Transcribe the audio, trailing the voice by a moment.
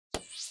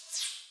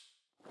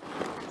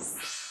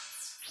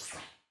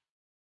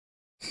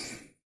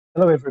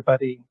Hello,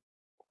 everybody.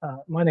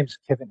 My name is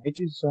Kevin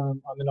Hedges.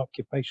 I'm an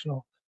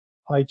occupational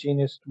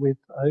hygienist with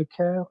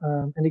OCAL,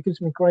 and it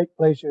gives me great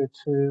pleasure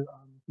to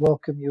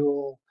welcome you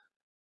all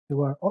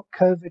to our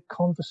Occ-COVID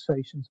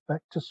Conversations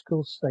Back to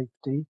School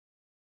Safety,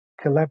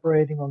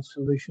 collaborating on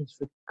solutions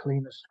for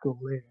cleaner school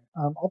air.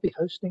 I'll be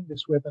hosting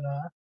this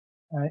webinar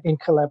in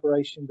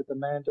collaboration with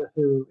Amanda,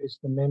 who is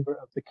the member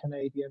of the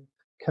Canadian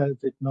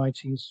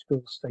COVID-19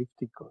 School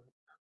Safety Group.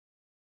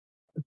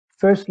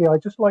 Firstly,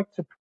 I'd just like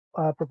to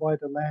provide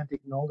a land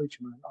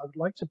acknowledgement. I would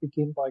like to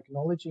begin by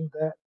acknowledging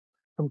that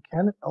from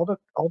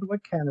Ottawa,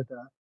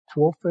 Canada, to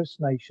all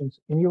First Nations,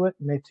 Inuit,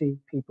 Métis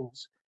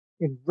peoples,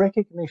 in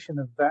recognition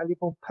of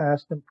valuable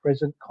past and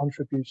present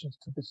contributions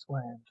to this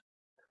land.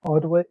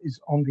 Ottawa is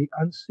on the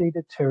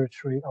unceded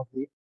territory of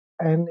the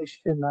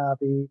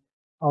Anishinaabe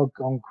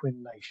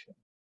Algonquin Nation.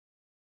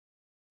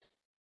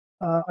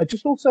 I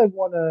just also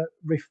want to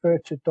refer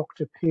to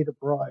Dr. Peter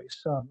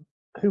Bryce,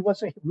 who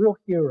was a real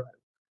hero.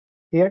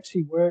 He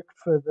actually worked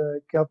for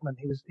the government.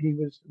 He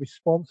was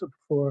responsible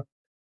for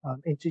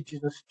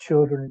Indigenous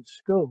children in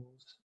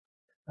schools,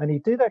 and he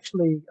did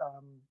actually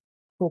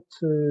talk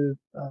to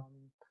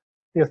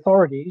the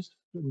authorities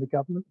in the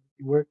government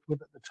he worked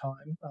with at the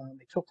time.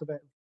 He talked about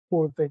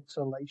poor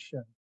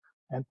ventilation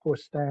and poor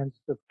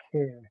standards of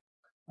care.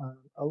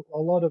 A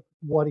lot of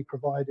what he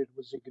provided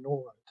was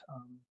ignored.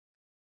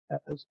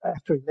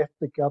 After he left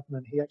the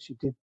government, he actually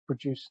did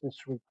produce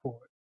this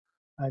report.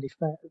 And he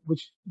found,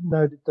 which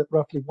noted that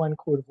roughly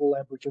 1/4 of all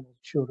Aboriginal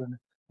children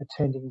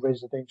attending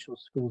residential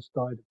schools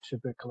died of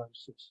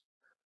tuberculosis.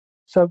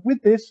 So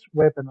with this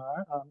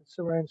webinar, it's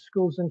around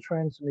schools and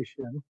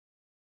transmission,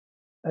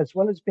 as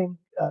well as being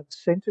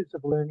centres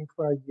of learning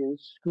for our youth.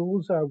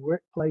 Schools are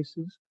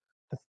workplaces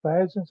for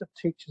thousands of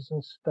teachers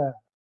and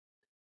staff.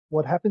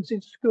 What happens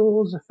in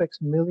schools affects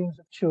millions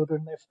of children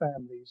and their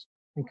families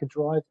and can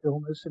drive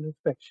illness and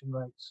infection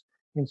rates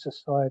in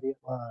society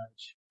at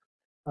large.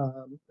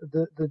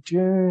 The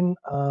June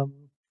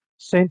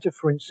Centre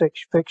for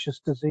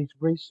Infectious Disease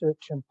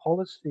Research and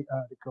Policy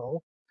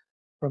article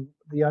from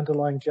the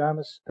underlying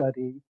JAMA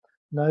study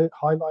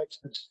highlights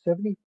that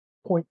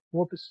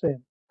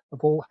 70.4%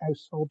 of all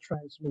household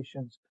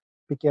transmissions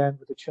began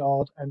with a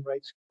child, and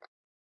rates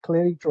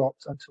clearly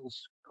dropped until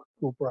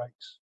school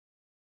breaks.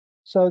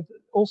 So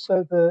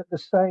also the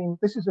same,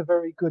 this is a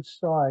very good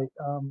site.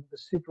 The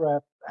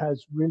CIDRAP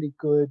has really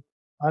good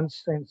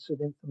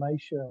uncensored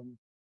information.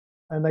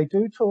 And they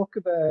do talk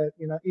about,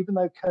 even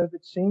though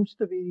COVID seems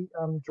to be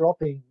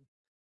dropping,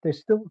 there's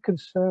still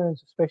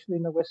concerns, especially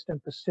in the Western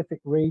Pacific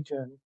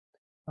region,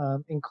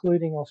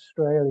 including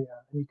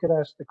Australia. And you could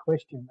ask the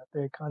question that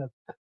they're kind of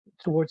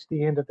towards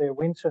the end of their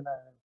winter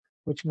now,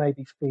 which may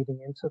be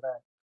feeding into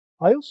that.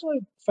 I also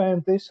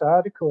found this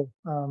article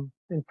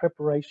in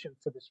preparation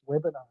for this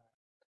webinar.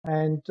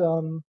 And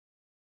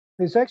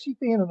there's actually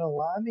been an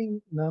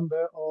alarming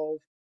number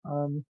of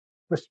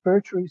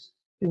respiratory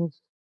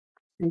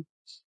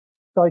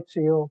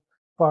syncytial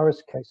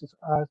virus cases,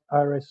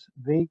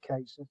 RSV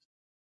cases,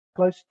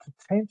 close to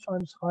 10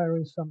 times higher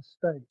in some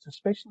states,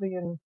 especially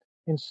in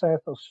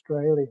South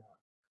Australia.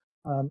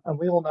 And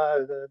we all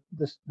know that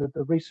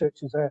the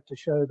research is out to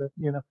show that,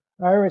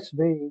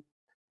 RSV,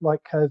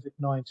 like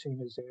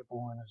COVID-19, is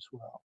airborne as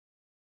well.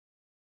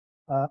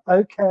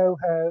 OCAL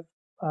have,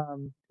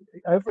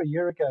 over a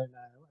year ago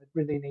now,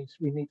 we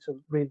need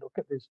to relook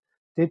at this,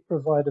 did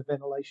provide a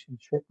ventilation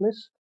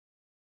checklist.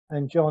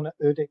 And John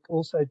Urdick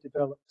also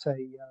developed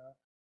a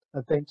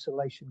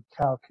ventilation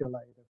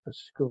calculator for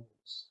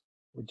schools,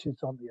 which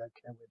is on the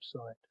OCAL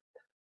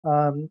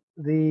website.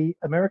 The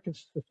American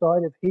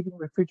Society of Heating,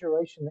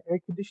 Refrigeration and Air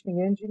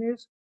Conditioning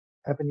Engineers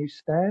have a new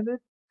standard,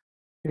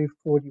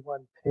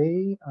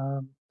 241P.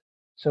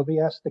 So we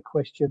asked the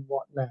question,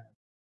 what now?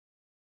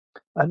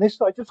 And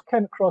this, I just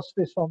came across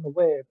this on the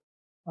web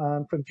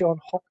from John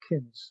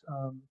Hopkins,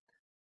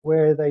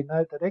 where they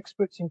note that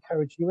experts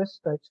encourage US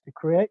states to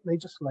create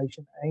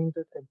legislation aimed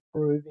at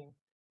improving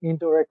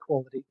indoor air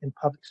quality in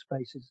public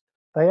spaces.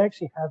 They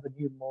actually have a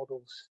new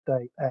Model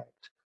State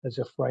Act as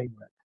a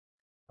framework.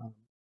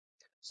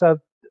 So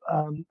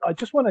I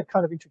just want to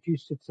kind of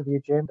introduce you to the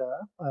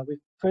agenda.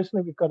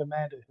 Firstly, we've got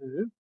Amanda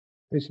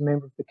who's a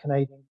member of the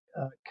Canadian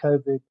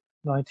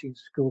COVID-19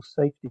 School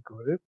Safety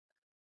Group.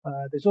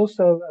 There's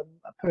also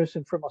a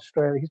person from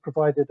Australia. He's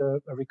provided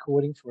a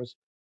recording for us,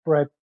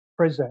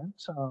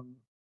 Prezant,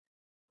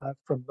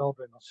 from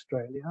Melbourne,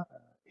 Australia.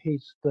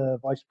 He's the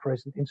Vice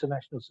President, he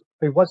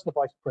was the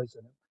Vice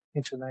President,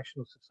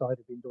 International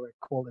Society of Indoor Air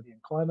Quality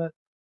and Climate.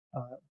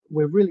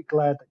 We're really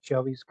glad that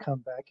Joey's come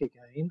back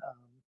again.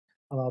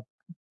 And I'll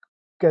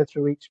go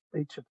through each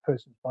of the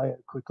person's bio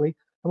quickly.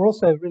 And we're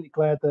also really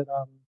glad that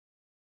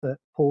that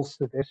Paul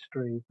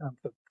Silvestri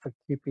for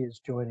CAQP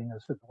is joining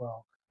us as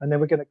well. And then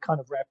we're going to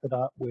kind of wrap it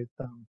up with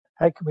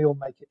how can we all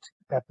make it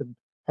happen?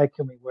 How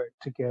can we work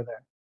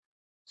together?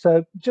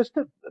 So just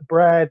to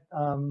Brad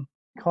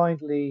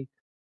kindly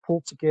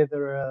pulled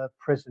together a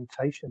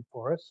presentation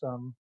for us.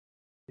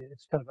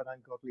 It's kind of an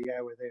ungodly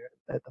hour there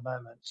at the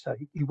moment. So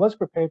he was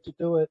prepared to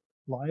do it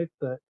live,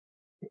 but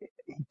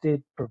he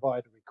did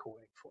provide a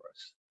recording for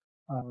us.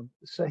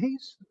 So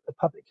he's a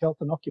public health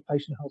and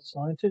occupational health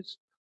scientist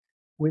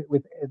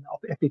with an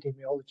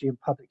epidemiology and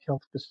public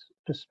health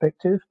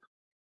perspective.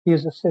 He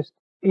has assessed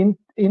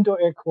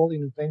indoor air quality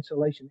and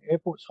ventilation in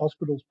airports,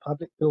 hospitals,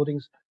 public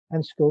buildings,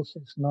 and schools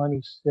since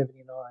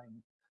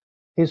 1979.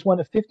 He's one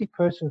of 50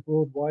 persons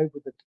worldwide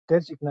with the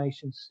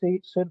designation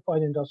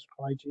Certified Industrial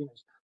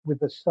Hygienist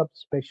with a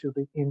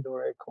subspecialty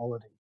indoor air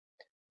quality.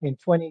 In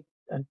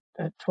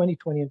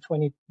 2020 and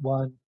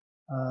 21,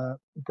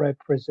 Brad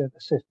Prezant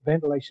assessed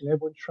ventilation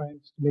airborne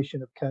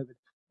transmission of COVID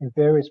in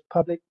various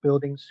public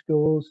buildings,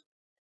 schools,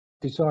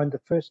 designed the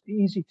first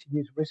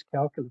easy-to-use risk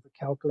calculator for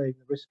calculating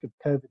the risk of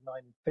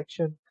COVID-19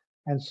 infection,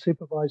 and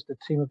supervised a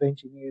team of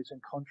engineers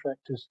and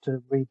contractors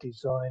to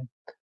redesign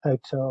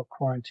hotel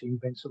quarantine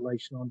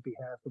ventilation on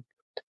behalf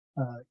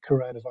of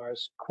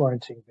Coronavirus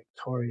Quarantine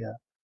Victoria.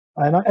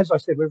 And as I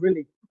said, we're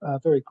really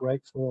very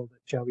grateful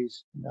that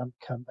Joey's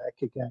come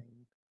back again.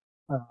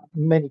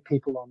 Many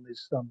people on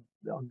this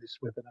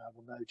webinar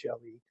will know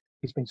Joey.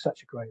 He's been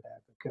such a great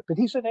advocate, but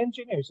he's an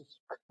engineer, he's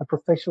a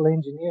professional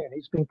engineer, and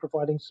he's been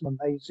providing some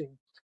amazing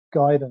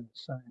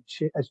guidance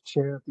as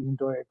chair of the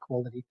Indoor Air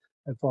Quality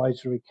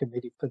Advisory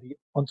Committee for the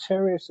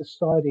Ontario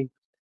Society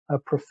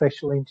of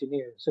Professional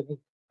Engineers. And he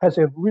has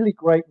a really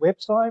great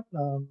website.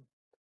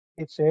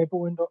 It's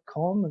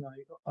airborne.com, and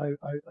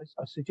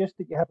I suggest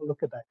that you have a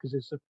look at that because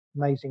there's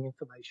amazing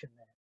information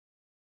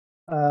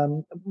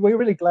there. We're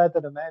really glad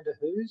that Amanda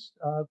Who's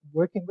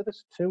working with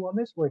us too on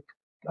this. We're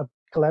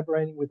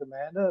collaborating with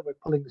Amanda. We're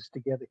pulling this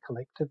together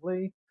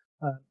collectively.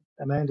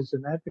 Amanda's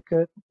an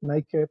advocate,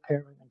 maker,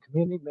 parent, and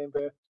community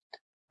member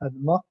of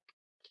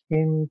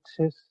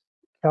Mockintis,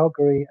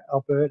 Calgary,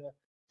 Alberta,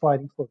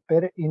 fighting for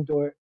better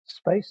indoor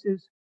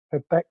spaces.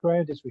 Her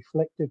background is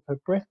reflective. Her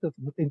breadth of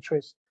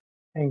interest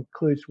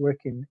includes work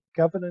in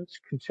governance,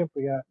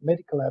 contemporary art,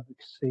 medical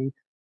advocacy,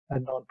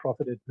 and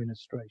non-profit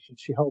administration.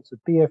 She holds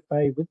a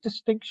BFA with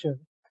distinction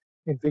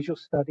in visual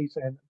studies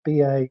and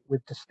BA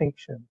with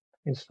distinction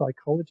in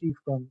psychology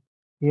from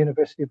the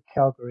University of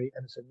Calgary,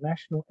 and is a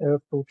National Air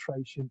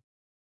Filtration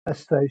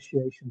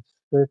Association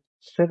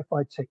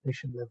Certified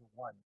Technician Level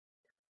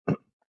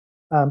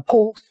 1.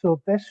 Paul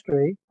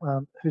Silvestri,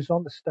 who's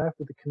on the staff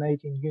of the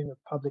Canadian Union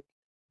of Public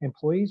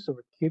Employees,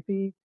 or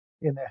CAQP,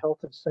 in their health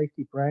and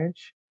safety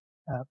branch.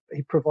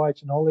 He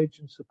provides knowledge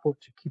and support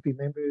to CAQP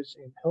members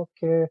in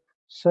healthcare,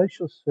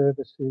 social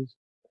services,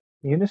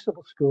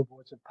 municipal school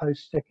boards, and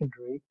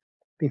post-secondary.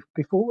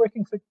 Before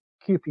working for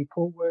CAQP,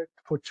 Paul worked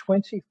for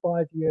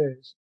 25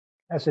 years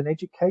as an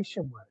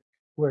education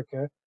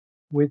worker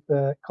with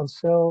the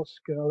Conseil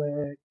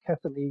Scolaire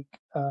Catholique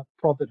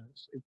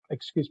Providence,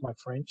 excuse my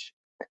French,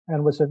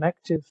 and was an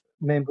active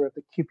member of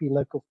the CAQP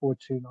Local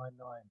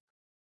 4299.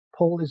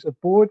 Paul is a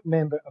board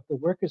member of the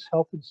Workers'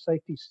 Health and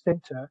Safety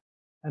Centre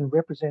and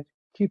represents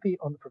CAQP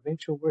on the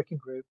Provincial Working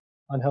Group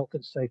on Health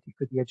and Safety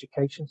for the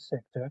Education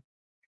Sector,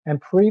 and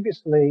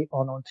previously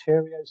on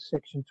Ontario's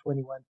Section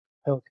 21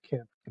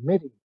 Healthcare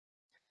Committee.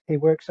 He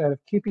works out of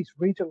CAQP's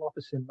regional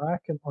office in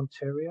Markham,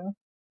 Ontario,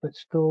 but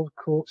still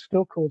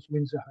calls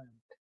Windsor home.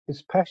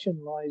 His passion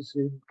lies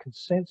in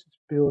consensus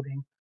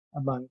building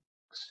among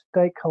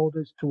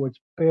stakeholders towards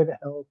better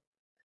health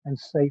and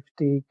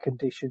safety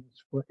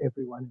conditions for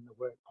everyone in the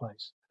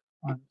workplace.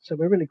 So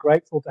we're really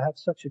grateful to have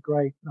such a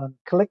great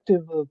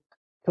collective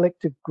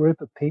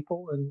group of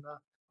people. And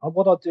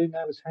what I'll do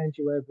now is hand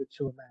you over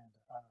to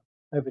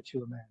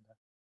Amanda.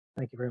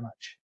 Thank you very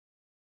much.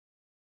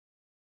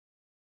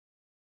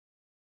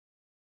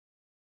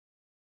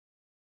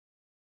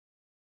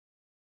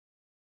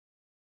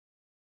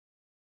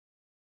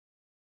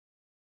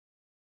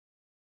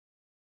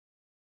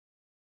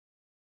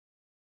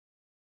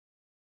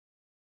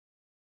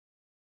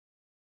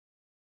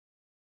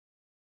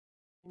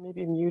 You may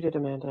be muted,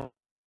 Amanda.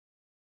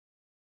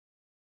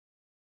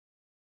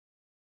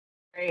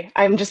 Sorry,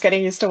 I'm just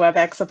getting used to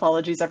WebEx.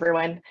 Apologies,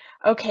 everyone.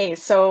 Okay,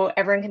 so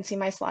everyone can see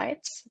my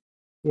slides?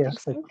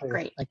 Yes, they're clear.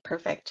 Great,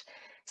 perfect.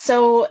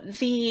 So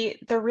the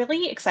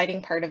really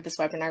exciting part of this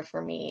webinar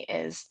for me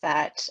is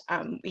that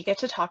we get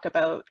to talk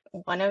about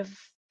one of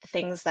the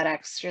things that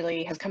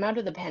actually has come out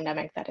of the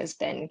pandemic that has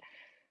been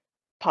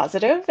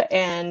positive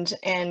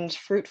and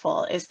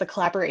fruitful is the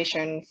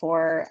collaboration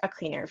for a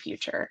clean air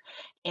future.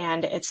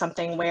 And it's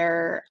something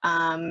where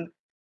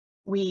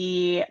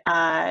we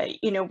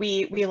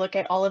look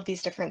at all of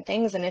these different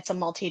things, and it's a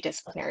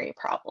multidisciplinary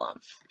problem.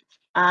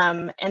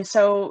 And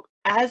so,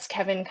 as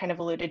Kevin kind of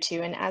alluded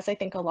to, and as I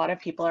think a lot of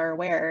people are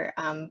aware,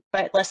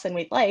 but less than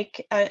we'd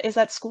like, is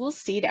that schools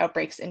seed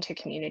outbreaks into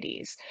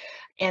communities.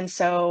 And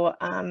so,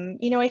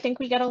 I think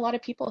we get a lot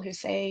of people who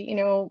say,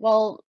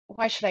 well,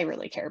 why should I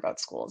really care about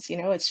schools?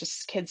 It's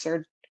just kids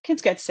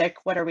get sick.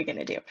 What are we going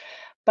to do?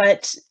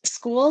 But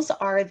schools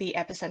are the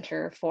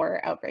epicenter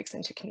for outbreaks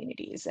into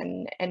communities,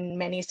 and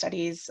many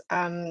studies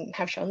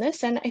have shown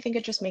this, and I think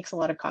it just makes a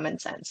lot of common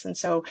sense. And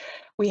so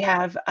we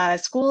have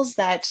schools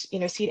that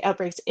see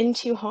outbreaks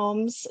into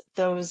homes.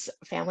 Those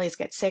families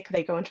get sick,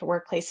 they go into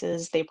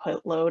workplaces, they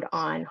put load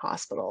on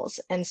hospitals.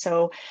 And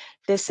so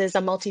this is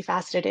a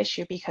multifaceted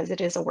issue because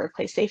it is a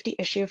workplace safety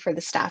issue for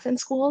the staff in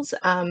schools,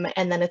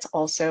 and then it's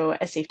also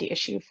a safety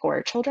issue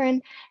for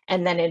children,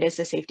 and then it is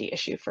a safety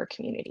issue for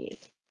communities.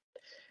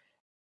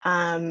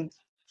 And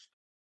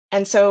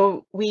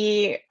so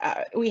we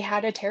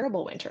had a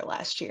terrible winter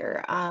last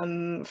year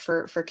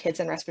for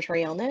kids and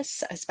respiratory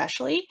illness,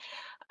 especially.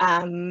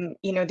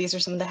 These are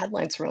some of the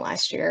headlines from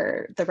last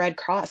year. The Red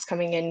Cross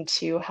coming in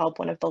to help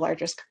one of the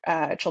largest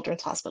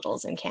children's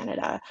hospitals in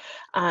Canada.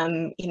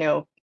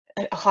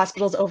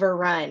 Hospitals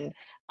overrun,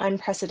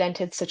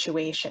 unprecedented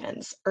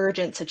situations,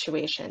 urgent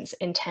situations,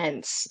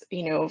 intense,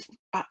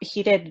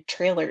 heated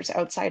trailers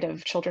outside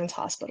of children's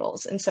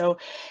hospitals. And so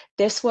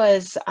this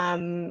was,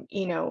 an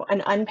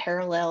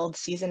unparalleled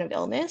season of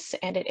illness,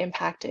 and it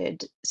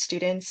impacted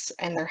students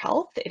and their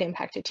health, it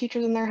impacted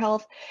teachers and their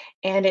health,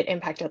 and it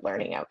impacted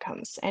learning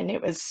outcomes. And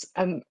it was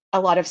a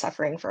lot of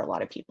suffering for a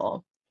lot of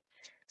people.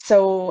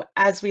 So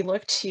as we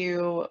look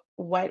to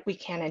what we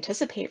can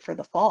anticipate for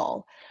the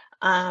fall,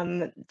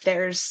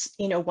 there's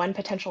one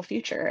potential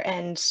future,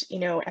 and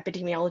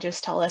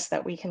epidemiologists tell us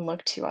that we can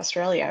look to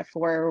Australia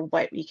for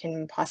what we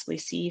can possibly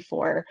see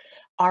for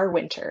our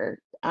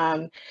winter.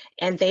 And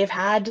they've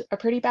had a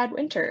pretty bad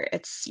winter.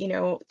 It's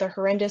the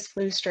horrendous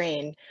flu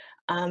strain,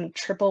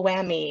 triple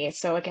whammy.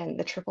 So again,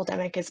 the triple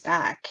demic is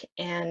back,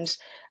 and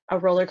a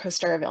roller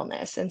coaster of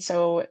illness. And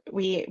so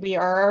we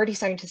are already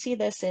starting to see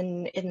this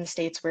in the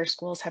states where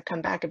schools have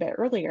come back a bit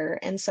earlier.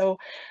 And so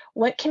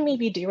what can we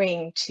be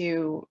doing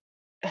to,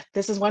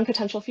 this is one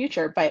potential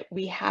future, but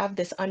we have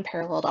this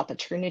unparalleled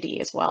opportunity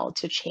as well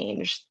to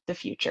change the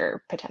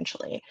future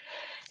potentially.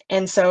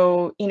 And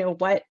so,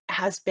 what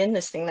has been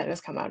this thing that has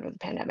come out of the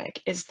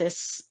pandemic is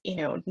this,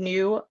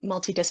 new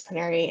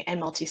multidisciplinary and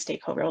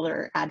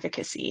multi-stakeholder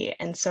advocacy.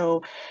 And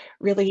so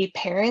really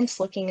parents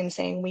looking and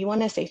saying, we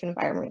want a safe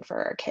environment for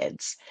our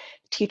kids.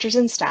 Teachers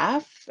and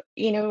staff,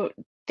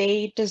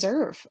 they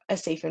deserve a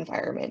safe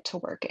environment to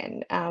work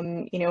in.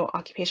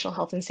 Occupational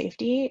health and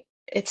safety,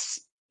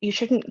 you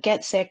shouldn't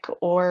get sick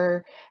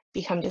or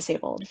become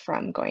disabled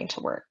from going to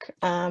work.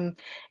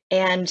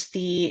 And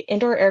the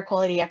indoor air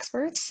quality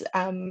experts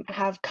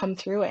have come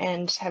through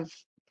and have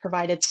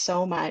provided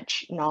so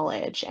much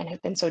knowledge and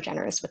have been so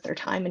generous with their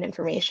time and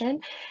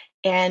information.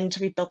 And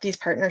we built these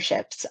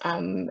partnerships,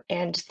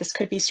 and this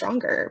could be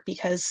stronger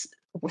because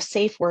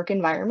safe work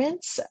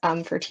environments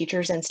for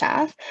teachers and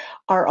staff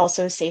are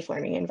also safe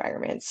learning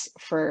environments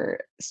for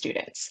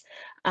students.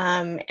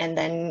 And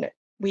then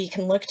we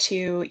can look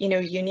to,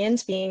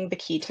 unions being the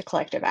key to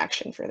collective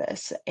action for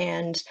this,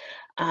 and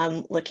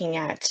looking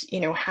at,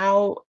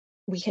 how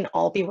we can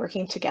all be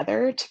working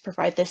together to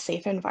provide this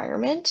safe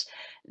environment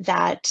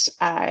that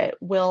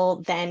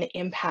will then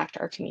impact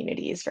our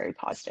communities very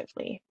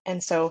positively.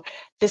 And so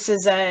this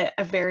is a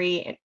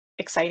very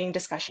exciting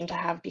discussion to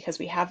have because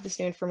we have this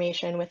new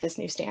information with this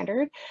new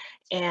standard.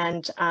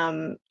 And,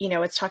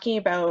 it's talking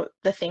about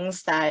the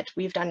things that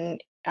we've done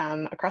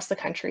across the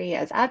country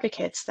as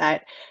advocates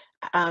that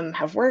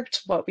have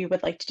worked, what we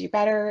would like to do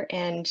better,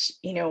 and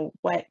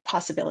what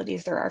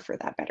possibilities there are for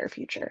that better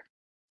future.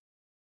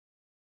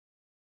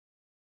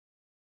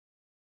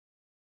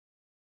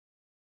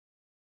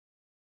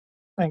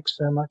 Thanks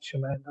so much,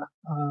 Amanda.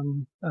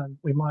 And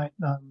we might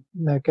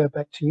now go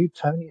back to you,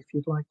 Tony, if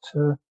you'd like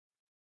to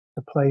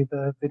play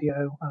the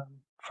video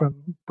from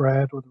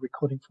Brad, or the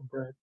recording from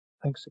Brad.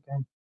 Thanks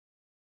again.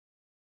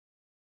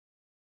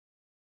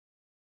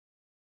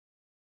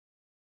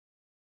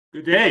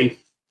 Good day,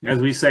 as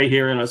we say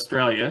here in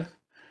Australia.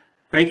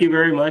 Thank you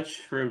very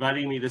much for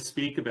inviting me to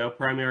speak about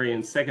primary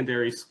and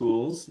secondary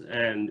schools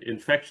and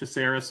infectious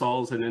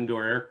aerosols and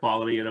indoor air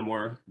quality in a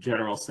more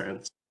general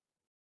sense.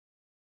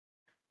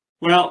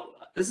 Well,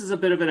 this is a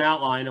bit of an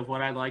outline of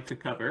what I'd like to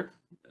cover.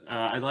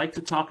 I'd like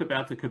to talk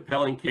about the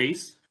compelling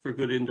case for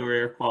good indoor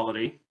air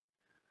quality.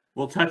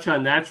 We'll touch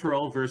on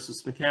natural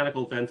versus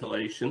mechanical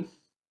ventilation.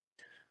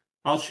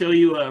 I'll show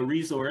you a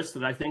resource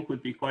that I think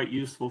would be quite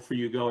useful for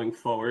you going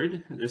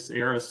forward, this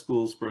AIRAH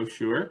Schools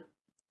brochure.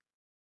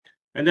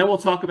 And then we'll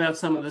talk about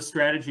some of the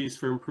strategies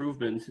for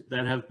improvement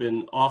that have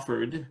been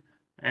offered.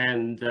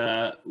 And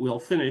we'll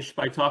finish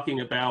by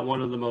talking about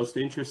one of the most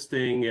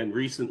interesting and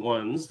recent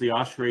ones, the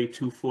ASHRAE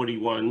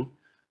 241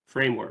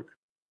 framework.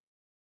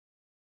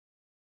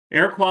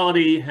 Air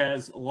quality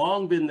has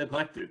long been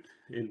neglected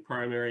in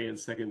primary and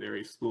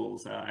secondary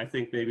schools. I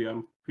think maybe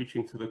I'm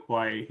preaching to the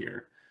choir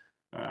here.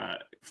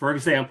 For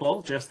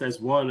example, just as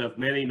one of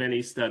many,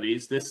 many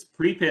studies, this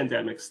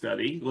pre-pandemic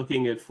study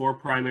looking at 4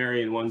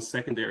 primary and 1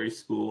 secondary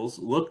schools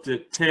looked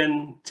at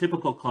 10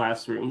 typical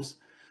classrooms,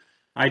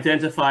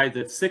 identified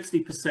that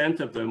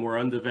 60% of them were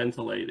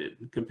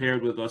underventilated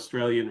compared with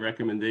Australian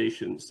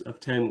recommendations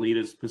of 10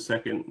 liters per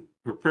second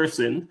per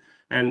person,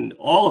 and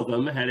all of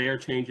them had air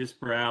changes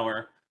per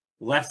hour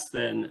less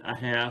than a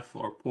half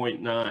or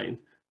 0.9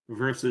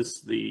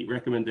 versus the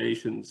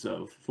recommendations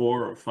of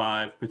 4 or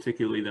 5,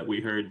 particularly that we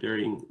heard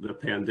during the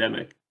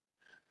pandemic.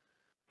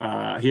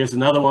 Here's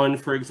another one,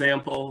 for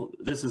example.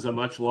 This is a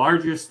much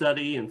larger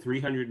study in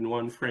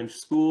 301 French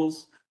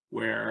schools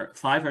where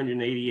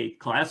 588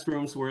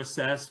 classrooms were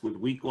assessed with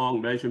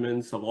week-long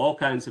measurements of all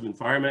kinds of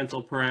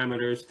environmental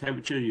parameters,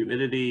 temperature,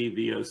 humidity,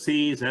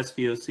 VOCs,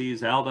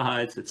 SVOCs,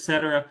 aldehydes,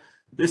 etc.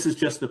 This is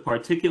just the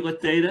particulate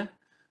data,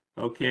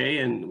 okay?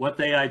 And what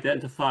they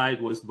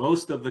identified was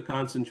most of the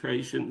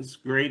concentrations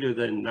greater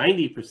than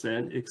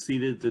 90%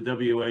 exceeded the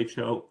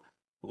WHO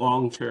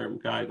long-term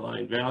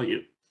guideline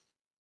value.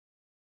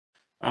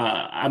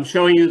 I'm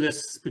showing you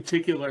this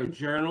particular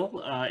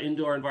journal,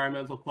 Indoor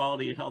Environmental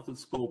Quality and Health in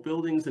School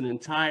Buildings, an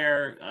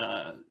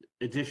entire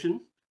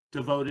edition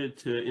devoted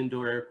to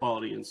indoor air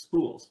quality in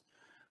schools.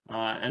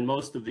 And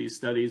most of these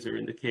studies are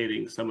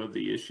indicating some of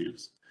the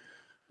issues.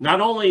 Not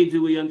only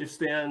do we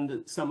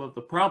understand some of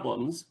the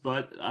problems,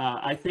 but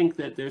I think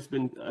that there's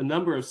been a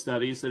number of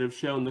studies that have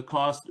shown the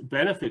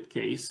cost-benefit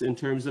case in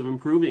terms of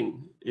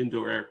improving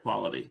indoor air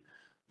quality.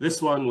 This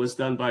one was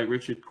done by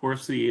Richard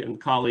Corsi and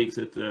colleagues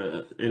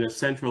in a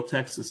Central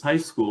Texas high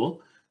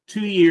school.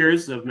 2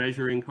 years of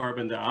measuring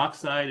carbon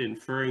dioxide,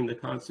 inferring the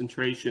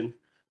concentration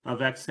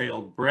of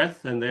exhaled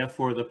breath and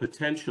therefore the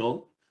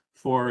potential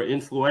for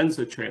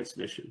influenza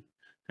transmission.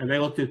 And they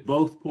looked at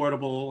both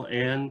portable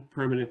and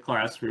permanent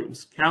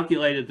classrooms,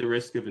 calculated the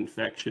risk of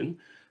infection,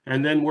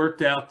 and then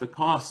worked out the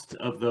cost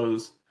of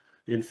those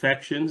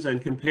infections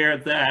and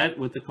compared that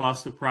with the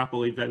cost of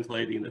properly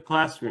ventilating the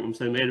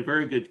classrooms and made a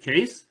very good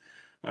case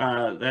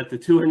that the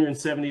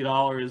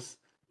 $270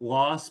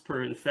 loss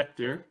per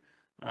infector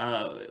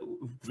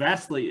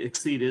vastly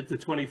exceeded the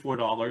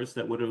 $24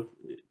 that would have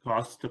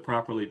cost to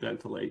properly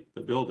ventilate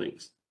the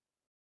buildings.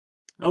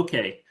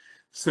 Okay,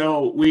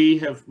 so we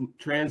have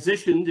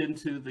transitioned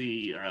into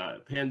the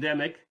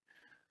pandemic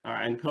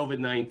and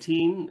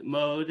COVID-19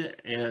 mode,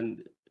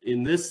 and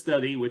in this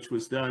study, which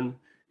was done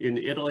in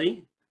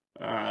Italy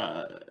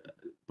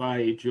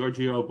by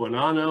Giorgio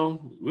Bonanno,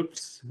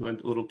 whoops,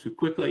 went a little too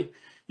quickly,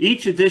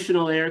 each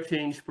additional air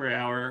change per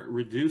hour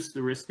reduced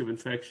the risk of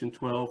infection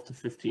 12 to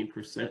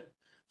 15%.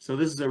 So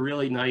this is a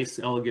really nice,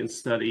 elegant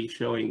study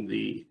showing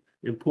the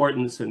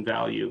importance and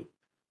value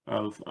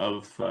of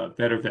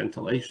better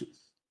ventilation.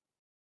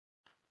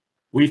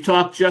 We've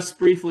talked just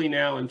briefly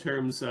now in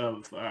terms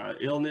of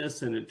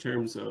illness and in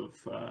terms of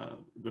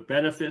the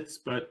benefits,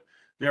 but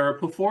there are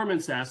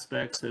performance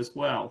aspects as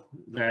well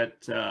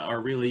that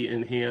are really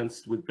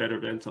enhanced with better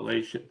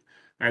ventilation.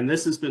 And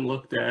this has been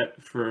looked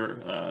at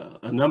for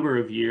a number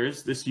of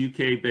years. This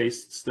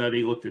UK-based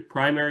study looked at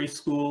primary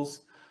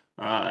schools,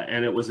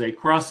 and it was a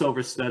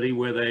crossover study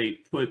where they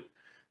put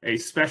a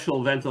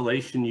special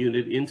ventilation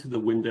unit into the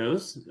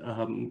windows,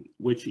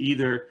 which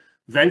either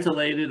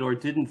ventilated or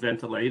didn't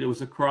ventilate. It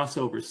was a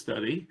crossover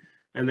study,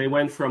 and they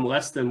went from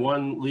less than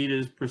 1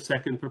 liters per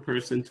second per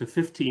person to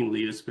 15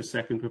 liters per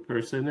second per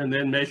person, and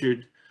then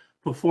measured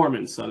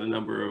performance on a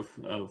number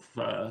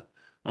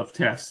of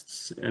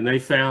tests. And they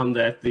found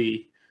that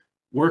the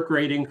work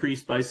rate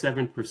increased by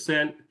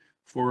 7%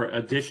 for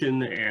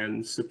addition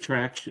and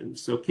subtraction.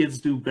 So kids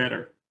do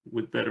better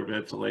with better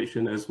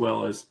ventilation as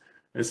well as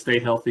stay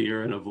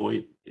healthier and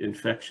avoid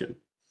infection.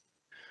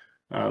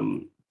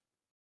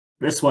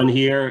 This one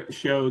here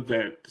showed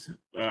that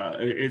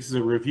it's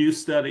a review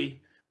study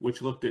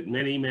which looked at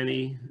many,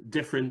 many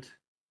different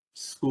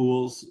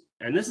schools.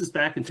 And this is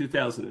back in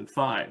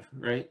 2005,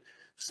 right?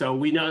 So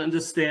we now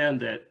understand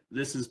that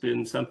this has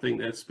been something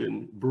that's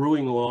been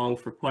brewing along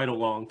for quite a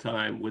long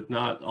time with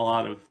not a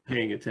lot of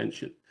paying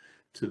attention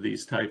to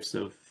these types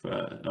of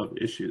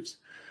issues.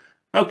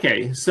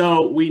 Okay,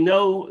 so we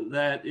know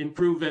that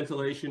improved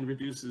ventilation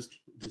reduces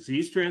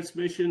disease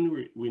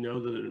transmission. We know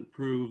that it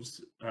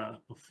improves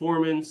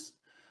performance.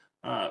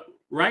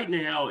 Right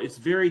now, it's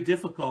very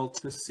difficult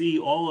to see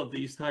all of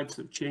these types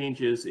of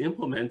changes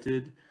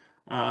implemented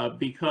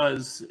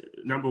because,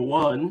 number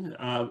one,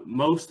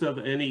 most of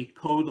any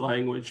code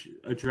language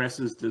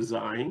addresses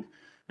design,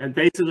 and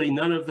basically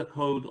none of the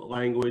code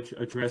language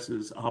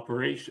addresses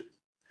operation.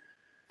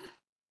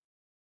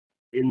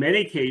 In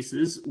many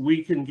cases,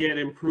 we can get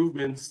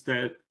improvements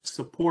that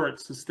support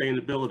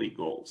sustainability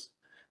goals.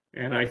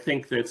 And I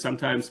think that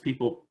sometimes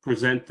people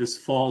present this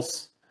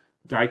false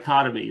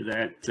dichotomy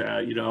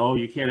that, you know,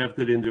 you can't have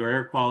good indoor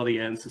air quality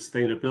and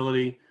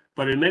sustainability,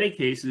 but in many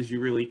cases you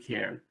really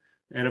can.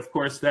 And of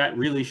course, that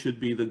really should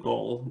be the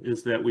goal,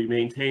 is that we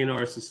maintain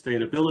our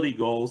sustainability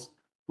goals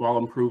while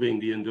improving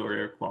the indoor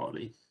air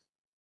quality.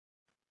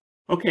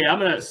 Okay, I'm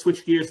going to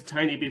switch gears a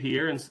tiny bit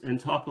here and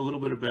talk a little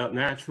bit about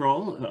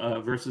natural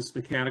versus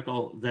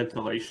mechanical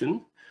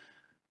ventilation.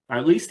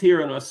 At least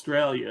here in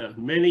Australia,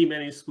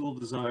 many school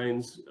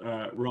designs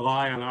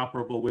rely on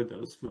operable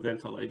windows for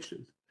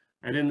ventilation.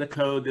 And in the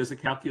code, there's a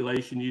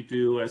calculation you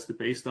do as to,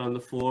 based on the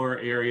floor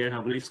area,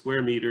 how many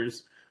square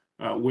meters,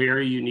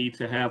 where you need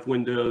to have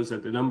windows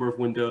and the number of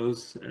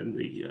windows and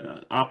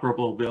the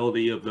operable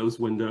ability of those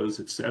windows,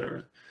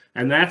 etc.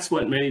 And that's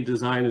what many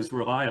designers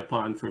rely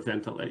upon for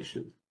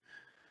ventilation.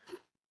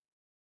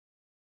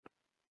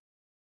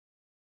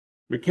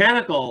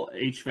 Mechanical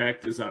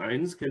HVAC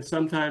designs can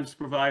sometimes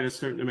provide a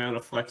certain amount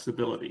of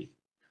flexibility,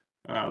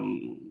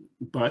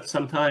 but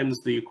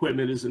sometimes the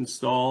equipment is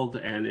installed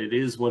and it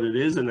is what it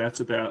is, and that's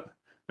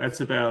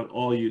about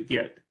all you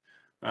get.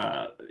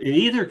 In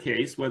either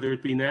case, whether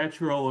it be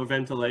natural or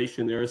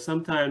ventilation, there are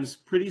sometimes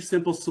pretty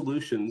simple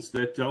solutions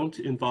that don't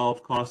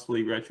involve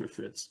costly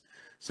retrofits.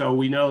 So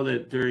we know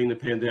that during the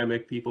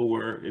pandemic, people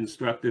were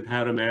instructed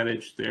how to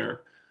manage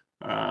their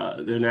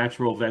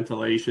natural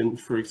ventilation.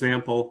 For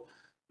example,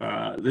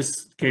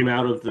 this came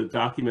out of the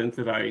document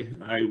that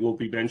I will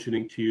be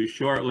mentioning to you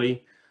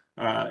shortly.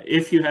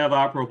 If you have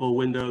operable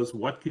windows,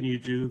 what can you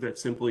do that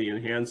simply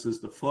enhances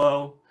the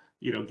flow?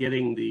 You know,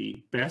 getting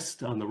the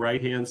best on the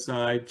right-hand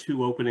side,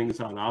 2 openings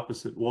on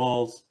opposite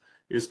walls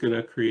is going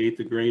to create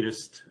the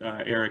greatest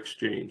air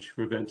exchange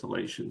for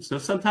ventilation. So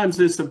sometimes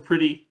there's some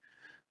pretty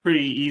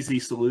easy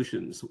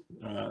solutions.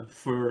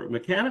 For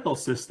mechanical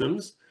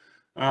systems,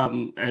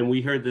 and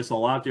we heard this a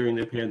lot during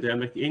the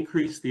pandemic,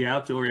 increase the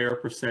outdoor air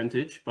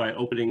percentage by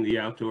opening the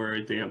outdoor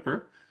air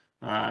damper.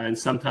 And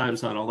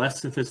sometimes on a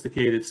less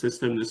sophisticated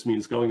system, this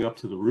means going up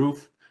to the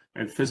roof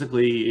and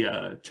physically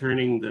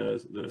turning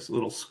this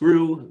little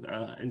screw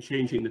and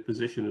changing the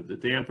position of the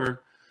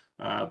damper.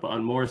 But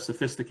on more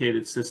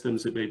sophisticated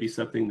systems, it may be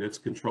something that's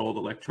controlled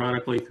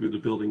electronically through the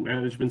building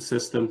management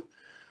system.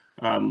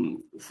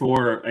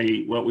 For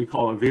what we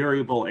call a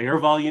variable air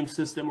volume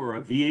system, or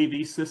a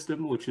VAV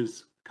system, which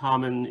is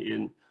common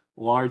in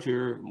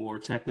larger, more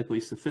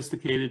technically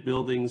sophisticated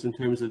buildings in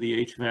terms of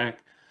the HVAC.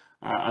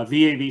 A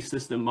VAV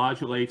system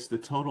modulates the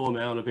total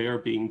amount of air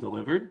being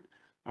delivered,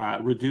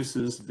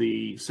 reduces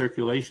the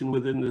circulation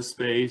within the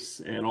space,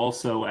 and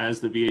also as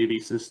the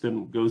VAV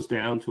system goes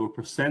down to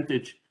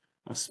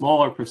a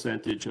smaller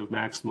percentage of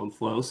maximum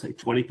flow, say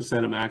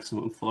 20% of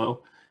maximum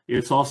flow,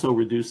 it's also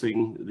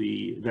reducing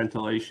the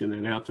ventilation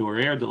and outdoor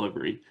air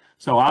delivery.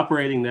 So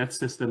operating that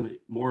system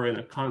more in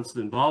a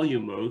constant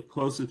volume mode,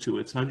 closer to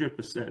its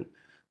 100%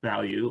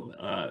 value,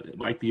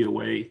 might be a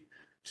way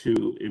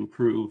to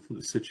improve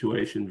the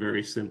situation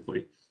very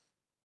simply.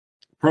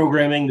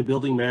 Programming the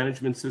building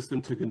management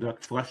system to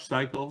conduct flush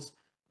cycles,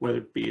 whether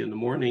it be in the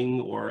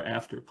morning or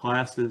after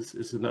classes,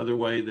 is another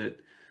way that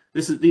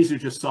these are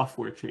just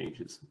software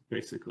changes,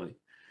 basically.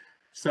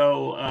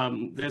 So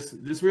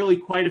there's really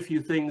quite a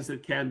few things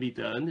that can be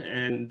done,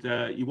 and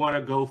you want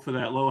to go for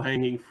that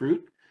low-hanging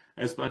fruit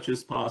as much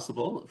as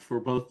possible for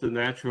both the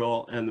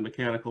natural and the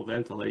mechanical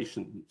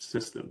ventilation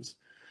systems.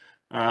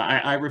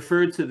 I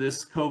referred to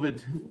this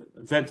COVID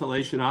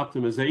ventilation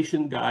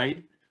optimization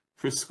guide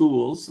for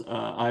schools.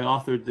 I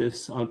authored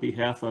this on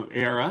behalf of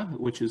AIRAH,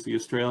 which is the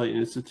Australian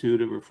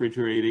Institute of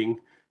Refrigerating,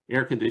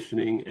 Air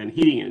Conditioning, and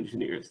Heating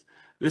Engineers.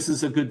 This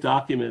is a good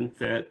document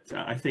that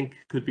I think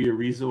could be a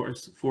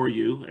resource for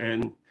you,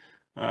 and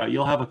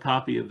you'll have a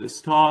copy of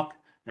this talk.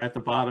 At the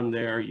bottom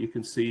there, you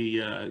can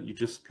see, you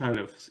just kind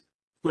of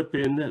put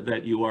in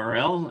that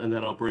URL, and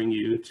that'll bring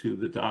you to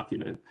the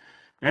document.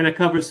 And it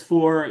covers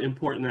 4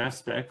 important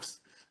aspects.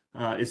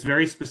 It's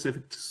very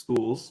specific to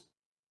schools.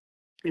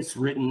 It's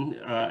written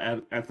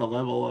at the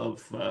level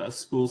of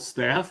school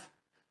staff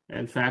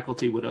and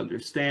faculty would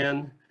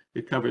understand.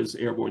 It covers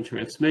airborne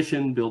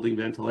transmission, building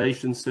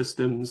ventilation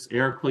systems,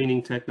 air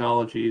cleaning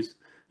technologies,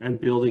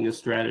 and building a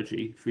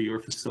strategy for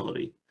your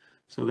facility.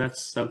 So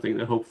that's something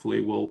that hopefully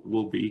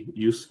will be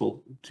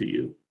useful to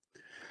you.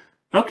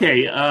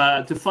 Okay,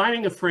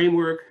 defining a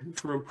framework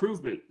for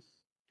improvement.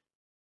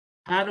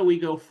 How do we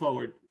go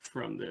forward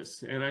from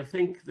this? And I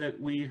think that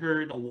we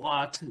heard a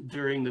lot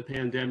during the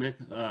pandemic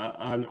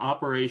on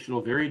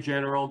operational, very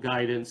general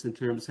guidance in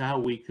terms of how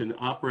we can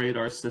operate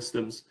our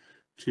systems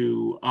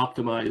to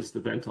optimize the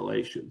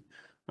ventilation.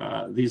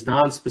 These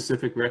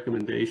non-specific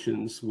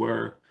recommendations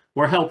were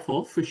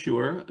helpful for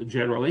sure,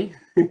 generally,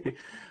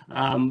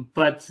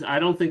 but I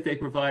don't think they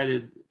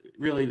provided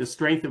really the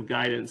strength of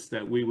guidance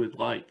that we would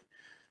like.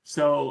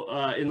 So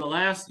in the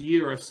last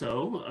year or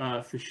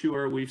so, for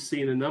sure, we've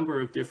seen a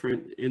number of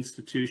different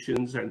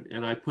institutions,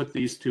 and I put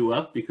these 2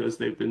 up because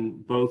they've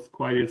been both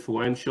quite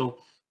influential.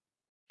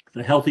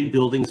 The Healthy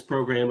Buildings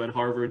Program at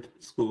Harvard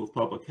School of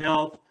Public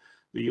Health,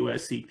 the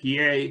US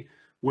EPA,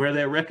 where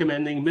they're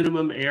recommending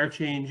minimum air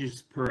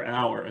changes per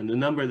hour. And the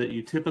number that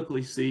you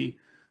typically see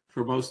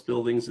for most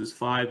buildings is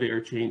 5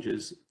 air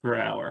changes per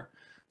hour.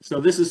 So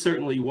this is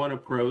certainly one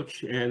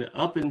approach, and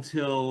up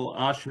until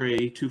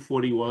ASHRAE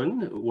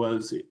 241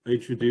 was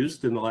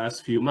introduced in the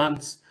last few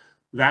months,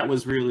 that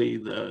was really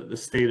the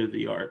state of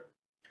the art.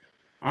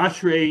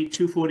 ASHRAE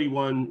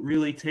 241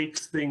 really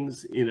takes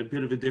things in a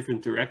bit of a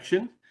different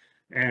direction,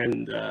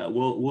 and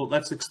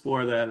let's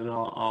explore that, and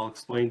I'll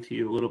explain to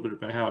you a little bit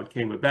about how it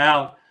came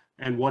about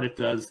and what it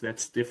does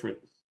that's different.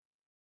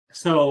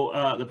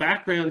 So the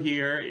background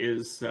here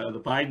is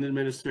the Biden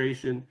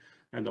administration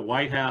and the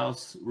White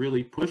House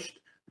really pushed,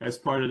 as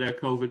part of their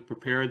COVID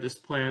preparedness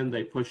plan,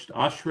 they pushed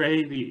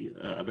ASHRAE, the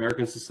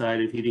American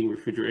Society of Heating,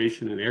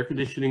 Refrigeration, and Air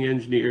Conditioning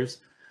Engineers,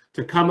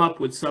 to come up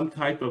with some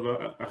type of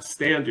a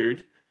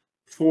standard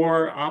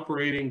for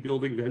operating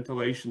building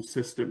ventilation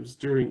systems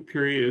during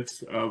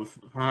periods of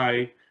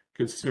high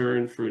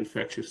concern for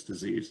infectious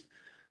disease.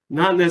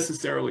 Not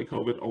necessarily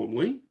COVID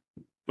only,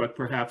 but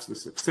perhaps the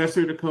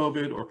successor to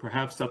COVID, or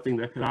perhaps something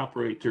that could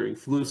operate during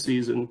flu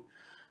season.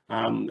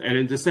 And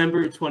in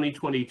December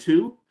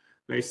 2022,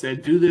 they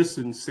said, do this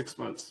in 6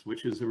 months,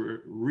 which is a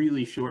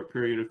really short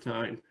period of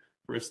time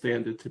for a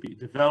standard to be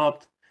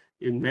developed.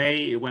 In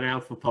May, it went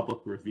out for public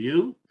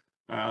review,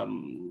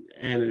 and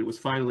it was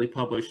finally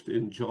published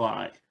in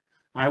July.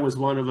 I was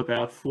one of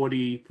about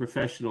 40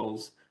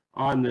 professionals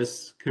on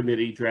this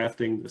committee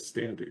drafting the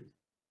standard.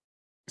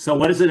 So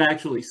what does it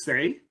actually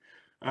say?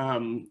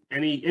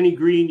 Any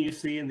green you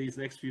see in these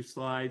next few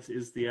slides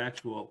is the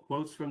actual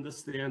quotes from the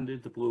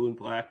standard. The blue and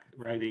black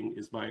writing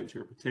is my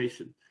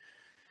interpretation.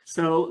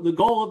 So the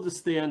goal of the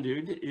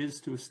standard is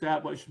to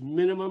establish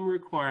minimum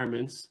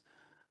requirements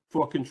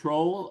for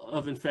control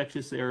of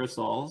infectious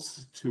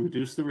aerosols to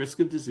reduce the risk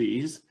of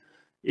disease,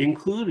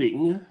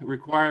 including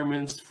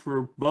requirements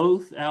for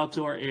both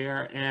outdoor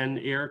air and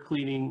air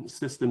cleaning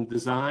system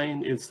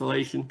design,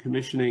 installation,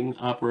 commissioning,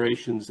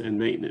 operations, and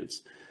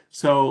maintenance.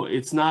 So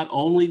it's not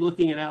only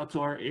looking at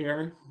outdoor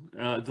air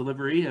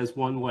delivery as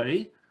one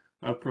way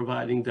of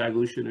providing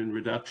dilution and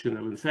reduction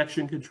of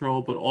infection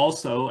control, but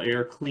also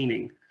air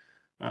cleaning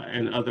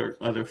and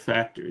other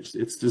factors.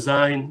 It's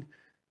designed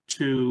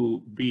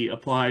to be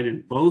applied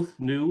in both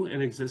new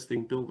and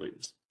existing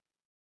buildings.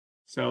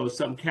 So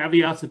some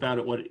caveats about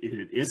it, what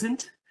it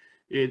isn't.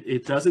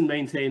 It doesn't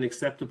maintain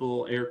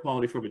acceptable air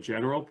quality from a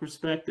general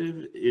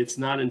perspective. It's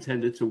not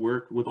intended to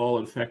work with all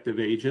infective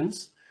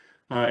agents.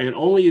 It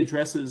only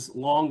addresses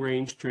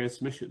long-range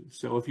transmission.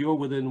 So if you're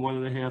within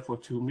 1.5 or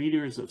 2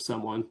 meters of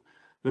someone,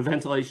 the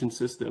ventilation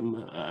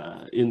system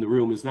in the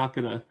room is not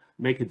going to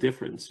make a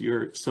difference.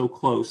 You're so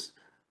close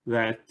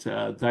that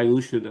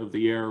dilution of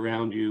the air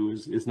around you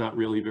is not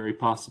really very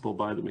possible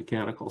by the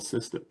mechanical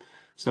system.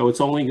 So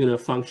it's only going to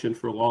function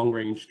for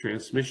long-range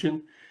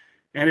transmission.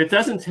 And it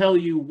doesn't tell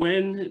you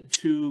when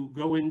to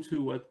go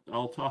into what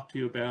I'll talk to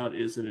you about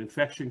is an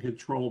infection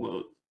control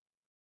mode.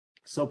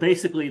 So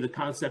basically the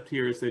concept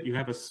here is that you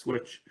have a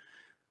switch,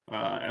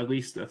 at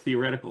least a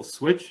theoretical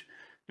switch,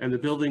 and the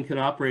building can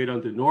operate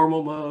under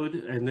normal mode.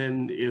 And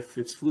then if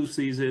it's flu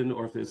season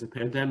or if there's a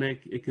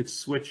pandemic, it could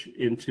switch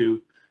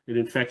into an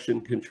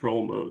infection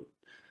control mode.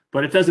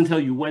 But it doesn't tell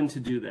you when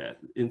to do that.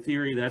 In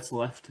theory, that's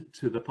left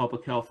to the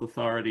public health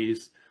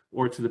authorities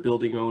or to the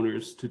building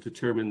owners to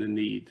determine the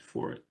need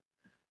for it.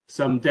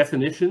 Some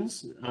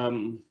definitions.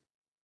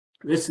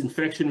 This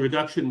infection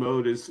reduction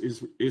mode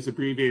is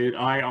abbreviated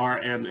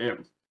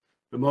IRMM,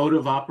 the mode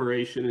of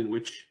operation in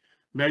which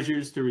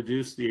measures to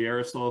reduce the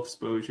aerosol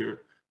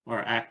exposure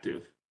are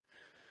active.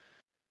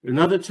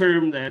 Another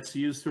term that's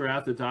used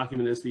throughout the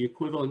document is the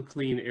equivalent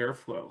clean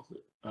airflow,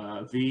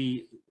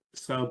 V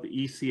sub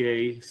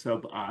ECA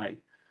sub I,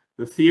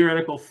 the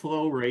theoretical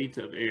flow rate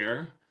of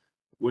air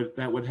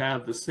that would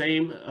have the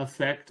same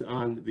effect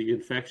on the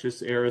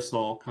infectious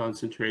aerosol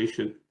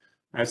concentration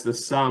as the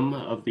sum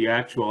of the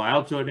actual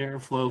outdoor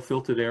airflow,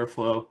 filtered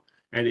airflow,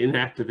 and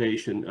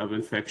inactivation of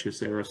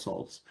infectious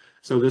aerosols.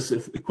 So this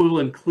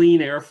equivalent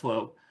clean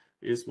airflow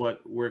is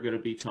what we're going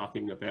to be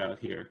talking about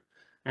here.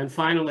 And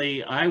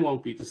finally, I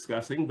won't be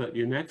discussing, but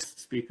your next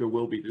speaker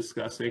will be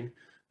discussing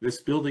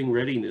this building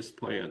readiness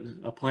plan,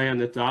 a plan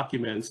that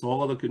documents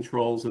all of the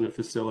controls in a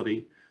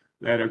facility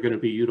that are going to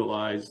be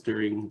utilized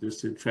during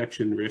this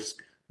infection risk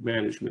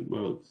management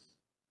mode.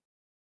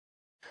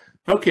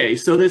 Okay,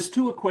 so there's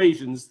two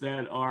equations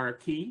that are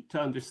key to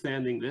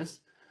understanding this.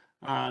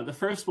 The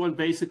first one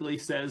basically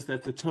says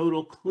that the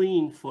total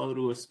clean flow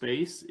to a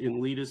space in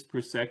liters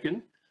per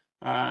second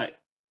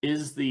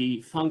is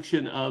the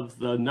function of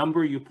the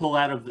number you pull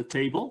out of the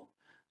table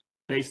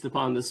based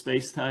upon the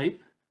space type.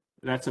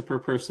 That's a per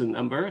person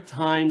number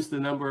times the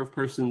number of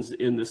persons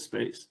in the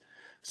space.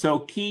 So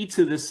key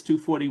to this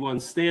 241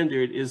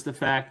 standard is the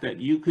fact that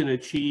you can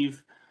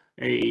achieve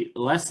a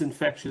less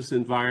infectious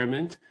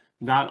environment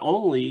not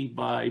only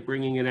by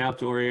bringing in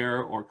outdoor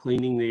air or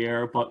cleaning the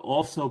air, but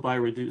also by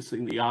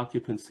reducing the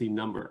occupancy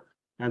number.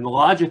 And the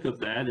logic of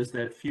that is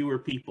that fewer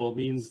people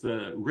means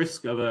the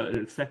risk of an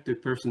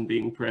infected person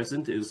being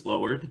present is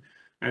lowered,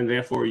 and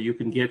therefore you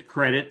can get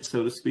credit,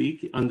 so to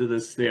speak, under the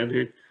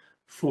standard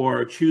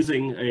for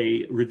choosing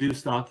a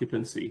reduced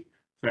occupancy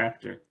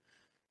factor.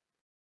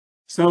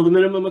 So the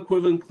minimum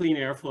equivalent clean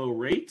airflow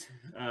rate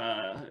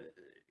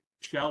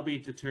shall be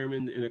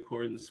determined in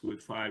accordance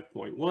with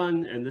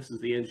 5.1, and this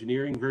is the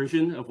engineering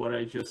version of what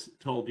I just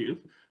told you.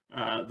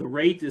 The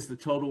rate is the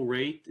total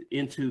rate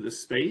into the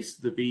space.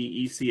 The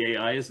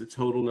VECAI is the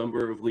total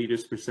number of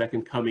liters per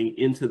second coming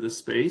into the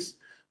space.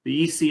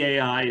 The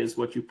ECAI is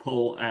what you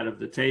pull out of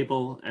the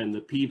table, and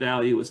the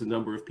p-value is the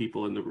number of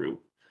people in the room.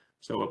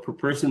 So a per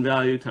person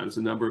value times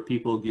the number of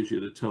people gives you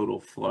the total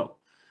flow.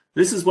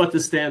 This is what the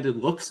standard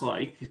looks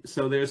like.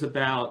 So there's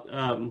about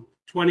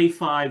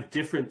 25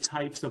 different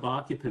types of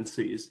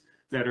occupancies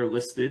that are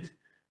listed.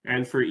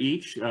 And for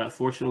each,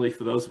 fortunately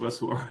for those of us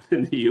who are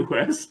in the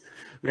US,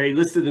 they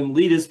listed in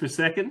liters per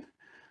second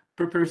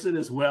per person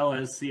as well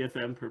as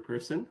CFM per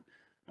person.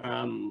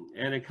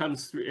 And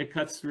it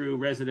cuts through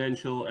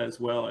residential as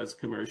well as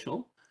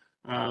commercial.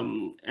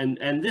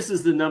 And this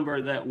is the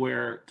number that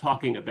we're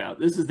talking about.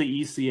 This is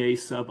the ECA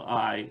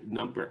sub-I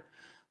number.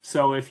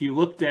 So if you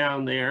look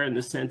down there in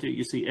the center,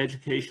 you see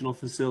educational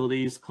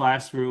facilities,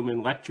 classroom,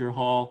 and lecture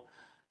hall.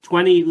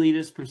 20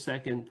 liters per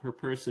second per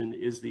person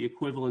is the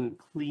equivalent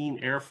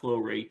clean airflow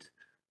rate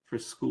for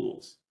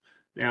schools.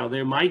 Now,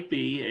 there might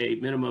be a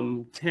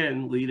minimum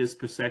 10 liters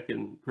per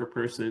second per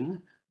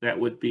person. That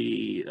would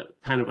be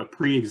kind of a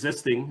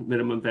pre-existing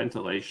minimum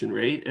ventilation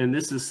rate. And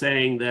this is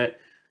saying that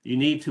you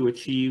need to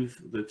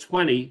achieve the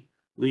 20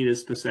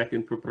 liters per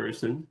second per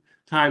person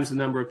times the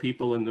number of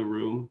people in the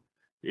room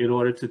in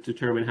order to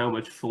determine how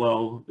much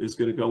flow is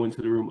going to go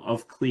into the room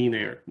of clean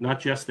air,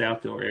 not just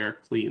outdoor air,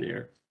 clean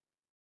air.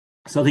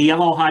 So the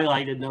yellow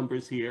highlighted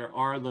numbers here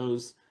are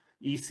those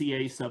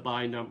ECA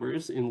sub-I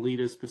numbers in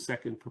liters per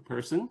second per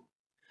person.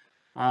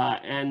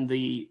 And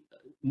the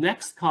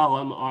next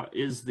column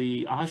is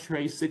the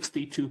ASHRAE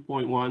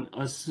 62.1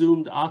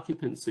 assumed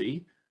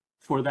occupancy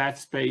for that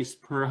space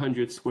per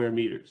 100 square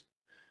meters.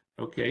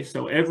 Okay,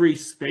 so every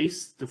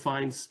space,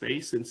 defined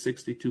space in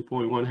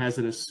 62.1 has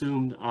an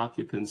assumed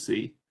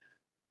occupancy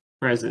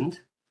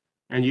present.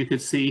 And you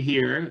could see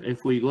here,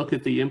 if we look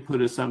at the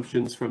input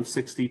assumptions from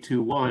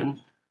 62.1,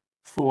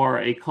 for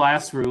a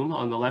classroom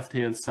on the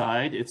left-hand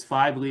side, it's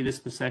 5 liters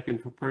per second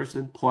per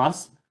person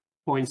plus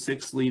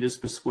 0.6 liters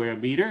per square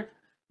meter.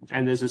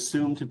 And there's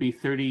assumed to be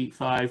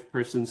 35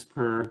 persons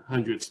per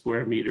 100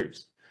 square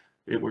meters.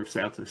 It works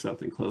out to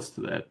something close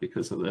to that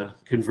because of the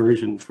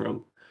conversion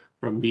from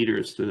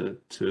meters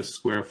to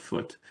square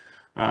foot.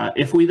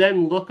 If we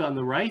then look on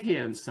the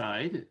right-hand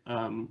side,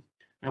 and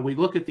we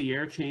look at the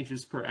air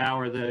changes per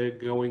hour that are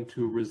going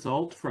to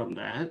result from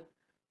that,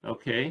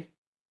 okay,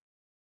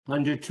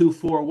 under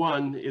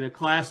 241 in a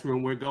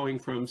classroom, we're going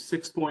from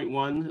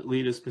 6.1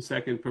 liters per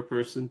second per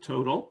person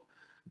total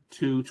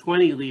to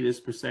 20 liters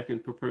per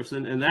second per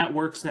person, and that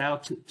works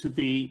out to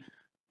be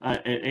an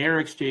air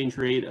exchange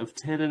rate of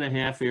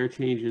 10.5 air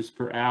changes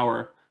per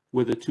hour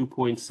with a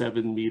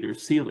 2.7 meter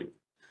ceiling.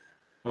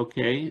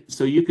 Okay,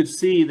 so you could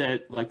see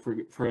that, like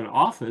for an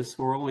office,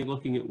 we're only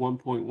looking at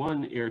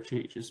 1.1 air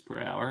changes per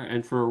hour,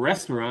 and for a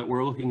restaurant,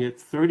 we're looking at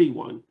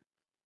 31.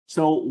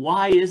 So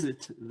why is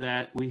it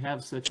that we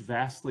have such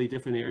vastly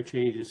different air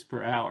changes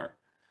per hour?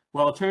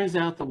 Well, it turns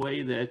out the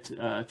way that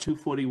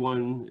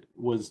 241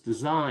 was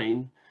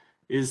designed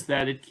is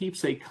that it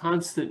keeps a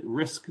constant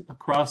risk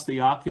across the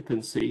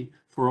occupancy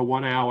for a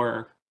 1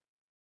 hour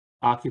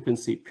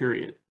occupancy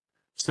period.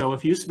 So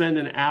if you spend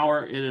an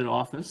hour in an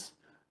office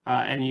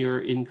and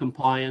you're in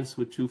compliance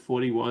with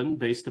 241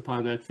 based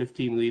upon that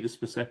 15 liters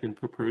per second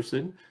per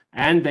person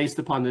and based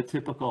upon the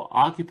typical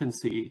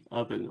occupancy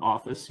of an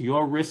office,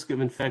 your risk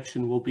of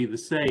infection will be the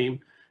same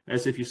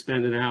as if you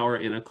spend an hour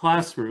in a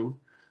classroom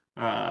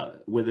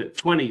with a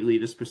 20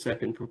 liters per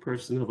second per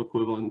person of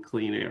equivalent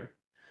clean air.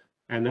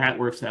 And that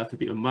works out to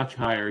be a much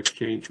higher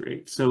exchange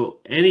rate. So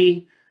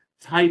any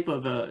type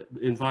of a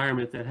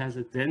environment that has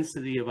a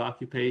density of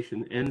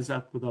occupation ends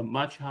up with a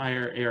much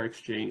higher air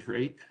exchange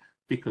rate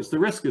because the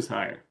risk is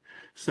higher.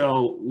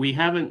 So we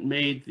haven't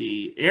made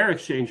the air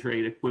exchange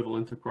rate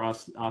equivalent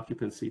across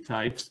occupancy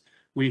types.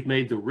 We've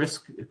made the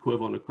risk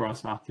equivalent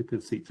across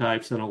occupancy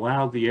types and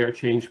allowed the air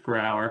change per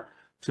hour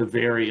to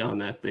vary on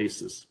that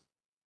basis.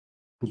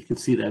 You can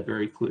see that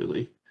very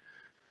clearly.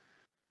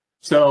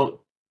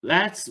 So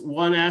that's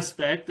one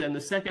aspect. And the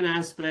second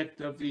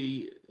aspect of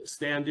the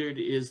standard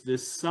is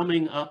this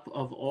summing up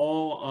of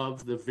all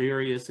of the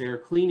various air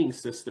cleaning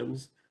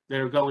systems that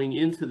are going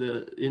into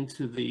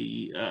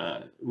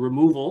the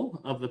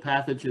removal of the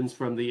pathogens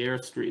from the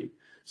airstream.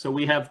 So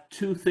we have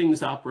two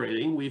things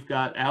operating. We've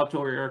got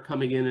outdoor air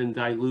coming in and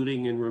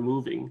diluting and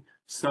removing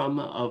some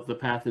of the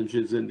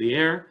pathogens in the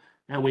air,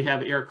 and we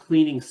have air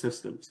cleaning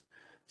systems.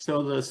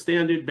 So the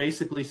standard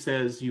basically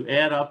says you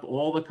add up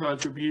all the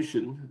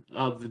contribution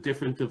of the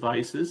different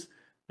devices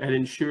and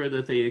ensure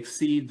that they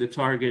exceed the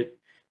target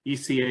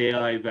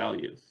ECAI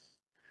value.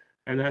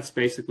 And that's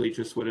basically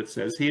just what it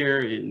says here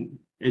in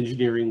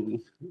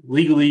engineering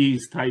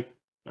legalese type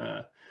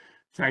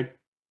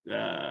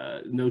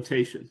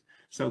notation.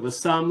 So the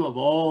sum of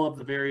all of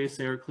the various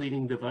air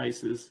cleaning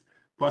devices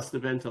plus the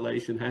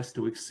ventilation has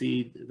to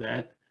exceed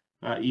that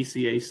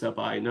ECA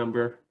sub-I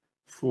number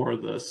for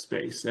the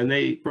space. And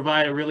they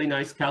provide a really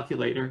nice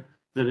calculator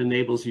that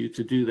enables you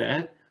to do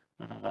that.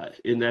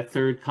 In that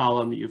third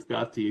column, you've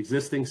got the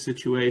existing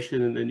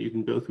situation, and then you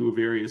can go through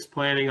various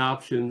planning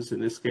options. In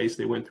this case,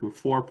 they went through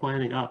 4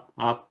 planning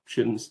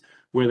options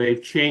where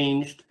they've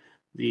changed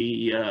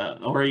the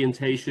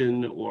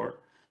orientation or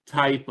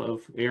type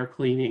of air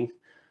cleaning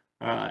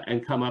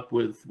and come up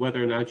with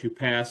whether or not you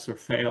pass or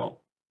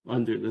fail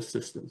under the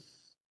system.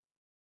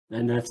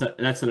 And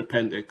that's an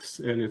appendix,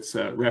 and it's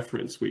a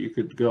reference where you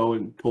could go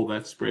and pull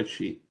that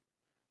spreadsheet.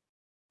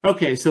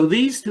 Okay, so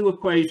these two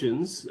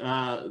equations,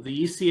 the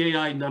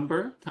ECAI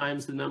number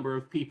times the number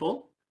of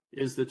people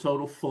is the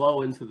total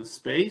flow into the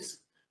space,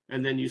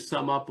 and then you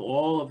sum up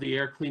all of the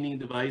air cleaning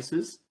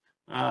devices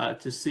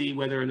to see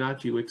whether or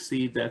not you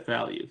exceed that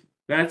value.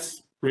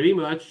 That's pretty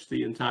much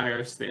the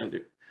entire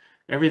standard.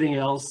 Everything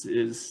else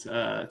is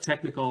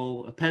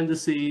technical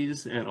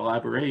appendices and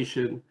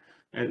elaboration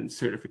and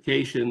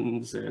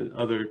certifications and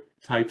other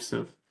types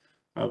of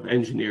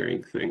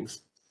engineering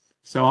things.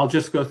 So I'll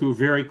just go through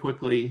very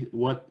quickly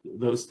what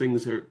those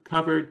things are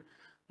covered.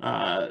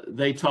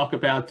 They talk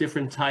about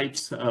different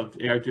types of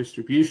air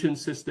distribution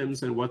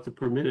systems and what the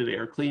permitted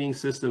air cleaning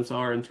systems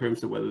are in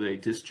terms of whether they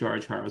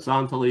discharge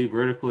horizontally,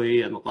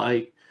 vertically, and the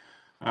like.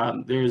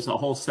 There's a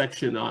whole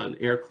section on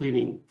air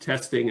cleaning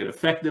testing and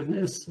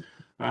effectiveness.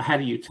 How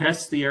do you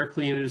test the air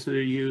cleaners that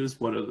are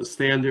used? What are the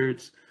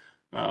standards?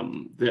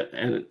 And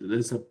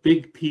there's a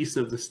big piece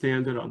of the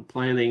standard on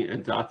planning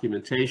and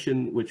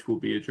documentation, which will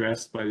be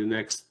addressed by the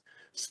next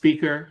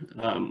speaker.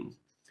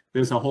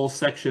 There's a whole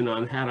section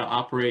on how to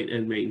operate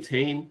and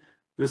maintain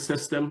the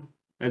system.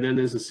 And then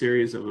there's a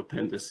series of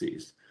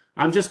appendices.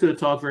 I'm just going to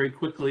talk very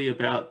quickly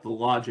about the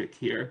logic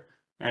here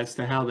as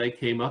to how they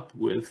came up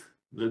with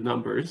the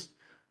numbers,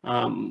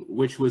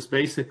 which was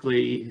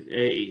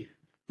basically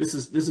this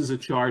is a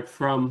chart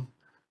from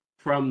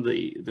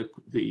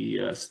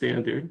the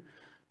standard,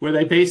 where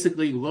they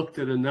basically looked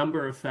at a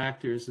number of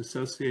factors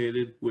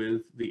associated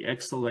with the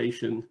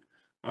exhalation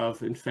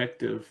of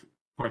infective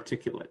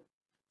particulate.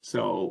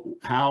 So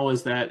how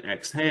is that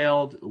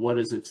exhaled? What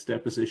is its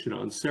deposition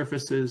on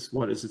surfaces?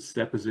 What is its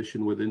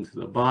deposition within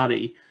the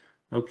body?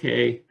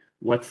 Okay,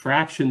 what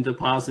fraction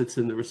deposits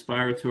in the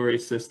respiratory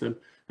system?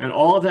 And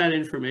all of that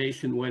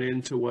information went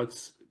into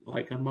what's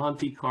like a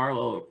Monte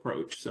Carlo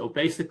approach. So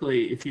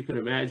basically, if you can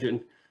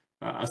imagine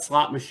a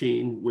slot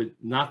machine with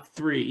not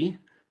 3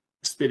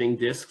 spinning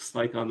discs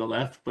like on the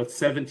left, but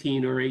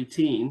 17 or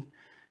 18.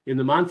 In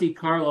the Monte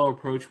Carlo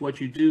approach,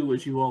 what you do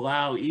is you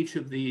allow each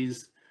of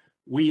these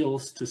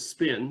wheels to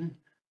spin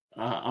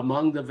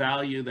among the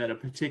value that a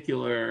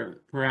particular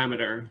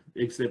parameter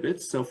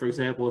exhibits. So for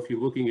example, if you're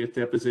looking at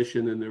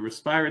deposition in the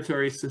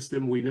respiratory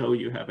system, we know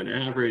you have an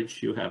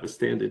average, you have a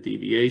standard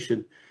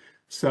deviation.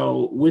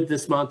 So with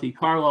this Monte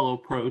Carlo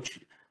approach,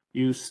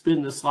 you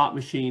spin the slot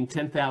machine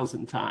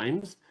 10,000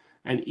 times,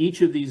 and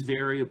each of these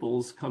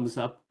variables comes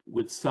up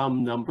with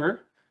some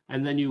number,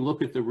 and then you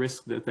look at the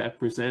risk that that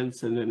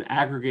presents and then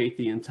aggregate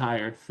the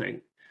entire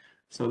thing.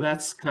 So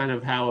that's kind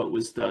of how it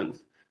was done.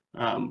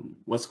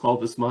 What's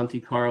called this Monte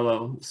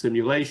Carlo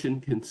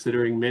simulation,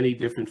 considering many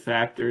different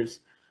factors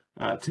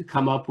to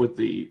come up with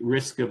the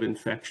risk of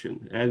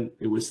infection. And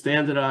it was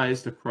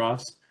standardized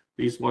across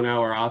these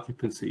 1-hour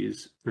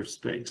occupancies per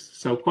space.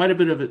 So quite a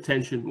bit of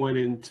attention went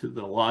into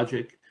the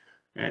logic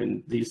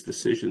and these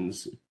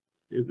decisions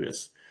in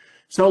this.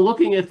 So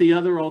looking at the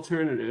other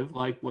alternative,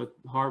 like what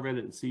Harvard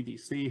and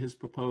CDC has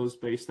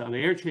proposed based on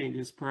air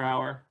changes per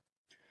hour,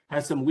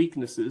 has some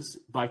weaknesses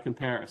by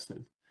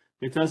comparison.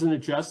 It doesn't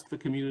adjust the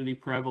community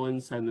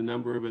prevalence and the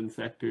number of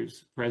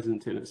infectors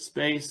present in a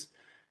space.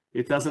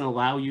 It doesn't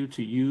allow you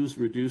to use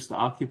reduced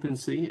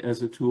occupancy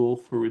as a tool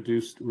for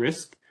reduced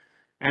risk.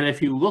 And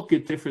if you look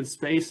at different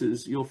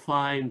spaces, you'll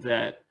find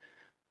that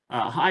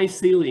high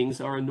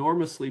ceilings are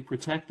enormously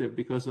protective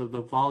because of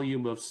the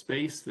volume of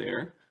space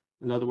there.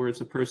 In other words,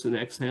 a person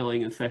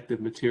exhaling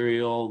infective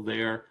material,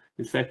 their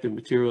infective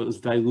material is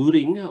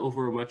diluting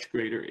over a much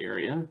greater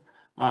area.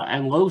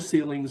 And low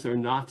ceilings are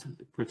not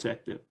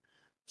protective.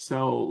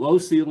 So low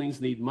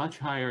ceilings need much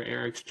higher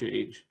air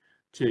exchange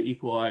to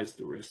equalize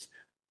the risk.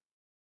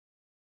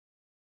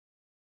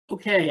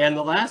 Okay, and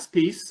the last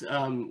piece,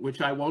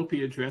 which I won't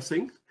be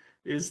addressing,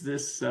 is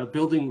this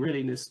building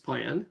readiness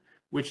plan,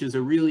 which is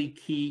a really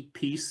key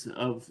piece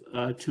of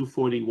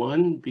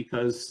 241,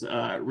 because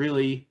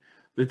really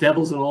the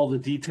devil's in all the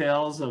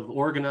details of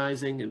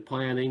organizing and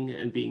planning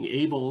and being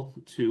able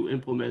to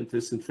implement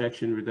this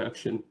infection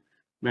reduction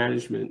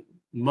management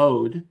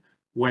mode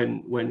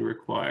when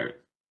required.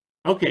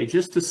 Okay,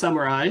 just to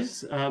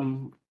summarize,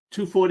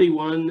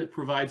 241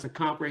 provides a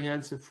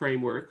comprehensive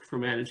framework for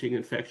managing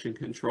infection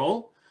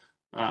control.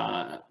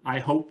 I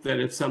hope that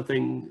it's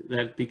something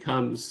that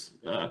becomes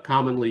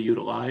commonly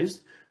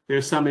utilized.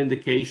 There's some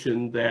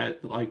indication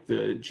that, like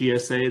the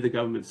GSA, the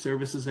Government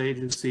Services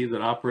Agency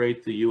that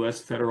operate the U.S.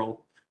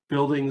 federal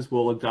buildings,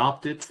 will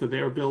adopt it for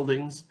their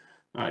buildings.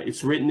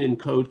 It's written in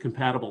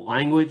code-compatible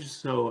language,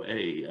 so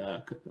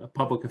a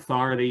public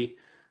authority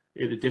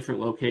in a different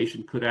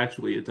location could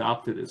actually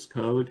adopt it as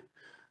code.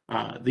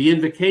 The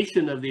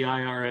invocation of the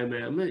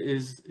IRMM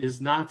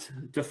is not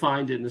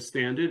defined in the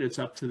standard. It's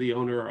up to the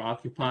owner or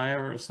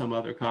occupier or some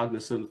other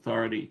cognizant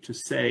authority to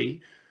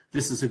say,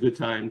 this is a good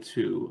time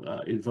to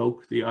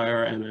invoke the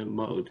IRMM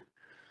mode.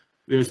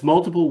 There's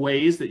multiple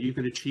ways that you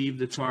can achieve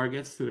the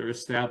targets that are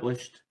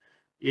established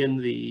in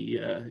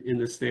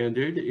the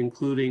standard,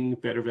 including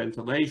better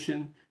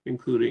ventilation,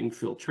 including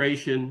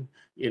filtration,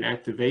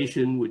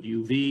 inactivation with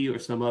UV or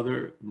some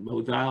other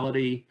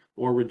modality,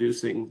 or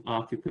reducing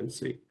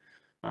occupancy.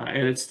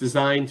 And it's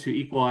designed to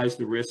equalize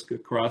the risk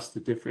across the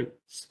different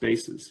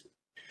spaces.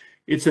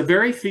 It's a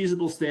very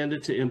feasible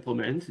standard to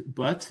implement,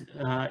 but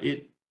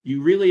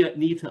you really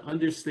need to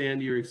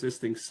understand your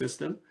existing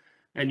system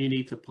and you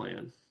need to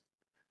plan.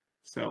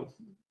 So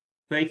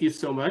thank you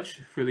so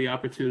much for the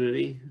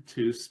opportunity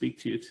to speak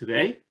to you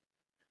today.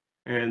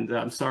 And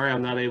I'm sorry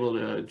I'm not able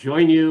to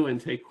join you and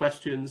take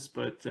questions,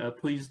 but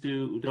please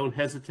don't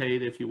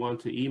hesitate if you want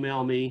to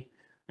email me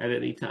at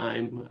any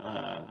time.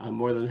 I'm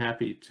more than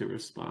happy to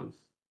respond.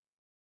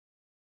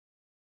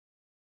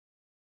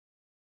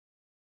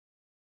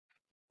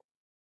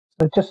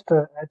 So just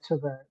to add to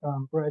that,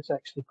 Brad's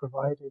actually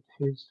provided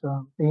his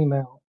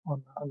email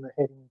on the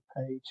heading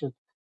page of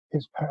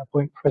his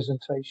PowerPoint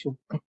presentation.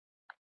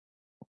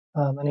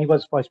 And he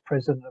was vice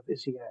president of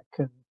ISIAQ,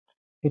 and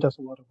he does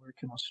a lot of work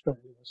in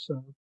Australia.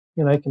 So,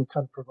 you know, he can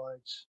kind of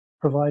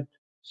provide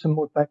some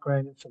more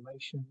background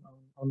information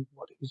on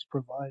what he's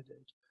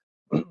provided.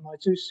 I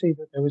do see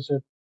that there was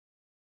a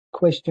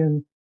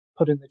question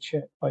put in the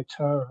chat by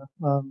Tara.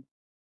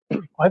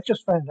 I've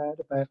just found out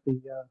about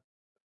the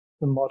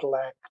Model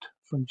Act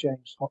from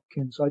James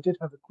Hopkins. I did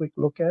have a quick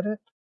look at it,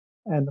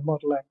 and the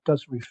Model Act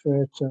does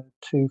refer to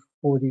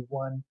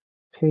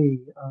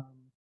 241P.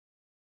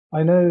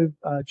 I know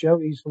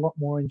Joey's a lot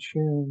more in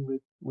tune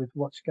with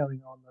what's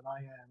going on than I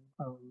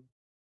am,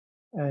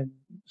 and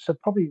so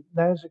probably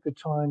now's a good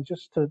time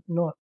just to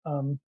not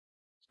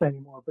say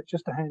anymore, but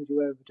just to hand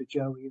you over to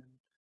Joey. And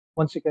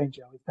once again,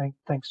 Joey,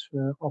 thanks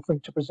for offering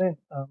to present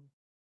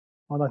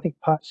on I think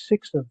part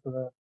 6 of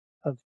the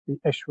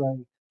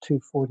ASHRAE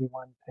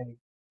 241P.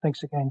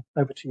 Thanks again.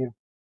 Over to you.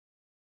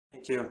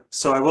 Thank you.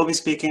 So I will be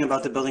speaking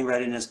about the building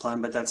readiness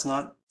plan, but that's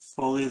not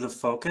fully the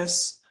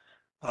focus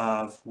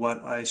of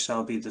what I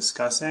shall be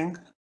discussing.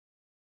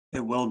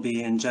 It will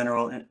be in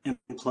general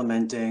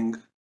implementing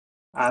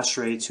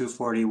ASHRAE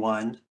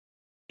 241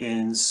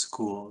 in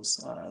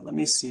schools. Let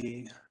me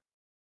see. I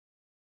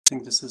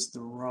think this is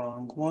the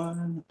wrong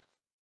one.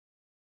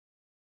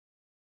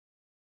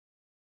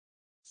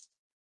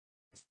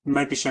 You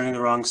might be sharing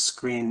the wrong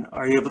screen.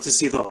 Are you able to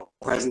see the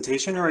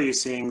presentation, or are you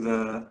seeing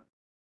the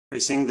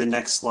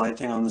next slide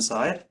thing on the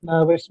side?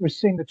 No, we're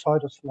seeing the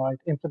title slide,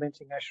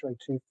 implementing ASHRAE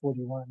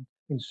 241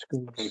 in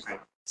schools. Okay, great.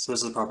 So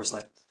this is the proper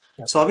slide.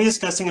 Yep. So I'll be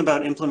discussing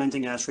about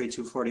implementing ASHRAE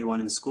 241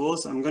 in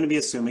schools. I'm going to be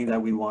assuming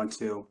that we want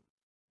to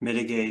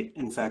mitigate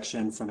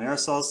infection from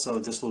aerosols. So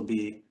this will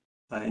be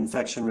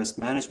infection risk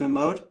management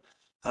mode.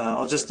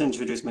 I'll just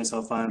introduce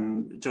myself.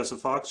 I'm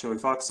Joseph Fox, Joey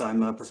Fox.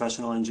 I'm a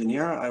professional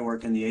engineer. I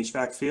work in the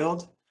HVAC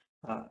field.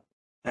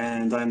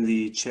 And I'm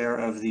the chair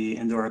of the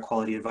Indoor Air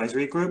Quality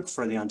Advisory Group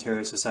for the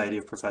Ontario Society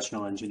of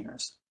Professional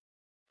Engineers.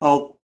 There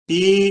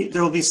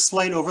will be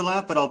slight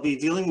overlap, but I'll be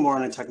dealing more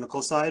on a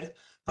technical side,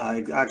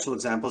 actual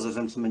examples of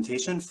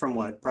implementation from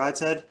what Brad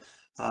said.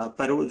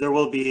 But there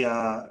will be,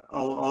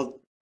 I'll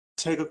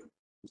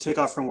take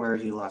off from where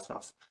he left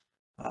off.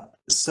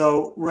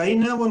 So right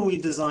now, when we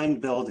design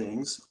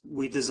buildings,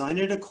 we design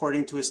it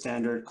according to a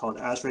standard called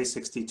ASHRAE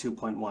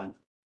 62.1.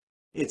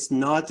 It's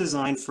not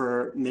designed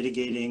for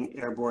mitigating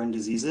airborne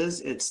diseases.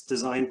 It's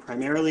designed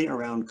primarily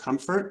around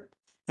comfort,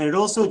 and it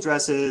also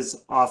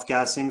addresses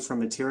off-gassing from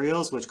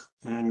materials which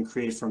can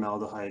create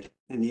formaldehyde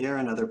in the air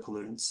and other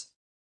pollutants.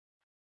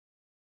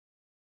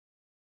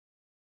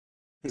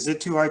 Is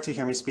it too hard to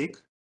hear me speak?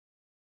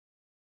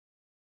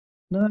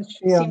 No,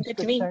 Seemed good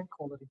to me. sound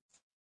quality.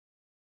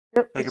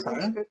 Yep, Beg your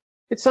pardon? good.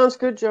 It sounds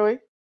good, Joey.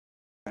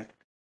 Okay.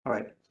 All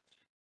right.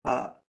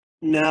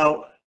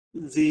 Now,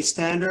 the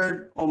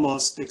standard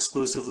almost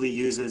exclusively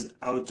uses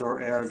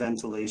outdoor air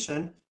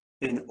ventilation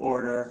in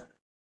order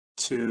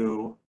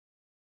to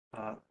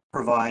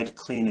provide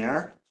clean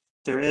air.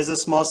 There is a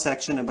small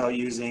section about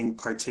using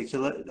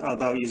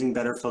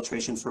better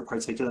filtration for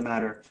particulate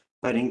matter,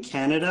 but in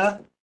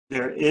Canada,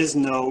 there is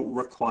no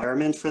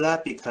requirement for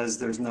that because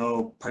there's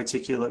no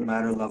particulate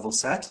matter level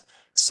set.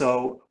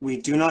 So we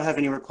do not have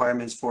any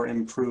requirements for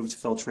improved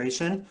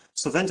filtration.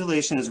 So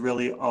ventilation is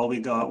really all we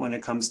got when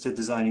it comes to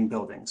designing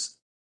buildings.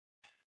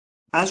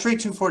 ASHRAE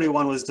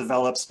 241 was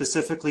developed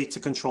specifically to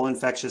control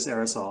infectious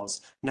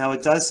aerosols. Now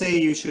it does say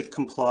you should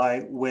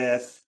comply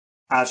with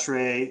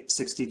ASHRAE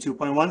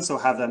 62.1, so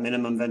have that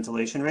minimum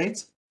ventilation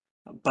rate.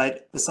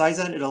 But besides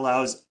that, it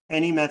allows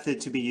any method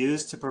to be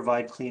used to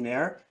provide clean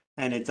air,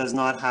 and it does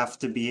not have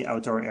to be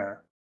outdoor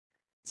air.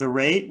 The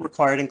rate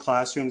required in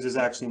classrooms is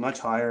actually much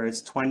higher.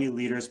 It's 20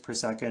 liters per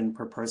second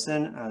per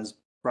person, as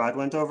Brad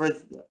went over.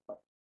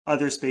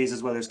 Other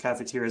spaces, whether it's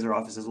cafeterias or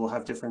offices, will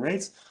have different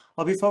rates.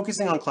 I'll be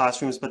focusing on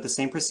classrooms, but the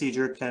same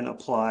procedure can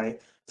apply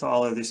to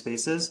all other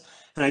spaces.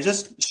 And I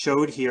just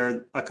showed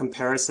here a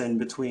comparison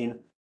between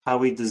how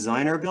we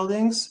design our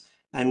buildings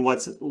and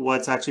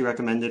what's actually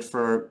recommended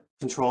for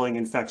controlling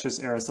infectious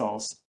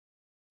aerosols.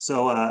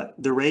 So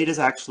the rate is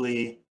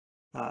actually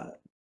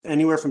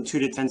anywhere from 2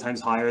 to 10 times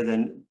higher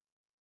than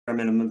our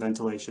minimum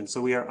ventilation.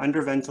 So we are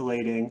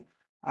underventilating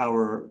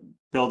our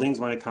buildings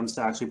when it comes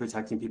to actually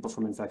protecting people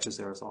from infectious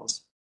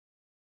aerosols.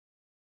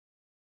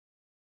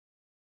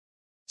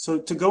 So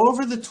to go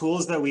over the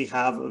tools that we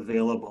have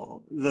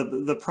available,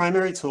 the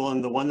primary tool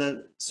and the one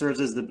that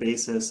serves as the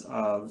basis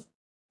of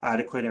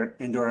adequate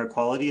indoor air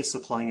quality is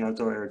supplying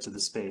outdoor air to the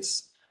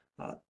space.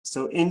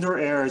 So indoor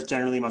air is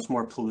generally much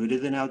more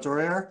polluted than outdoor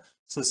air.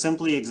 So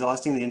simply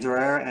exhausting the indoor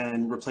air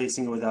and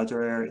replacing it with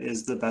outdoor air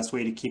is the best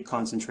way to keep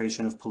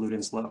concentration of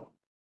pollutants low.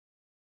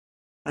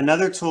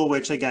 Another tool,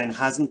 which again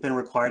hasn't been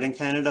required in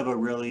Canada, but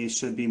really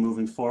should be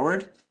moving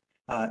forward,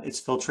 it's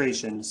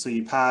filtration. So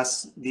you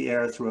pass the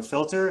air through a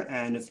filter,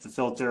 and if the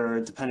filter,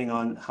 depending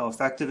on how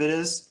effective it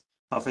is,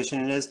 how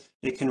efficient it is,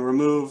 it can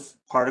remove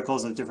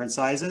particles of different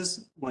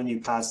sizes when you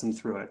pass them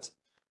through it.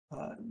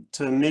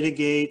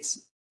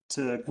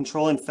 To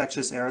control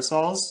infectious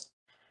aerosols,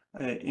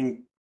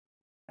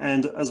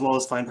 and as well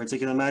as fine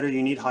particulate matter,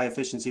 you need high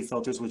efficiency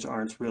filters, which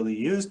aren't really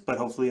used, but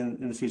hopefully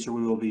in the future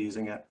we will be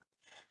using it.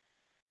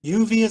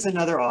 UV is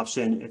another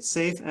option. It's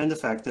safe and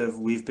effective.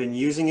 We've been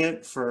using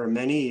it for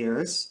many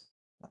years.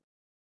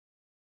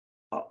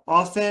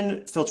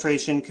 Often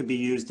filtration could be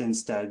used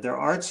instead. There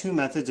are two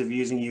methods of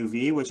using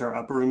UV, which are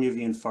upper room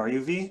UV and far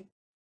UV,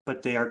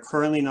 but they are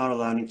currently not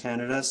allowed in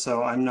Canada,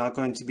 so I'm not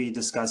going to be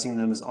discussing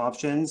them as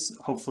options.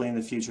 Hopefully in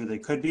the future they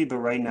could be, but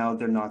right now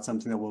they're not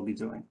something that we'll be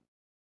doing.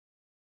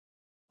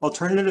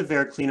 Alternative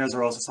air cleaners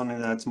are also something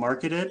that's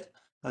marketed.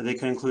 They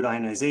can include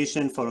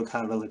ionization,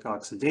 photocatalytic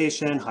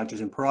oxidation,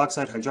 hydrogen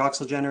peroxide,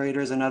 hydroxyl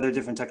generators, and other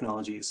different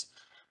technologies.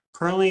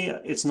 Currently,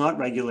 it's not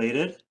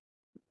regulated.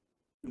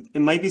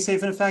 It might be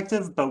safe and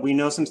effective, but we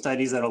know some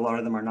studies that a lot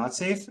of them are not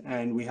safe,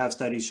 and we have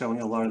studies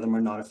showing a lot of them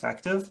are not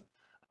effective.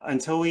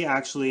 Until we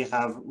actually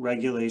have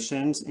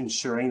regulations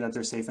ensuring that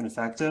they're safe and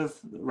effective,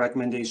 the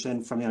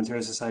recommendation from the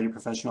Ontario Society of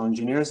Professional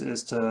Engineers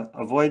is to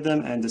avoid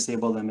them and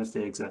disable them if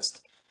they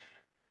exist.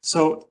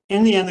 So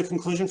in the end, the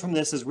conclusion from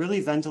this is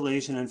really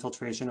ventilation and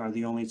filtration are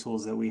the only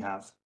tools that we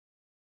have,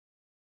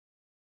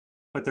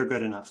 but they're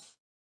good enough.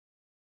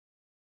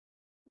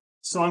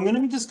 So I'm going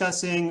to be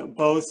discussing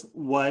both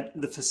what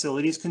the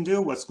facilities can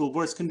do, what school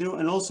boards can do,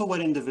 and also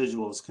what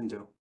individuals can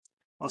do.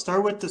 I'll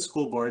start with the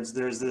school boards.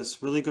 There's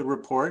this really good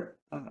report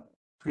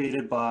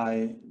created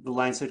by the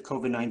Lancet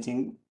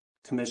COVID-19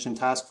 Commission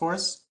Task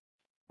Force,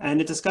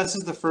 and it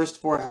discusses the first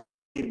 4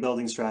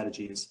 building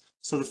strategies.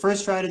 So the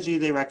first strategy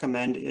they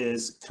recommend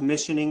is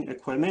commissioning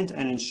equipment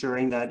and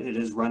ensuring that it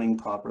is running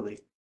properly.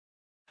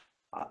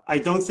 I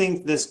don't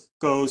think this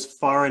goes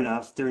far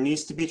enough. There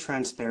needs to be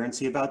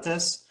transparency about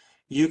this.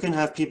 You can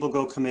have people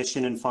go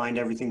commission and find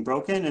everything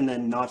broken and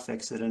then not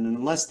fix it. And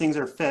unless things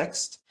are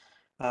fixed,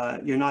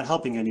 you're not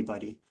helping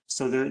anybody.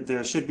 So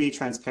there should be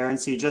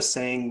transparency. Just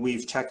saying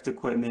we've checked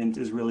equipment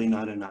is really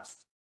not enough.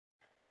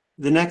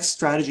 The next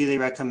strategy they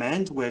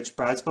recommend, which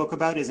Brad spoke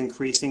about, is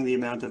increasing the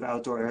amount of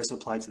outdoor air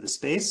supply to the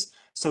space.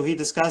 So he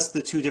discussed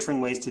the 2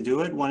 different ways to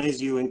do it. One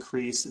is you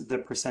increase the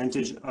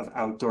percentage of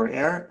outdoor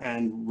air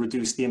and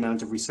reduce the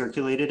amount of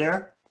recirculated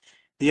air.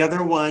 The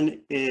other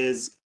one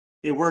is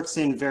it works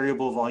in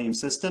variable volume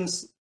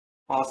systems.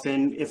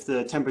 Often, if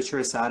the temperature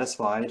is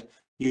satisfied,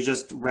 you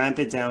just ramp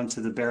it down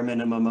to the bare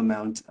minimum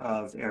amount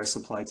of air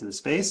supply to the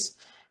space.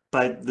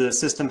 But the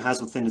system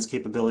has within its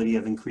capability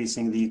of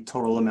increasing the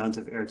total amount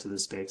of air to the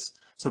space.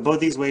 So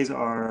both these ways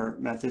are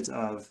methods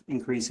of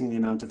increasing the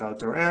amount of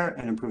outdoor air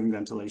and improving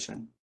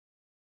ventilation.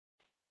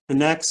 The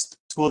next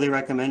tool they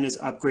recommend is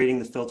upgrading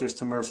the filters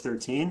to MERV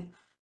 13.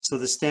 So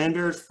the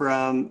standard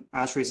from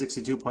ASHRAE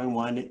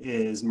 62.1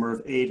 is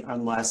MERV 8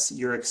 unless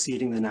you're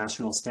exceeding the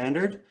national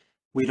standard.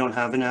 We don't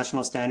have a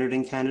national standard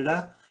in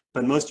Canada,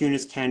 but most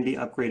units can be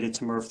upgraded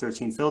to MERV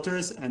 13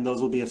 filters, and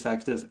those will be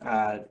effective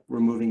at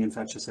removing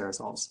infectious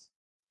aerosols.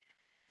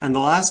 And the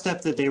last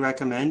step that they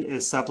recommend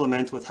is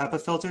supplement with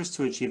HEPA filters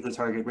to achieve the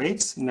target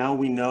rates. Now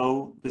we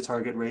know the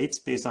target rates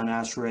based on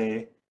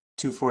ASHRAE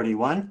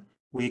 241.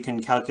 We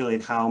can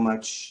calculate how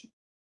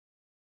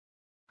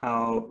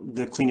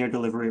the clean air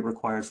delivery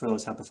required for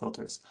those HEPA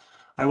filters.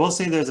 I will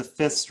say there's a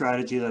 5th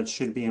strategy that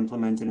should be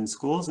implemented in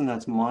schools, and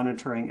that's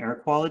monitoring air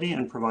quality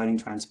and providing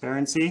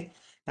transparency.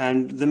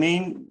 And the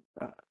main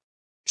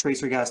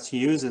tracer gas to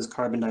use is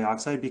carbon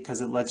dioxide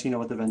because it lets you know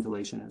what the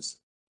ventilation is.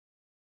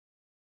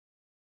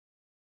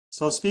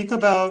 So I'll speak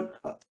about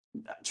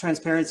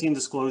transparency and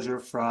disclosure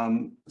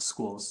from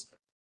schools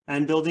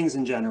and buildings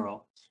in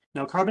general.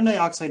 Now, carbon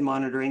dioxide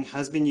monitoring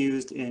has been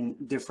used in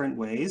different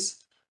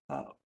ways.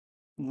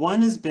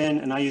 One has been,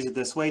 and I use it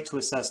this way, to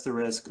assess the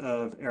risk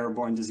of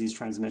airborne disease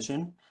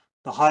transmission.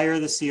 The higher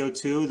the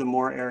CO2, the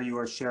more air you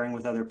are sharing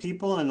with other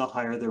people, and the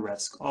higher the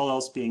risk, all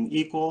else being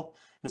equal,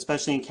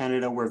 especially in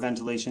Canada where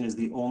ventilation is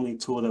the only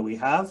tool that we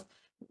have.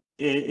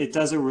 It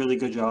does a really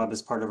good job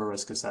as part of a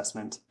risk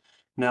assessment.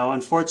 Now,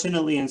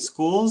 unfortunately, in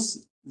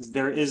schools,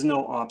 there is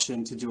no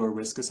option to do a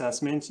risk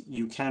assessment.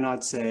 You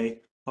cannot say,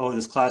 oh,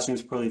 this classroom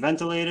is poorly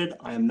ventilated,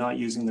 I am not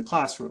using the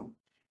classroom.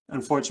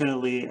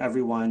 Unfortunately,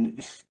 everyone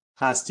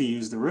has to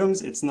use the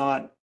rooms. It's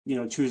not,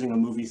 choosing a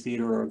movie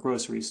theater or a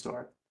grocery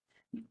store.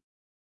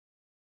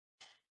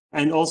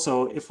 And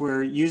also, if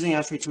we're using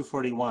ASHRAE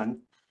 241,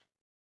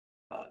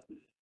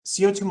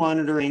 CO2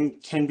 monitoring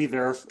can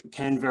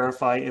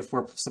verify if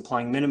we're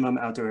supplying minimum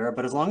outdoor air,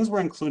 but as long as we're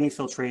including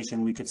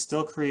filtration, we could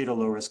still create a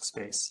low risk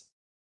space.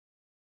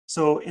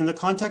 So in the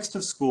context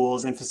of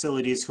schools and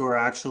facilities who are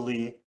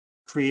actually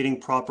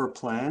creating proper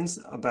plans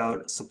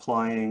about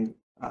supplying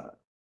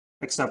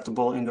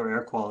acceptable indoor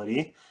air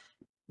quality,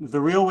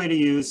 the real way to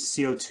use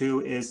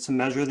CO2 is to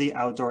measure the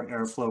outdoor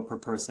airflow per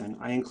person.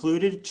 I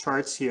included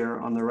charts here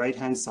on the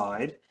right-hand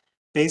side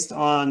based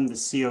on the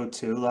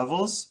CO2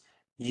 levels,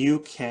 you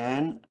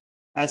can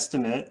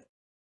estimate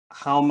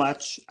how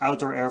much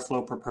outdoor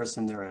airflow per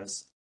person there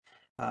is.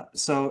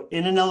 So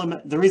in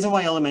an the reason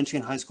why elementary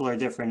and high school are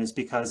different is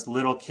because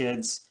little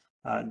kids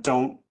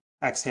don't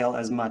exhale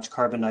as much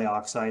carbon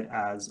dioxide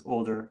as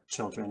older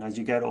children. As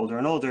you get older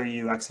and older,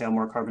 you exhale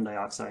more carbon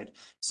dioxide.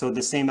 So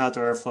the same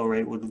outdoor airflow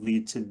rate would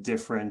lead to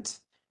different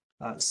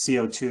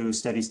CO2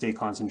 steady state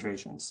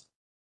concentrations.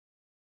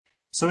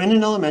 So in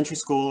an elementary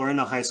school or in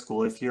a high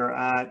school, if you're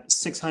at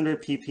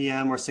 600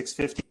 ppm or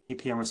 650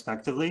 ppm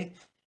respectively,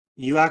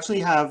 you actually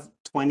have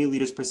 20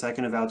 liters per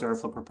second of outdoor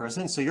airflow per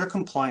person. So you're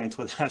compliant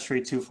with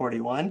ASHRAE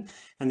 241,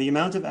 and the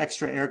amount of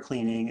extra air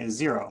cleaning is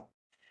 0.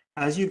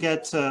 As you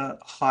get to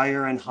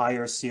higher and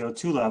higher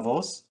CO2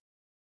 levels,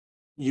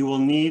 you will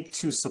need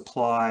to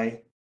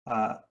supply,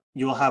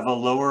 you will have a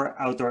lower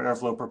outdoor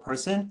airflow per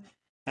person,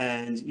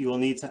 and you will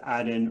need to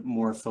add in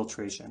more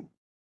filtration.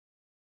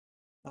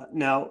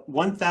 Now,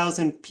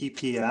 1000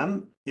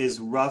 ppm is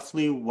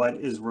roughly what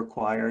is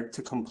required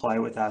to comply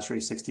with ASHRAE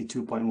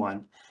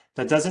 62.1.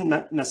 That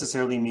doesn't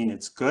necessarily mean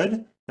it's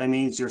good. That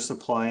means you're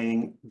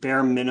supplying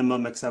bare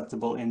minimum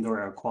acceptable indoor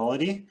air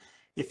quality.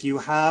 If you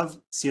have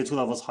CO2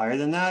 levels higher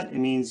than that, it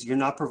means you're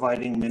not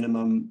providing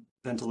minimum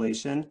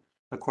ventilation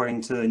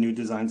according to the new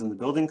designs on the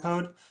building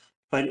code.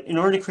 But in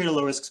order to create a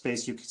low risk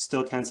space, you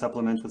still can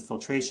supplement with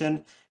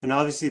filtration. And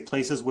obviously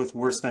places with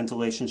worse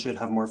ventilation should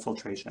have more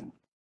filtration.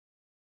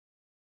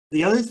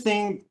 The other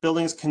thing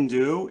buildings can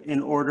do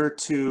in order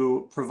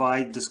to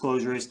provide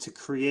disclosure is to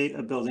create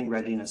a building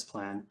readiness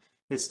plan.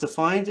 It's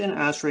defined in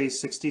ASHRAE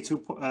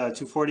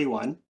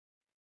 62.241.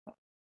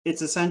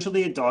 It's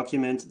essentially a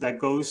document that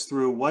goes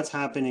through what's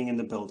happening in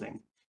the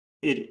building.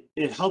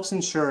 It helps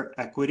ensure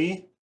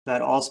equity,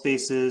 that all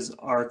spaces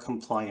are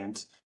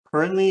compliant.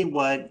 Currently,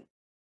 what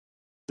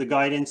the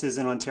guidance is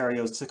in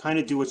Ontario is to kind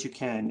of do what you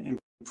can,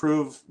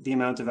 improve the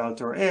amount of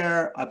outdoor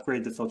air,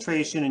 upgrade the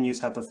filtration, and use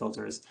HEPA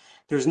filters.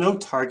 There's no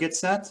target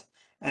set,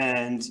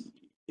 and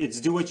it's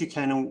do what you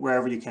can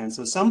wherever you can.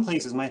 So some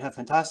places might have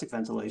fantastic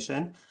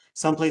ventilation.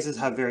 Some places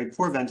have very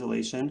poor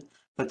ventilation,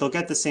 but they'll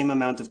get the same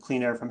amount of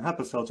clean air from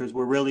HEPA filters,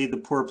 where really the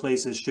poor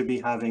places should be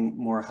having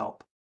more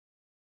help.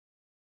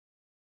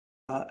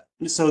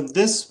 So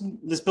this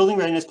building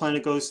readiness plan,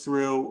 it goes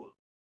through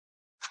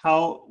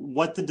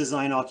what the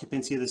design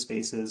occupancy of the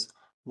space is,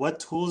 what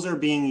tools are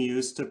being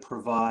used to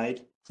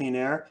provide clean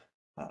air,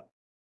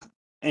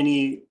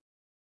 any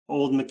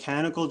old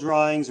mechanical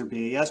drawings or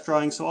BAS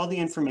drawings, so all the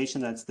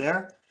information that's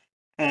there,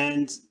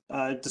 and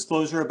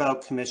disclosure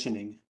about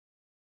commissioning.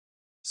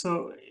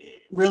 So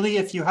really,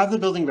 if you have the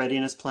building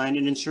readiness plan,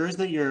 it ensures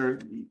that your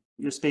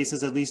space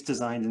is at least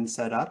designed and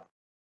set up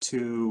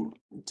to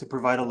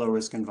provide a low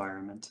risk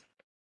environment.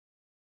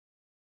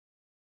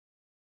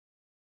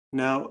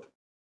 Now,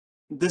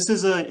 this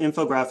is an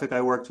infographic.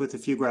 I worked with a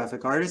few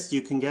graphic artists.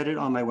 You can get it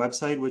on my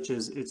website, which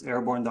is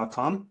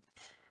airborne.com.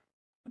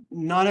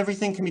 Not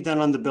everything can be done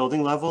on the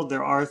building level.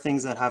 There are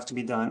things that have to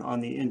be done on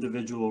the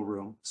individual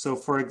room. So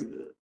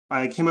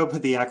I came up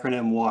with the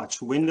acronym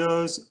WATCH: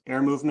 Windows,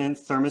 Air Movement,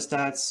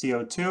 Thermostats,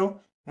 CO2,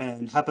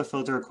 and HEPA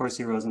filter,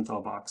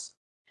 Corsi-Rosenthal box.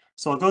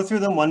 So I'll go through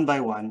them one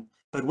by one,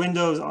 but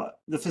Windows,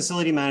 the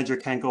facility manager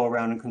can't go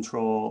around and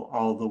control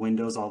all the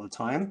windows all the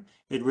time.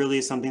 It really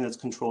is something that's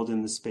controlled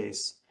in the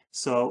space.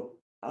 So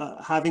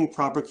having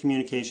proper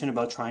communication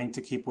about trying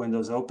to keep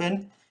windows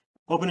open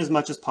as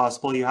much as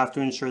possible. You have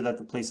to ensure that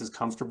the place is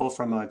comfortable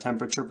from a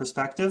temperature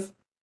perspective.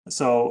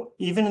 So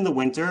even in the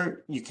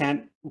winter, you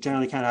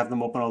generally can't have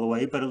them open all the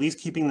way, but at least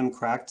keeping them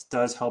cracked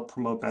does help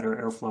promote better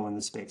airflow in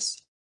the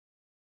space.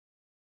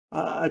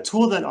 A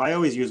tool that I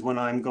always use when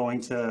I'm going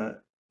to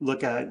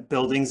look at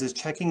buildings is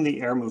checking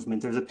the air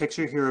movement. There's a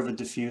picture here of a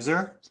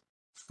diffuser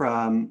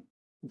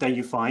that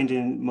you find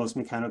in most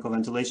mechanical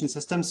ventilation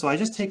systems. So I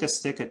just take a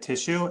stick of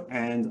tissue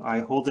and I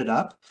hold it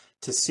up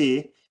to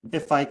see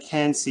if I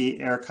can see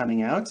air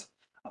coming out.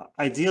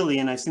 Ideally,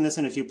 and I've seen this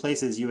in a few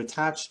places, you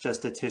attach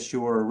just a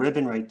tissue or a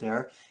ribbon right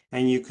there,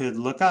 and you could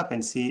look up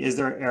and see, is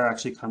there air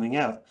actually coming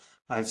out?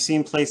 I've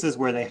seen places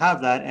where they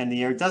have that and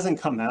the air doesn't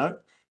come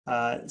out.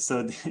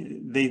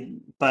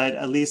 But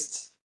at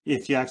least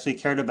if you actually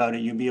cared about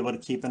it, you'd be able to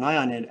keep an eye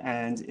on it.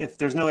 And if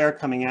there's no air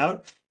coming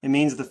out, it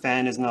means the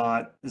fan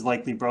is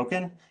likely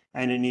broken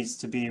and it needs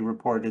to be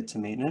reported to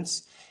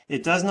maintenance.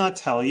 It does not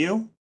tell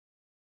you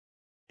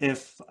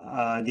if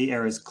the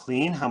air is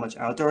clean, how much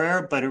outdoor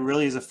air, but it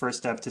really is a first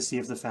step to see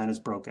if the fan is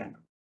broken.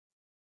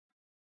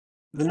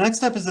 The next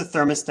step is the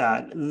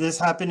thermostat. This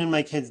happened in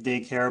my kids'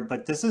 daycare,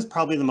 but this is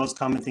probably the most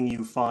common thing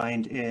you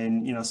find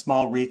in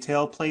small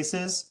retail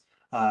places,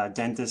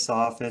 dentist's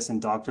office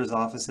and doctor's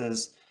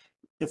offices.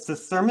 If the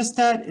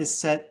thermostat is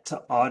set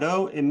to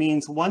auto, it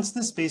means once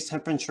the space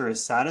temperature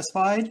is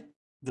satisfied,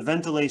 the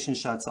ventilation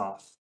shuts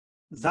off.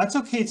 That's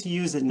okay to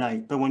use at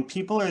night, but when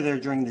people are there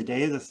during the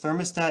day, the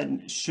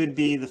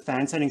thermostat the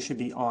fan setting should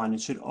be on.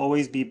 It should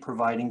always be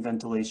providing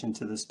ventilation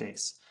to the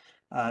space.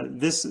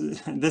 This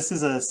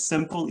is a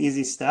simple,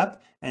 easy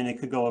step, and it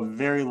could go a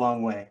very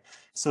long way.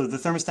 So the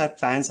thermostat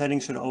fan setting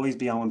should always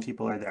be on when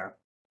people are there.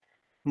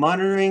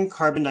 Monitoring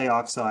carbon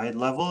dioxide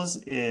levels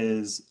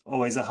is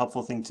always a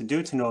helpful thing to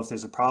do to know if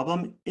there's a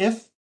problem.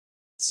 If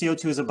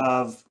CO2 is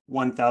above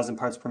 1,000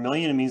 parts per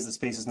million, it means the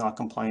space is not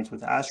compliant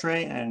with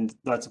ASHRAE, and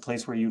that's a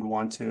place where you'd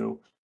want to,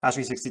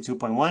 ASHRAE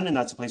 62.1, and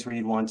that's a place where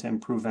you'd want to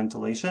improve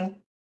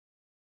ventilation.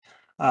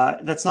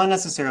 That's not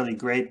necessarily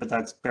great, but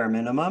that's bare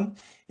minimum.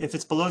 If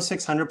it's below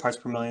 600 parts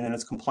per million, then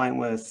it's compliant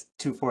with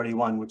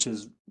 241, which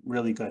is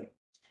really good.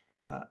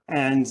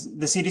 And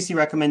the CDC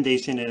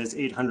recommendation is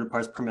 800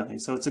 parts per million.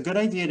 So it's a good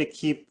idea to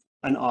keep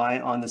an eye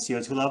on the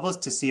CO2 levels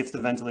to see if the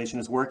ventilation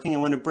is working.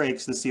 And when it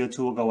breaks, the CO2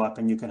 will go up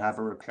and you can have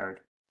it repaired.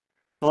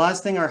 The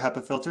last thing are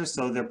HEPA filters.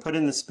 So they're put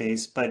in the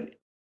space, but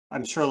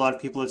I'm sure a lot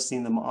of people have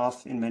seen them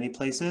off in many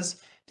places.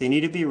 They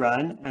need to be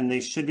run, and they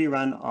should be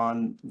run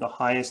on the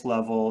highest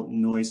level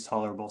noise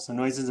tolerable. So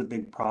noise is a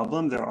big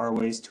problem. There are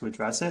ways to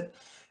address it.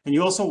 And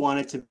you also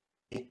want it to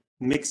be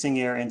mixing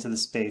air into the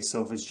space.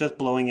 So if it's just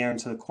blowing air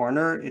into the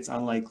corner, it's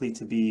unlikely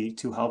to be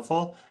too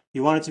helpful.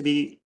 You want it to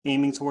be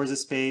aiming towards the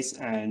space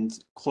and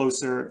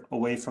closer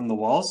away from the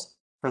walls,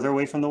 further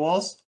away from the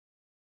walls.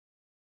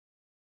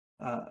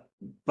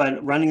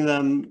 But running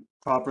them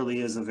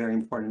properly is a very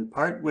important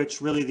part,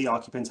 which really the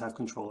occupants have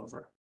control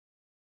over.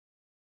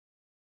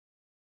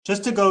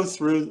 Just to go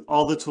through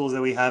all the tools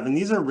that we have, and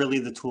these are really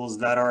the tools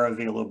that are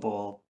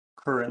available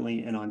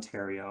currently in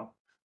Ontario.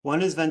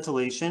 One is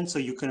ventilation, so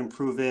you can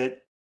improve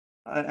it.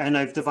 And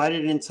I've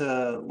divided it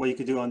into what you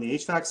could do on the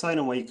HVAC side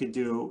and what you could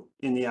do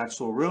in the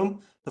actual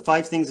room. The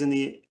 5 things in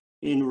the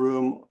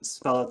in-room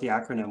spell out the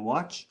acronym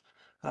WATCH.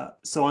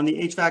 So on the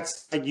HVAC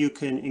side, you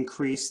can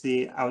increase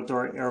the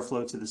outdoor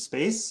airflow to the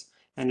space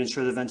and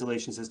ensure the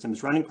ventilation system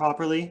is running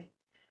properly.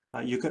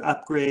 You could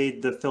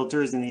upgrade the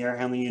filters in the air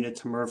handling unit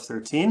to MERV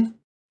 13.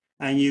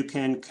 And you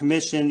can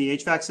commission the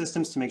HVAC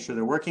systems to make sure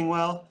they're working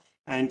well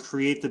and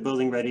create the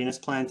building readiness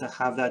plan to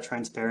have that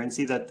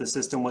transparency that the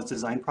system was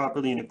designed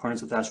properly in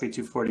accordance with ASHRAE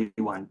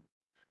 241.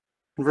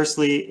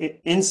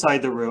 Conversely,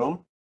 inside the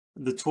room,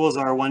 the tools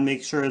are: 1,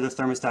 make sure the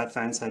thermostat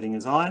fan setting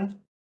is on.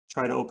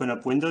 Try to open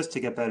up windows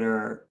to get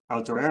better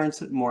outdoor air,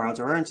 more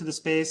outdoor air into the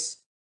space.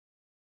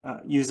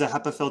 Use a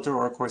HEPA filter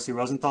or a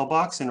Corsi-Rosenthal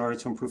box in order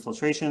to improve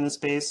filtration in the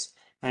space.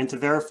 And to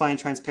verify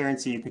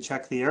transparency, you can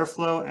check the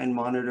airflow and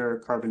monitor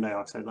carbon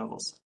dioxide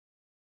levels.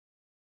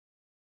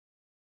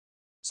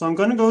 So I'm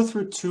going to go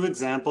through 2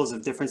 examples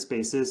of different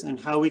spaces and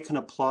how we can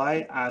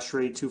apply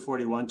ASHRAE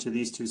 241 to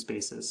these 2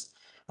 spaces.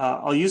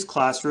 I'll use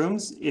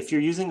classrooms. If you're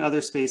using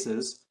other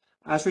spaces,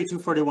 ASHRAE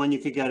 241, you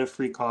could get a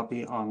free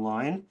copy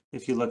online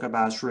if you look up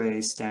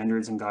ASHRAE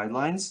standards and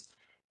guidelines,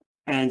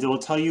 and it will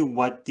tell you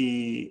what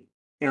the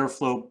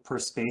airflow per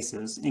space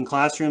is. In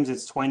classrooms,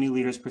 it's 20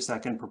 liters per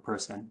second per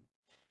person.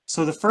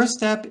 So the first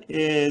step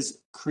is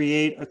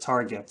create a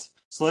target.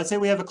 So let's say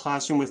we have a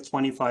classroom with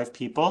 25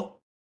 people.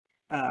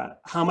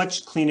 How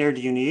much clean air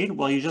do you need?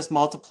 Well, you just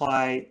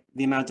multiply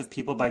the amount of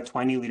people by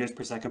 20 liters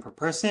per second per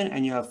person,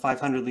 and you have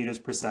 500 liters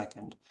per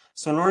second.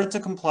 So in order to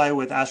comply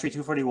with ASHRAE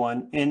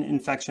 241 in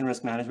infection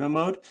risk management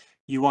mode,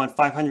 you want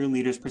 500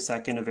 liters per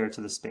second of air to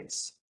the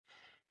space.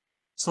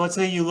 So let's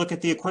say you look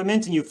at the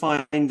equipment and you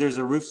find there's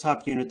a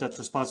rooftop unit that's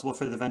responsible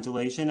for the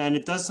ventilation, and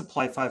it does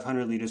supply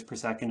 500 liters per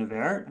second of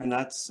air, and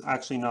that's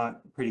actually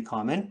not pretty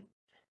common.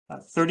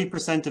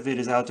 30% of it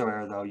is outdoor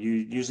air, though. You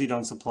usually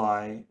don't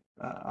supply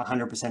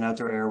 100%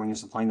 outdoor air when you're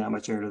supplying that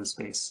much air to the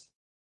space.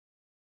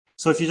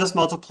 So if you just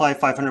multiply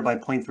 500 by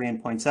 0.3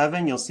 and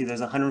 0.7, you'll see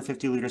there's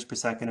 150 liters per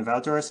second of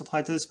outdoor air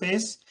supplied to the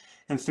space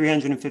and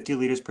 350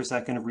 liters per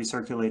second of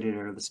recirculated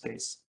air to the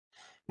space.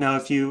 Now,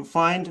 if you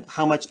find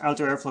how much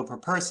outdoor airflow per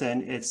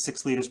person, it's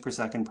 6 liters per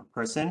second per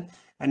person.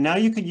 And now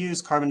you could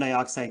use carbon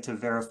dioxide to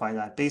verify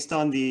that. Based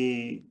on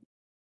the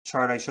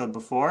chart I showed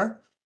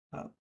before,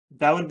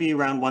 that would be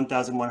around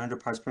 1,100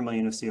 parts per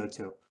million of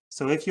CO2.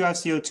 So if you have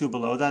CO2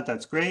 below that,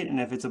 that's great. And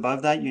if it's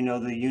above that, you know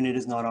the unit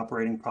is not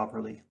operating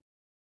properly.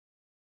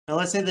 Now,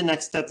 let's say the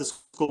next step the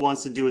school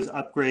wants to do is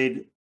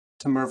upgrade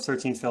to MERV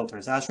 13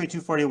 filters. ASHRAE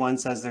 241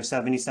 says they're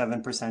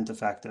 77%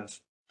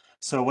 effective.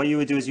 So what you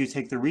would do is you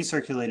take the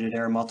recirculated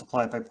air,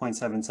 multiply it by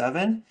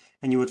 0.77,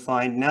 and you would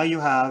find now you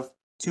have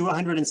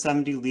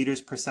 270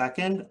 liters per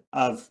second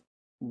of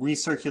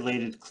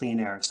recirculated clean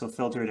air, so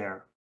filtered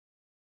air.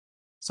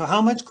 So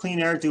how much clean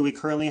air do we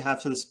currently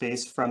have to the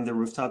space from the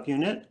rooftop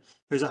unit?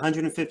 There's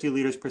 150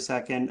 liters per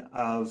second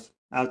of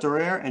outdoor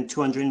air and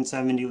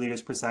 270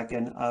 liters per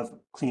second of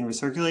clean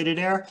recirculated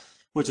air,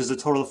 which is a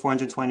total of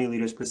 420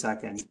 liters per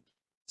second.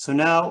 So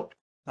now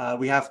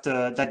we have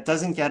to, that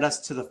doesn't get us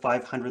to the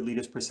 500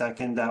 liters per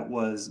second that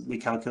we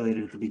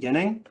calculated at the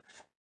beginning.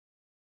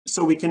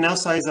 So we can now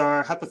size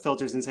our HEPA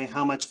filters and say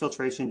how much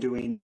filtration do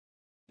we need.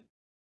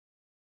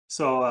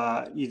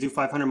 So you do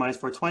 500 minus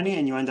 420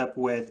 and you end up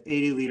with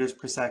 80 liters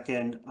per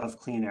second of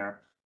clean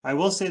air. I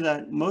will say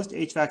that most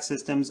HVAC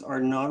systems are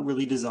not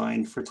really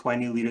designed for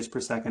 20 liters per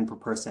second per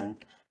person.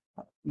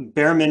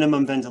 Bare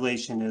minimum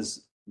ventilation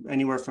is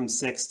anywhere from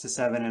 6 to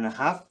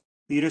 7.5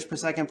 liters per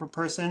second per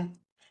person.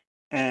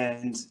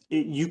 And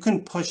you can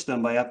push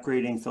them by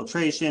upgrading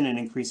filtration and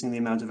increasing the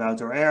amount of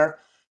outdoor air.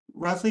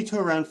 roughly to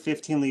around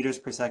 15 liters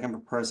per second per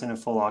person at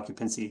full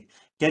occupancy.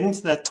 Getting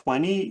to that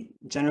 20,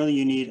 generally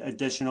you need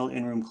additional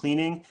in-room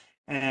cleaning,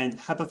 and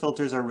HEPA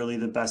filters are really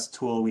the best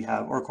tool we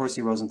have, or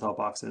Corsi Rosenthal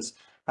boxes.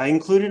 I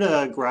included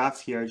a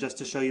graph here just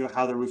to show you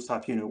how the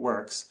rooftop unit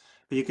works.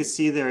 But you can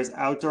see there's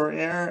outdoor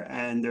air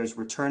and there's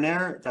return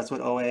air. That's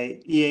what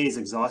EA is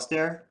exhaust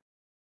air.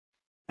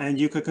 And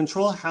you could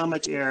control how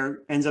much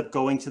air ends up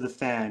going to the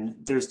fan.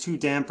 There's two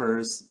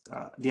dampers,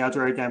 the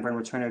outdoor air damper and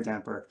return air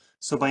damper.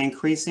 So by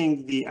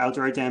increasing the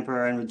outdoor air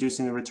damper and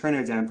reducing the return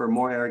air damper,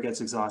 more air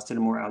gets exhausted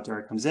and more outdoor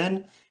air comes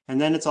in.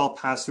 And then it's all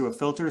passed through a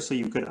filter, so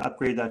you could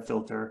upgrade that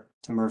filter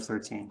to MERV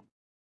 13.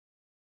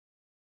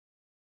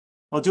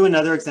 I'll do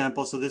another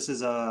example. So this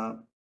is a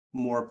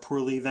more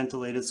poorly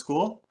ventilated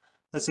school.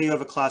 Let's say you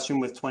have a classroom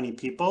with 20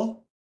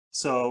 people.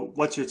 So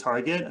what's your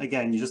target?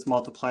 Again, you just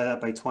multiply that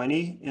by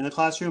 20 in the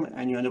classroom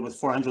and you end up with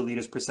 400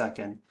 liters per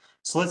second.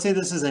 So let's say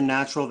this is a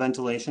natural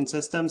ventilation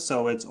system,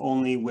 so it's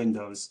only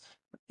windows.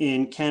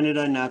 In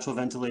Canada, natural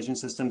ventilation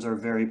systems are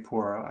very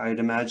poor. I'd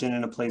imagine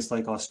in a place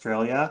like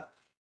Australia,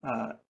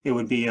 it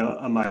would be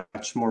a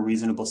much more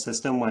reasonable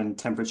system when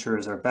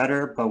temperatures are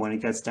better, but when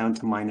it gets down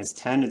to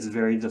 -10, it's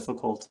very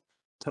difficult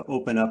to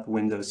open up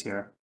windows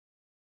here.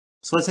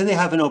 So let's say they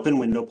have an open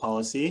window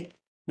policy.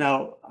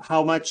 Now,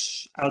 how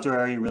much outdoor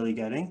air are you really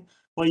getting?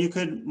 Well, you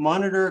could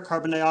monitor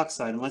carbon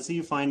dioxide, and let's say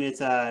you find it's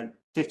at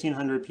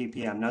 1500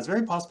 ppm. Now, it's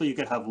very possible you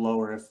could have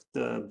lower if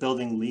the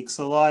building leaks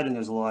a lot and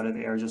there's a lot of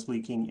air just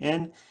leaking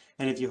in.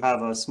 And if you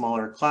have a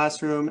smaller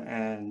classroom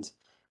and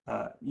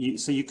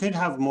so you could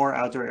have more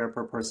outdoor air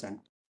per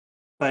person.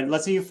 But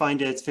let's say you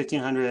find it's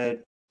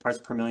 1500 parts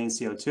per million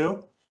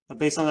CO2. But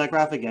based on that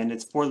graph again,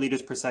 it's 4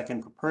 liters per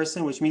second per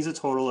person, which means a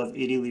total of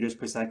 80 liters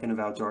per second of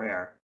outdoor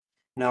air.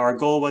 Now, our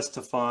goal was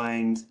to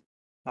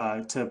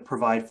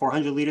provide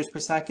 400 liters per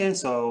second.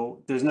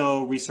 So there's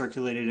no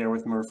recirculated air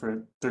with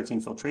MERV 13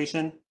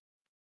 filtration.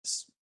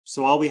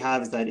 So all we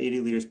have is that 80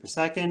 liters per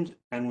second,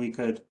 and we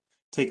could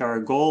take our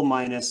goal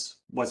minus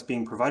what's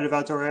being provided of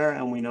outdoor air,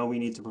 and we know we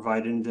need to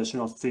provide an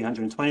additional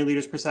 320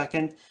 liters per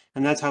second,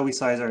 and that's how we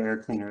size our air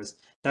cleaners.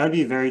 That would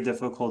be very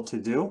difficult to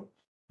do.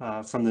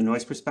 From the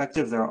noise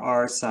perspective, there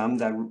are some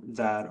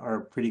that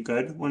are pretty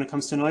good when it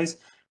comes to noise,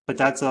 but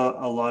that's a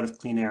lot of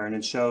clean air, and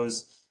it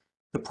shows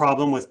the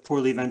problem with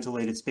poorly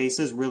ventilated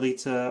spaces. Really,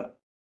 to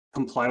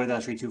comply with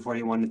ASHRAE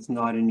 241, it's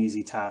not an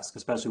easy task,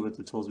 especially with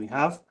the tools we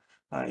have.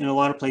 In a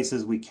lot of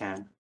places, we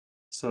can.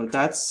 So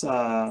that's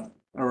a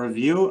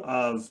review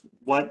of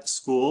what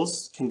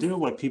schools can do,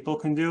 what people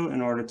can do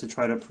in order to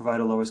try to provide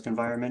a low-risk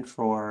environment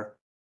for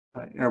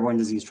airborne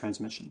disease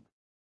transmission.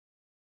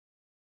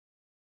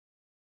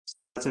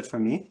 That's it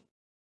from me.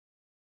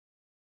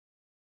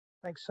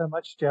 Thanks so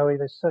much, Joey.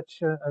 There's such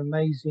an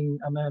amazing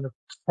amount of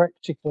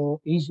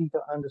practical, easy to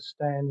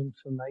understand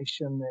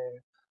information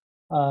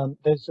there.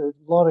 There's a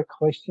lot of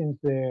questions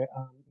there.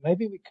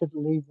 Maybe we could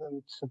leave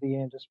them to the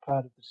end as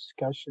part of the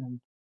discussion,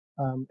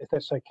 if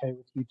that's okay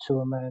with you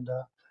too,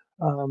 Amanda.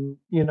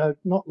 You know,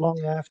 not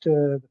long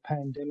after the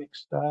pandemic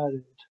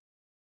started,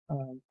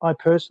 I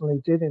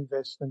personally did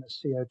invest in a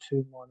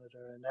CO2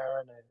 monitor, an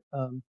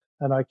AIRAH,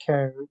 and I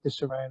carry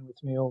this around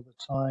with me all the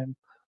time.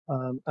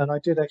 And I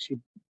did actually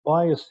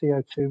buy a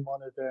CO2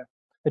 monitor,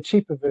 a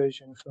cheaper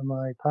version for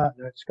my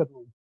partner. It's got a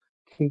little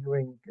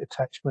keyring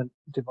attachment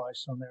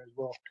device on there as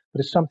well. But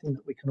it's something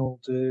that we can all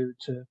do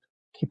to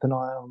keep an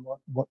eye on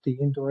what the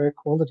indoor air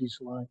quality is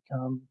like.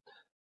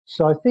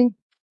 So I think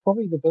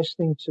probably the best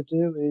thing to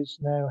do is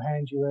now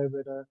hand you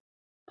over to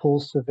Paul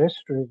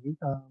Silvestri,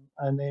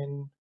 and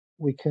then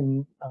we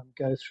can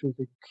go through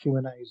the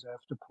Q&As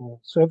after Paul.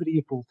 So over to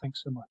you, Paul.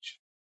 Thanks so much.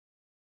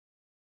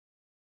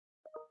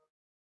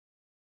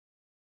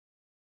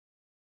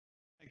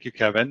 Thank you,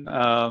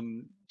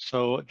 Kevin.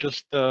 So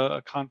just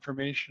a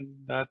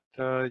confirmation that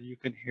you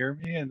can hear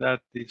me and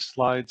that the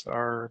slides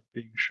are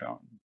being shown.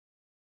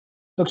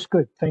 Looks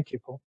good. Thank you,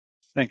 Paul.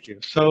 Thank you.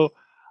 So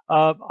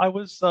I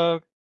was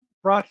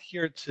brought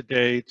here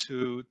today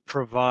to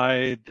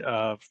provide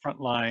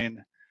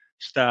frontline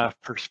staff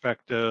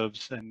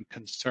perspectives and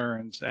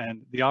concerns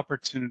and the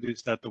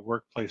opportunities that the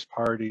workplace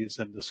parties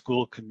and the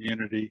school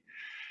community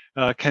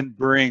can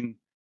bring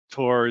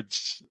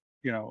towards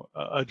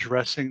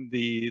addressing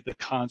the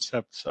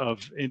concepts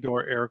of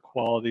indoor air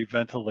quality,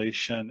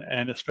 ventilation,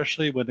 and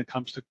especially when it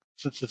comes to,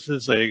 since this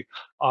is a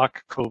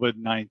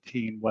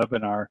Occ-COVID-19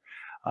 webinar,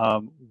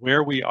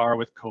 where we are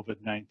with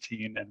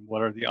COVID-19 and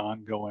what are the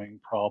ongoing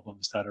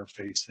problems that are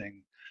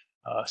facing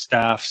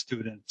staff,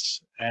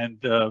 students,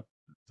 and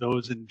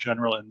those in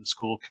general in the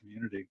school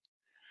community.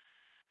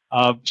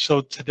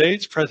 So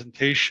today's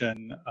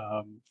presentation,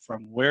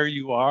 from where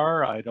you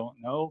are, I don't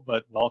know,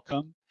 but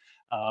welcome.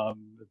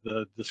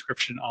 The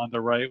description on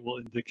the right will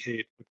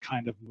indicate what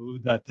kind of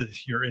mood that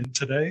you're in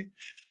today.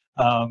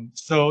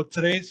 So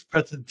today's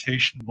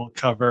presentation will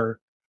cover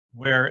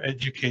where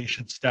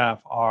education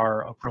staff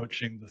are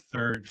approaching the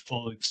third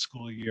full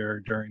school year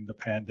during the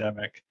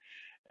pandemic,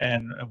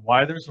 and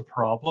why there's a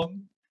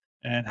problem,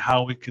 and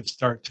how we could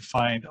start to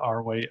find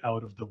our way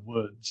out of the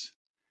woods.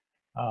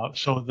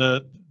 So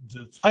the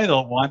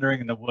title,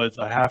 Wandering in the Woods,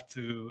 I have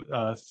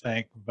to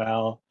thank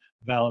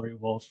Valerie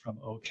Wolf from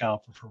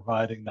OCal for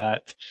providing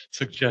that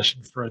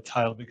suggestion for a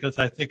title, because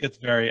I think it's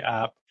very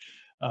apt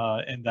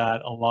in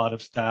that a lot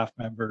of staff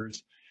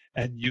members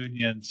and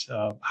unions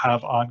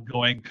have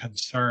ongoing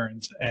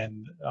concerns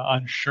and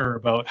unsure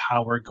about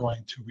how we're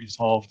going to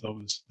resolve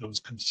those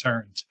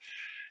concerns.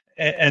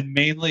 And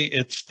mainly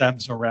it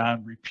stems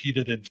around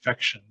repeated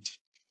infections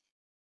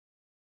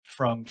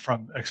from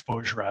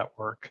exposure at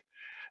work.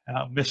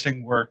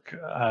 Missing work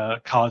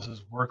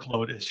causes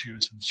workload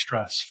issues and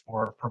stress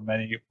for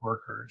many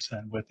workers.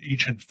 And with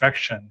each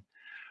infection,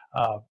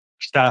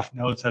 staff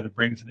knows that it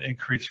brings an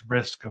increased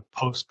risk of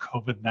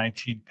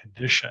post-COVID-19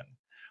 condition,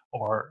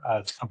 or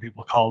as some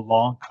people call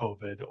long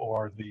COVID,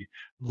 or the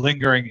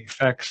lingering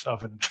effects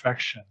of an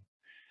infection.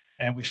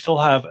 And we still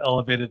have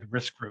elevated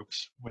risk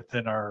groups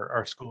within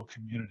our school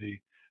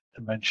community,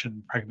 to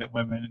mention pregnant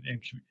women,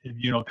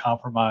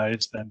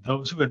 immunocompromised, and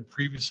those who have been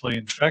previously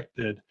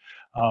infected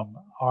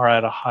are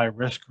at a high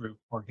risk group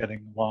for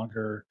getting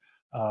longer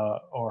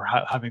or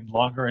having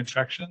longer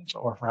infections,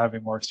 or for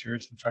having more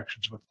serious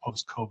infections with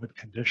post-COVID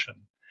condition.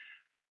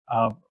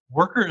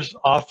 Workers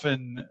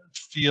often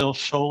feel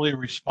solely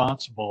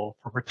responsible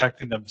for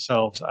protecting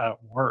themselves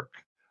at work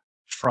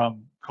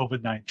from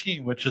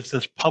COVID-19, which is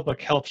this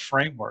public health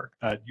framework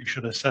that you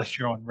should assess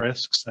your own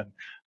risks and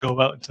go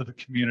out into the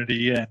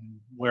community and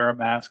wear a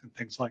mask and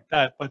things like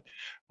that. But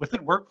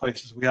within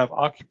workplaces, we have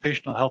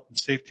occupational health and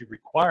safety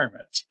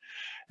requirements.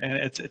 And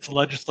it's a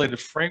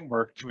legislative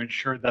framework to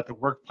ensure that the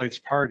workplace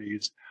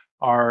parties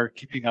are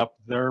keeping up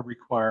their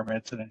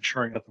requirements and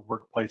ensuring that the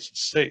workplace is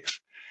safe.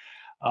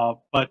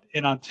 But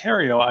in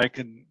Ontario, I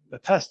can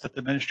attest that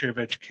the Ministry of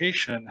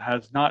Education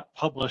has not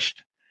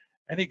published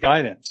any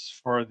guidance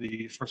for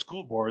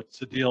school boards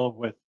to deal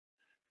with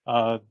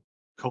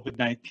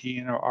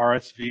COVID-19 or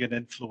RSV and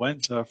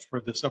influenza for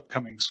this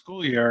upcoming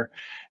school year.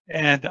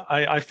 And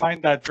I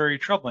find that very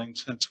troubling,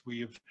 since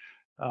we've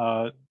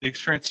the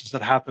experiences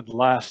that happened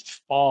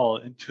last fall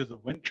into the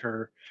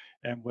winter,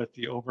 and with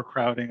the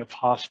overcrowding of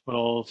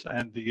hospitals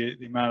and the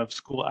amount of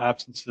school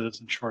absences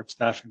and short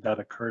staffing that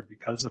occurred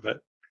because of it.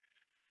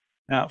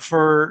 Now,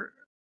 for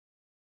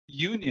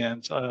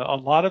unions, a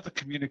lot of the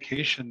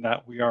communication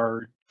that we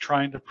are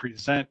trying to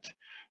present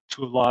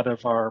to a lot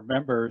of our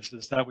members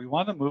is that we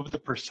want to move the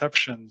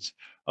perceptions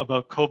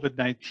about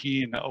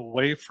COVID-19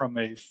 away from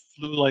a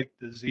flu-like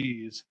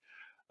disease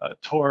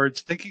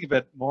towards thinking of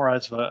it more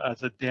as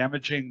a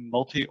damaging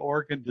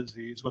multi-organ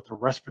disease with a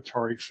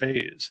respiratory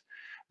phase,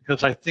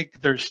 because I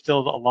think there's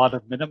still a lot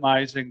of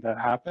minimizing that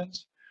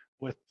happens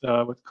with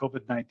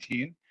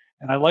COVID-19.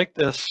 And I like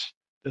this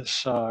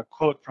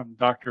quote from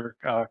Dr.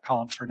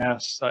 Colin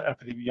Furness,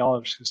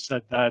 epidemiologist, who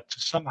said that to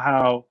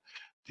somehow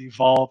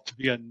devolve to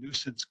be a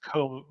nuisance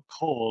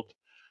cold,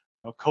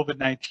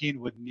 COVID-19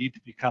 would need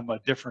to become a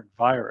different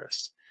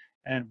virus.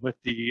 And with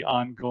the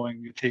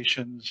ongoing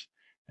mutations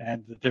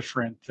and the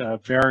different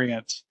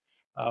variants,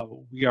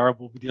 will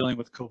be dealing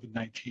with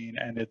COVID-19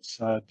 and its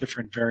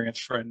different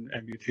variants and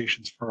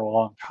mutations for a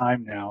long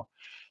time now.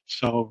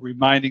 So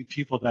reminding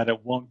people that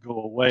it won't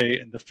go away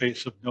in the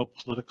face of no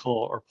political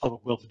or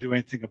public will to do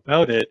anything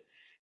about it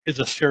is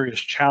a serious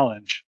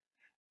challenge,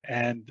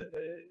 and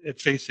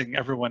it's facing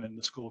everyone in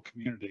the school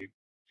community.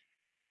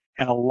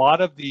 And a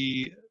lot of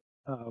the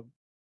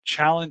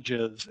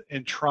challenges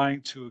in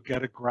trying to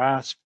get a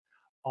grasp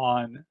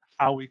on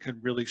how we can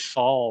really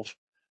solve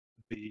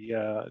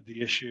the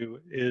issue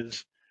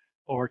is,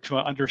 or to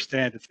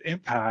understand its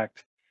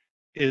impact,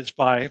 is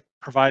by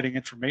providing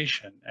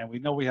information. And we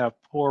know we have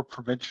poor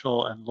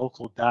provincial and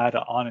local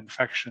data on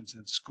infections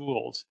in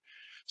schools.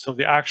 So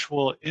the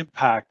actual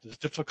impact is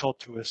difficult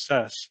to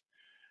assess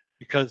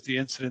because the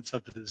incidence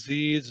of the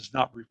disease is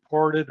not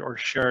reported or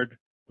shared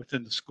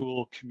within the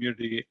school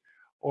community,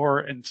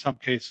 or in some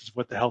cases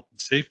with the Health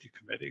and Safety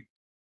Committee.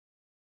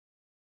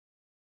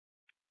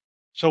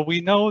 So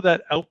we know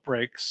that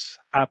outbreaks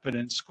happen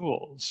in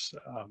schools.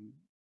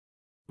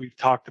 We've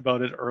talked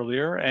about it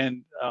earlier,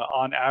 and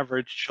on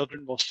average,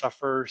 children will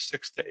suffer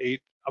 6 to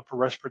 8 upper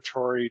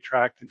respiratory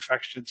tract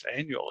infections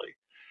annually.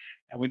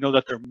 And we know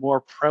that they're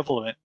more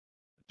prevalent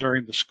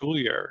during the school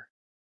year,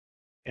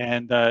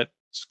 and that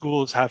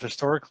schools have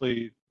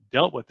historically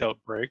dealt with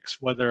outbreaks,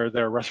 whether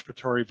they're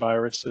respiratory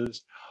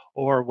viruses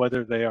or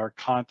whether they are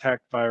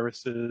contact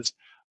viruses,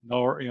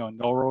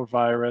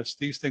 norovirus.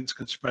 These things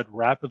can spread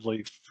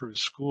rapidly through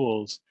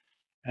schools.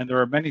 And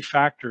there are many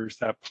factors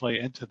that play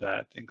into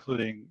that,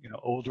 including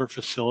older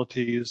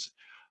facilities,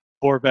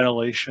 poor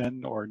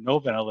ventilation or no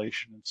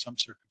ventilation in some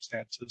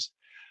circumstances.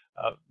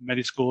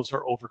 Many schools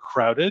are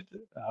overcrowded.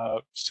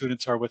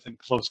 Students are within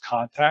close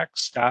contact.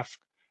 Staff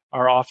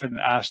are often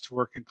asked to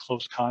work in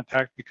close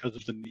contact because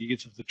of the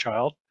needs of the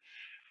child.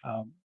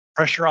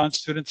 Pressure on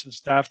students and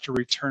staff to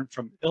return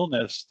from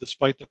illness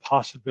despite the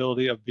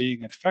possibility of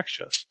being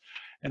infectious.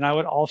 And I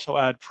would also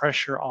add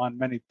pressure on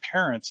many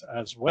parents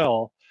as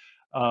well,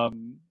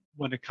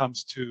 when it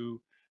comes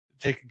to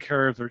taking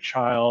care of their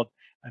child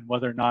and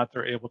whether or not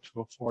they're able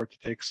to afford to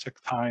take sick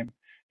time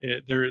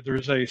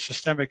There's a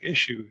systemic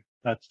issue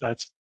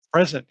that's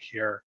present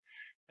here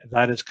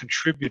that is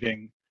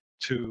contributing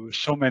to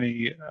so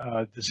many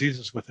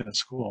diseases within a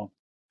school.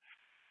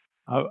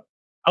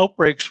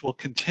 Outbreaks will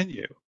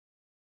continue,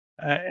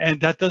 and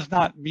that does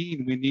not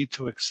mean we need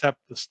to accept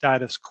the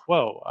status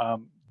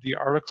quo. The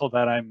article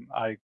that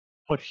I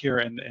put here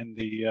in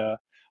the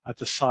at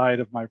the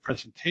side of my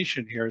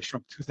presentation here is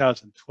from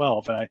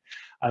 2012, and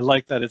I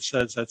like that it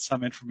says that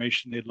some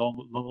information may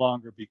no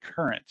longer be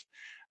current.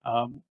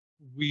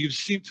 We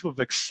seem to have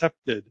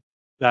accepted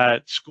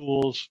that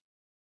schools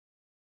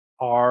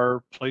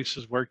are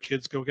places where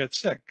kids go get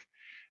sick.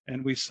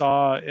 And we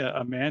saw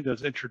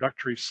Amanda's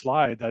introductory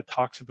slide that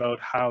talks about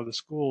how the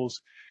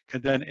schools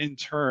can then in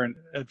turn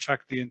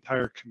affect the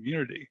entire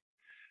community.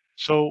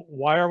 So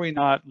why are we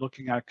not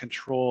looking at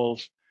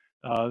controls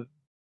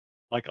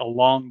like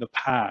along the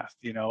path,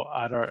 you know,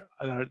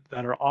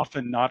 that are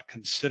often not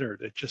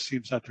considered? It just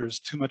seems that there's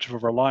too much of a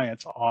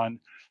reliance on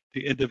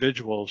the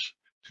individuals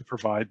to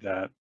provide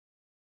that.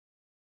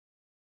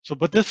 So,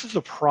 but this is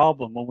a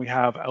problem when we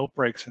have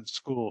outbreaks in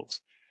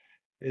schools,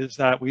 is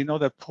that we know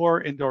that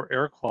poor indoor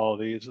air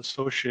quality is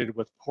associated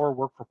with poor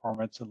work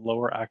performance and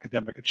lower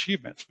academic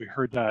achievements. We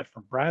heard that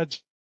from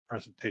Brad's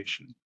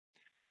presentation.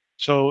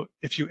 So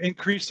if you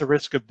increase the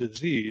risk of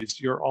disease,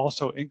 you're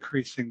also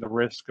increasing the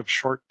risk of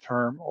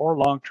short-term or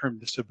long-term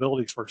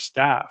disability for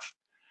staff.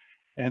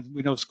 And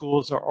we know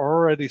schools are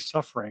already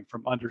suffering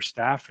from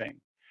understaffing.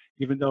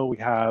 Even though we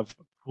have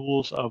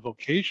pools of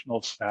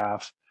vocational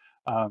staff,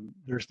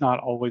 there's not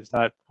always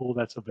that pool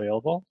that's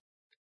available.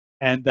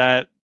 And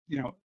that,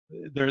 you know,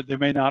 they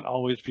may not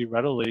always be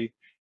readily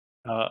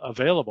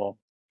available.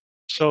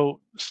 So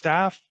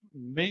staff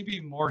may be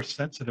more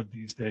sensitive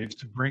these days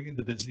to bringing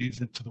the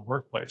disease into the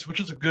workplace, which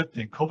is a good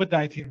thing.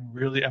 COVID-19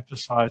 really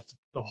emphasized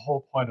the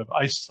whole point of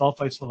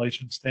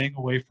self-isolation, staying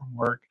away from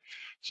work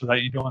so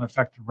that you don't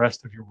affect the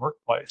rest of your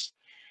workplace.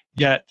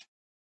 Yet,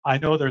 I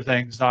know there's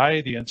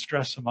anxiety and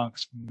stress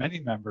amongst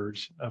many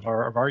members of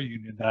our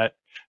union that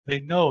they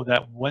know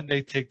that when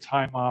they take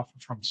time off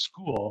from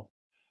school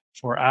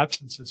for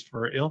absences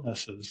for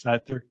illnesses,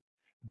 that the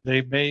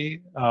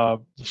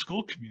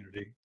school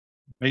community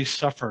may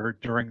suffer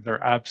during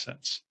their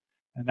absence.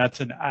 And that's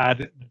an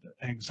added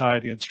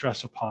anxiety and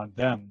stress upon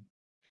them.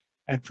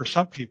 And for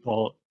some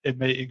people, it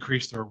may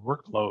increase their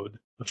workload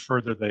the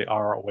further they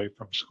are away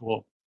from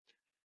school.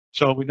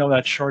 So we know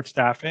that short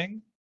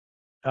staffing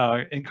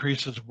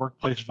increases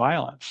workplace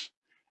violence.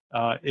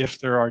 If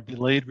there are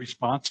delayed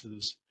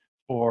responses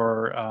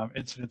for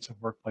incidents of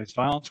workplace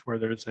violence where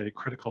there's a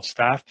critical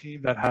staff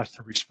team that has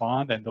to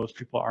respond and those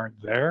people aren't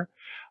there,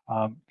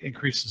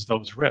 increases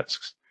those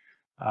risks.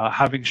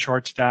 Having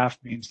short staff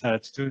means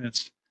that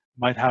students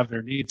might have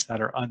their needs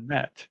that are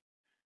unmet,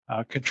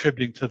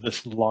 contributing to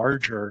this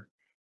larger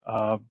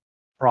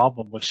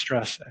problem with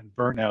stress and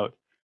burnout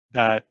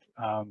that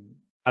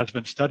has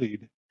been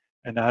studied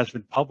and has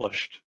been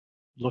published,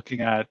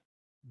 looking at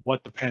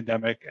what the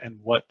pandemic and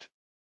what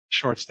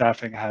short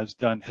staffing has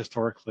done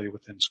historically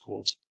within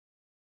schools.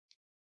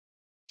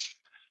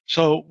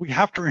 So we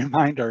have to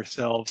remind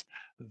ourselves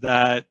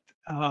that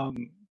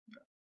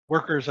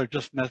workers are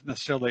just not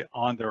necessarily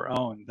on their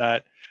own,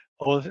 that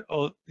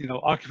you know,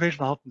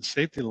 occupational health and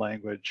safety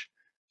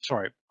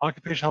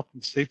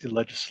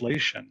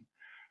legislation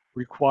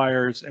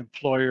requires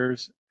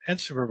employers and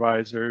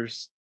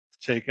supervisors to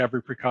take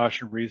every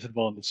precaution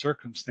reasonable in the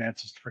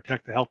circumstances to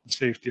protect the health and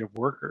safety of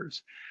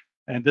workers.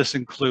 And this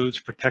includes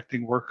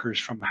protecting workers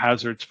from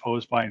hazards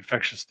posed by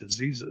infectious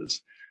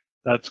diseases.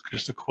 That's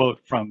just a quote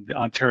from the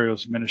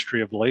Ontario's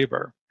Ministry of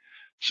Labor.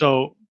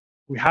 So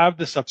we have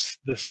this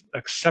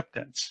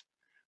acceptance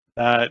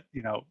that,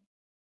 you know,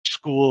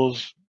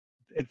 schools,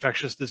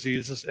 infectious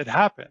diseases, it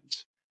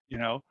happens, you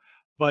know,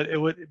 but it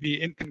would be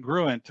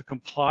incongruent to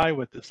comply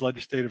with this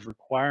legislative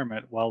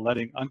requirement while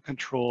letting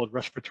uncontrolled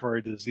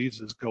respiratory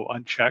diseases go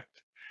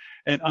unchecked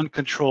and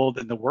uncontrolled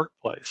in the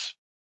workplace.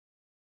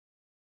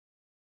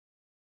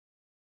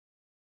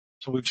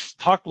 So we've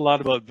talked a lot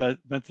about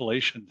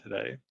ventilation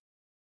today,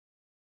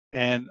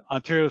 and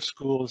Ontario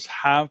schools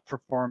have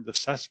performed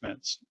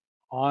assessments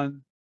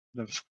on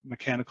the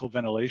mechanical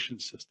ventilation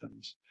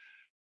systems,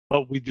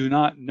 but we do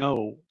not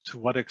know to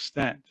what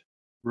extent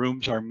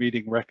rooms are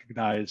meeting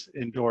recognized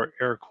indoor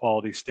air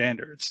quality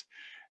standards.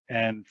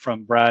 And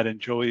from Brad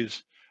and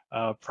Joey's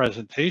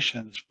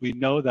presentations, we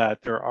know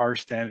that there are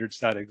standards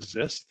that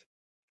exist,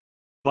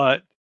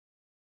 but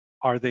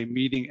are they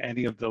meeting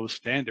any of those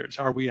standards?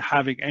 Are we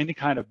having any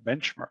kind of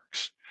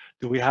benchmarks?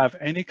 Do we have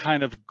any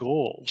kind of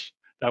goals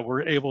that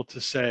we're able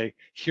to say,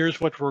 here's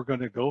what we're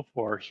going to go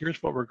for,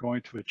 here's what we're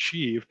going to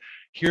achieve,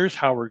 here's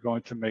how we're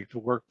going to make the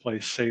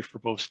workplace safe for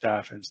both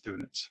staff and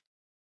students?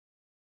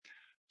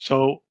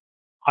 So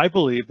I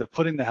believe that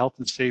putting the health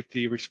and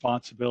safety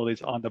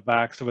responsibilities on the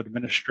backs of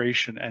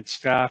administration and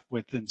staff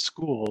within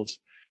schools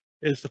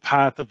is the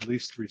path of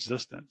least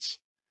resistance.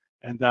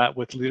 And that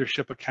with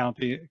leadership,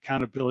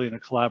 accountability, and a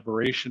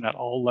collaboration at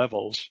all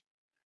levels,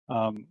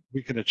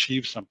 we can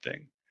achieve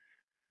something.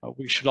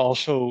 We should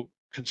also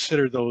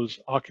consider those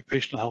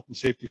occupational health and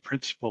safety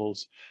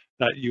principles,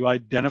 that you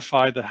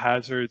identify the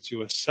hazards,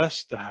 you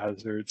assess the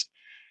hazards,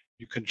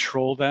 you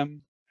control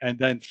them, and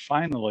then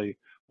finally,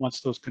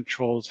 once those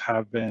controls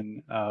have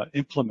been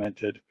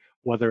implemented,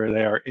 whether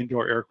they are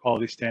indoor air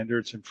quality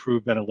standards,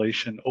 improved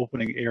ventilation,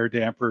 opening air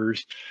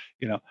dampers,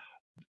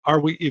 are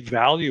we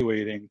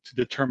evaluating to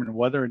determine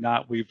whether or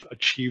not we've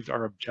achieved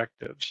our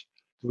objectives?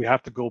 Do we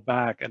have to go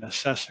back and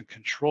assess and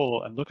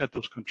control and look at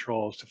those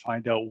controls to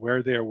find out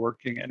where they are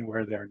working and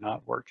where they are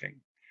not working?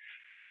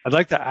 I'd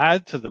like to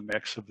add to the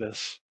mix of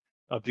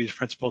these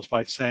principles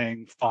by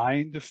saying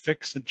find,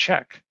 fix, and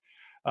check.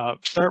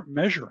 Start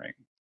measuring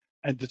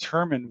and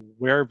determine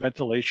where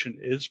ventilation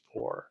is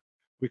poor.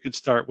 We can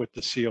start with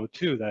the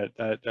CO2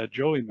 that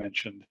Joey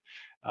mentioned.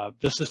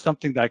 This is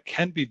something that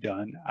can be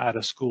done at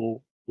a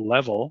school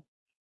level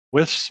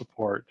with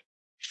support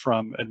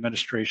from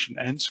administration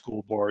and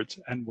school boards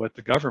and with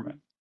the government.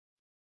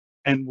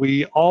 And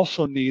we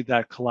also need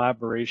that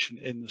collaboration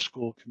in the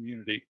school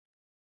community,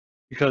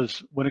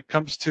 because when it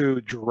comes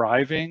to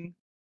driving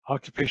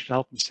occupational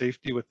health and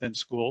safety within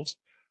schools,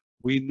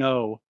 we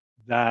know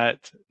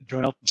that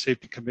joint health and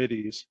safety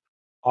committees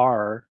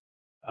are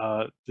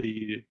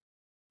the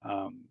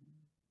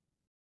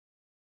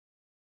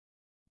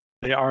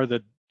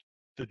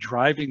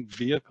driving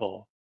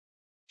vehicle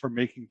for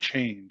making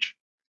change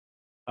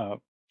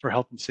for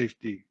health and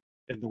safety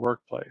in the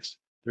workplace.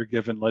 They're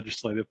given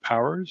legislative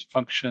powers,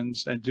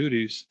 functions, and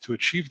duties to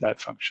achieve that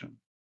function.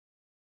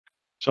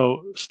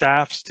 So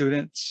staff,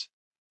 students,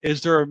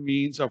 is there a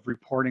means of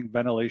reporting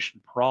ventilation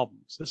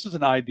problems? This is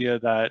an idea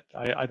that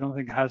I don't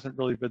think hasn't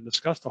really been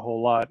discussed a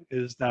whole lot,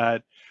 is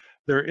that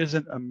there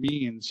isn't a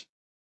means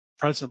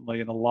presently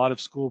in a lot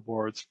of school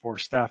boards for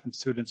staff and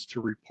students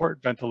to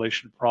report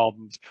ventilation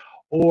problems,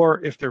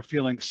 or if they're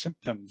feeling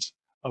symptoms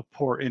of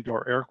poor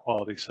indoor air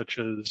quality, such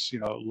as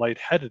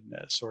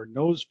lightheadedness or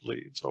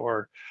nosebleeds,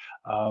 or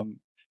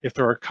if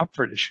there are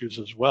comfort issues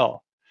as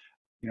well.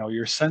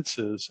 Your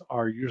senses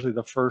are usually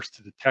the first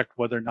to detect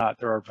whether or not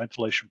there are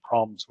ventilation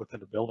problems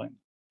within a building.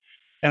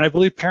 And I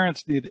believe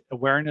parents need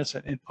awareness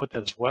and input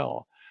as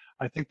well.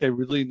 I think they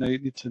really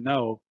need to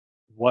know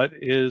what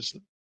is,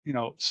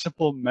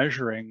 simple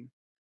measuring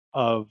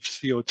of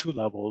CO2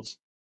 levels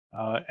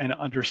and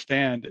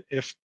understand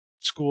if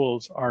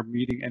schools are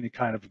meeting any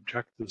kind of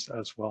objectives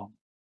as well.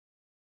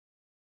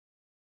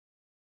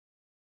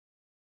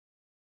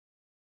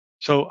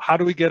 So how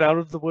do we get out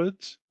of the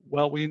woods?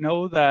 Well, we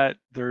know that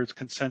there's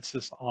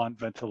consensus on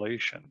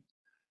ventilation.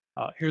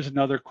 Here's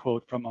another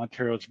quote from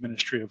Ontario's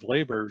Ministry of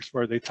Labour,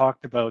 where they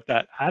talked about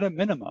that at a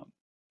minimum,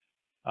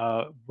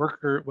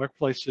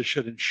 workplaces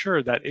should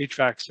ensure that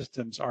HVAC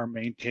systems are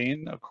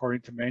maintained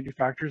according to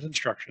manufacturer's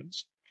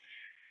instructions,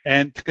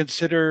 and to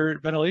consider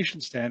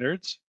ventilation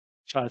standards,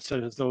 such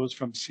as those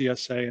from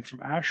CSA and from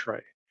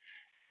ASHRAE.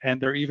 And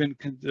they're even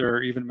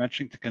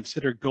mentioning to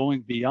consider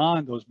going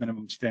beyond those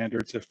minimum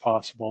standards if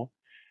possible,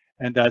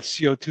 and that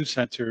CO2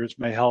 sensors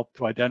may help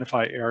to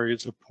identify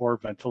areas of poor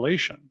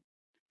ventilation.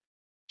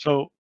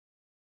 So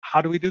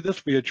how do we do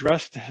this? We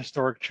address the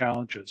historic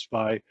challenges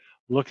by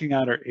looking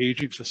at our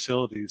aging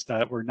facilities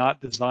that were not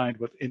designed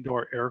with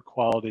indoor air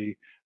quality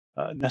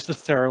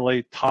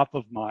necessarily top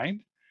of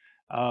mind.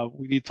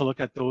 We need to look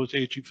at those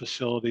aging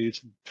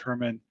facilities and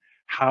determine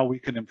how we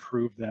can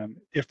improve them,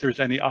 if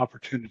there's any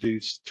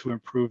opportunities to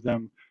improve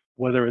them,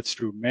 whether it's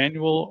through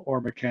manual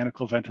or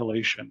mechanical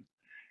ventilation.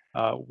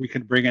 We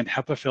can bring in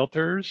HEPA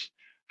filters.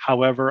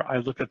 However, I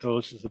look at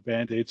those as a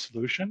Band-Aid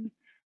solution.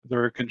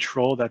 They're a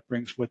control that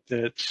brings with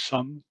it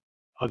some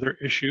other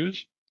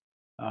issues,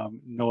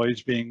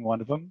 noise being one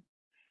of them.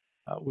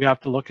 We have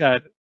to look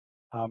at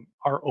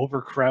our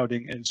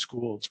overcrowding in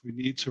schools. We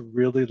need to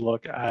really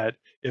look at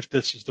if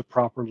this is the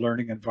proper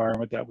learning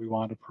environment that we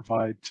want to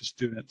provide to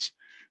students.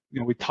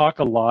 We talk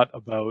a lot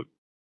about,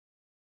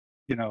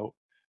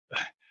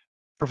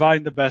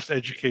 providing the best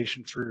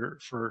education for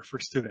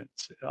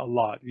students, a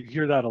lot. You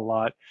hear that a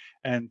lot,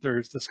 and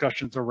there's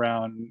discussions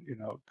around,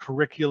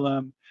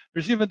 curriculum.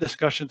 There's even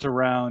discussions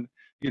around,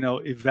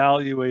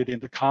 evaluating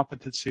the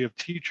competency of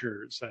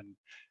teachers and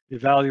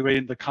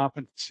evaluating the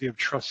competency of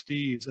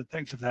trustees and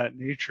things of that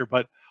nature.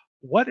 But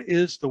what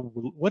is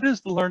the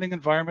learning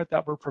environment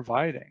that we're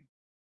providing?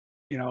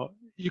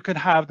 You can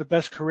have the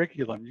best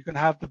curriculum, you can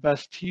have the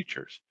best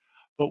teachers,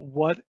 but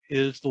what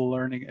is the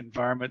learning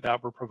environment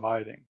that we're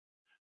providing?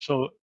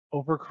 So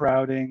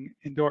overcrowding,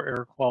 indoor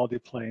air quality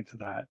play into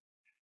that.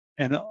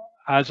 And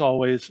as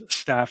always,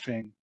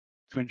 staffing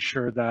to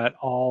ensure that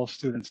all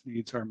students'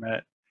 needs are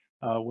met.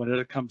 When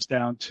it comes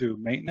down to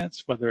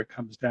maintenance, whether it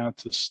comes down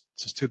to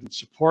student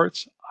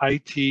supports,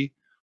 IT,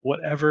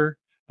 whatever,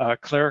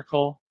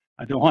 clerical.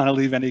 I don't want to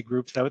leave any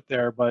groups out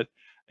there, but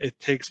it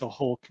takes a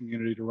whole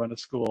community to run a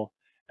school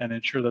and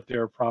ensure that they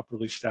are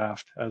properly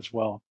staffed as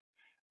well.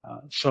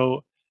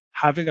 So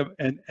having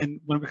and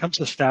when it comes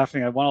to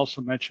staffing, I want to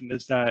also mention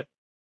is that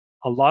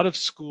a lot of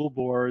school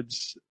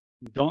boards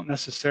don't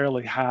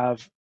necessarily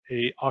have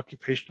a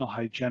occupational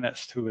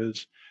hygienist who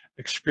is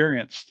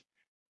experienced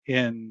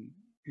in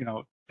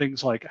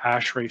things like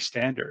ASHRAE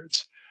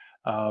standards.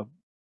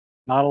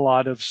 Not a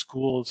lot of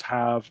schools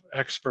have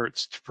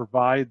experts to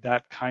provide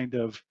that kind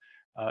of,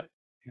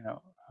 you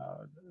know,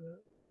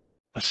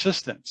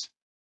 assistance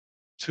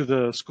to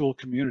the school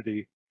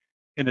community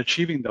in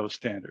achieving those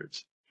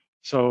standards.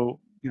 So,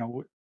 you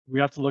know, we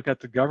have to look at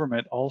the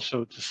government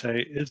also to say,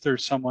 is there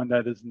someone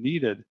that is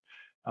needed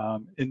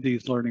in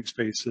these learning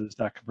spaces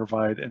that can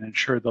provide and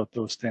ensure that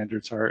those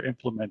standards are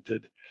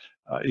implemented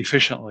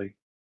efficiently?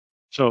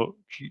 So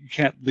you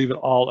can't leave it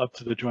all up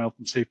to the Joint Health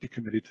and Safety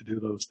Committee to do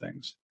those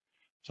things.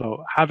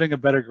 So having a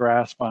better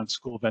grasp on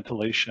school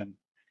ventilation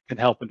can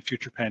help in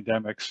future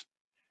pandemics.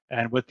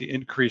 And with the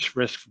increased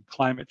risk from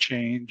climate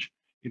change,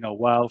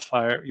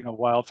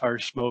 wildfire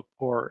smoke,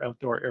 poor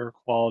outdoor air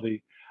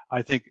quality,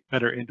 I think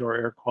better indoor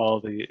air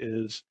quality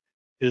is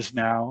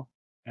now,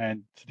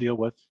 and to deal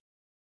with,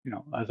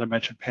 as I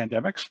mentioned,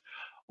 pandemics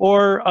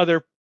or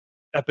other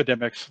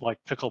epidemics like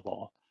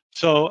pickleball.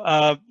 So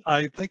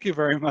I thank you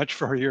very much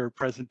for your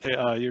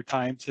your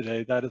time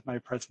today. That is my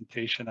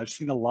presentation. I've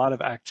seen a lot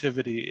of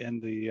activity in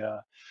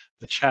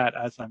the chat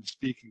as I'm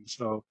speaking,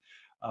 so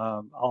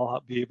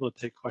I'll be able to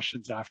take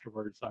questions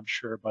afterwards, I'm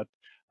sure. But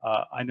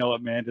I know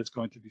Amanda is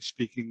going to be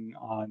speaking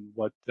on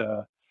what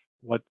the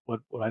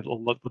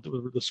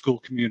school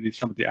community,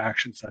 some of the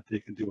actions that they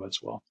can do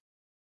as well.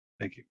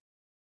 Thank you.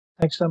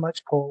 Thanks so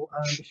much, Paul.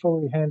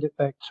 Before we hand it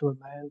back to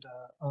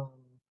Amanda,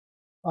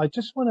 I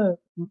just want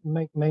to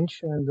make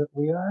mention that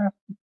we are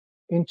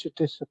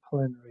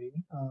interdisciplinary.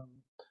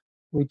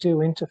 We do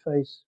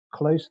interface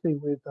closely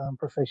with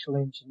professional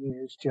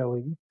engineers,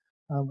 Joey.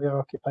 We are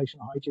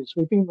occupational hygienists.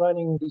 We've been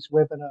running these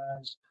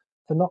webinars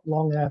for not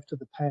long after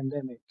the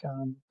pandemic.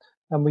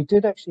 And we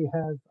did actually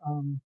have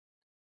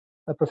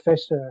a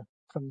professor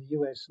from the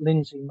US,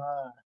 Lindsay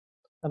Marr,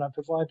 and I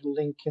provided a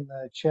link in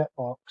the chat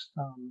box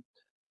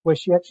where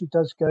she actually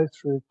does go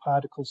through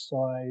particle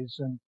size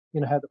and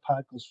how the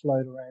particles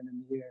float around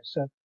in the air.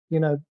 So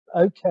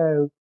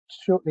OCO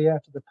shortly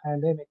after the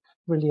pandemic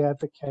really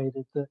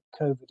advocated that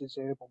COVID is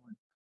airborne.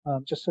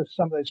 Just so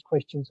some of those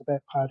questions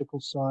about particle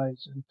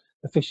size and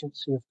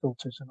efficiency of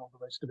filters and all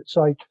the rest of it.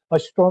 So I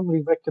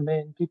strongly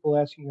recommend people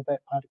asking about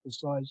particle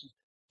sizes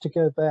to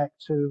go back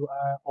to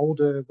our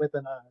older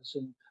webinars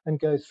and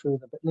go through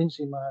them. But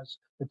Lindsay Marr's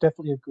are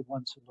definitely a good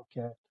one to look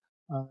at.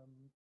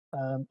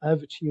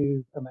 Over to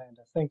you,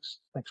 Amanda. Thanks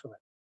for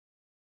that.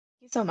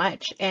 Thank you so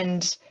much.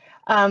 And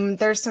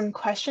there's some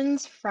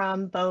questions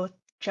from both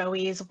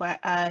Joey's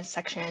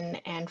section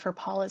and for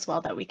Paul as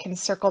well that we can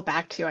circle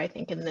back to, I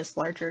think, in this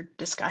larger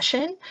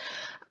discussion.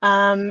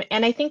 And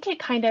I think it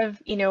kind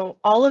of,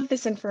 all of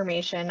this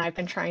information, I've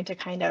been trying to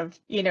kind of,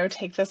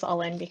 take this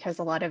all in because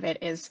a lot of it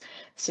is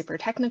super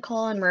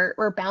technical and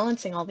we're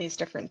balancing all these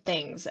different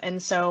things.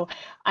 And so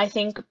I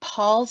think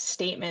Paul's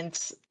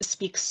statements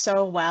speak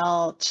so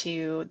well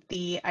to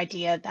the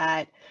idea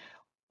that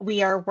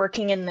we are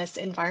working in this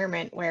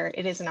environment where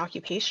it is an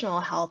occupational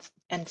health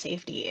and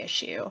safety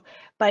issue,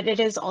 but it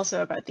is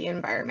also about the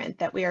environment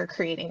that we are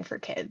creating for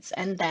kids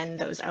and then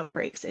those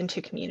outbreaks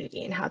into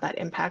community and how that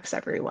impacts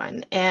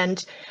everyone.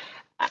 And,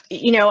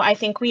 I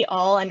think we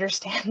all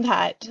understand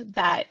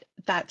that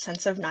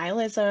sense of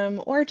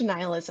nihilism or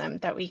denialism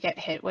that we get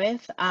hit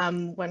with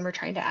when we're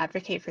trying to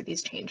advocate for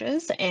these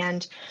changes.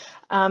 And,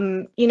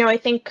 I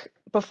think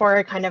before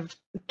I kind of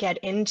get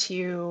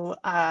into,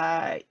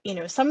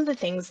 some of the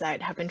things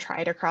that have been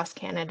tried across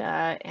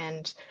Canada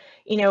and,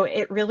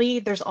 it really,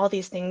 there's all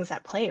these things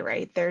at play,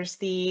 right? There's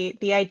the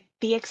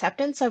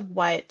acceptance of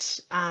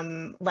what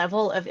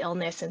level of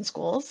illness in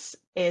schools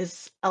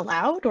is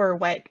allowed or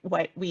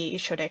what we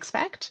should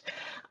expect.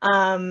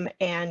 And,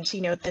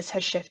 this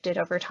has shifted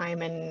over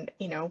time and,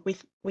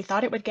 we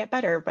thought it would get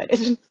better, but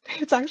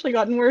it's actually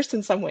gotten worse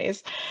in some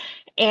ways.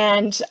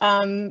 And,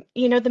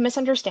 the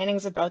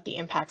misunderstandings about the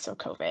impacts of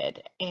COVID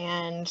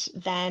and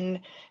then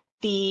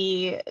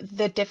the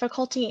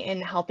difficulty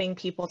in helping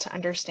people to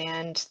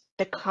understand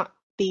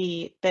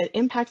the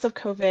impacts of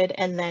COVID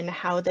and then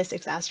how this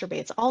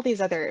exacerbates all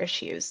these other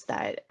issues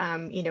that,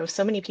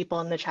 so many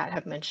people in the chat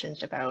have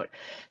mentioned about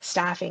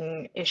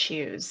staffing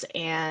issues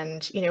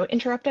and,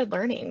 interrupted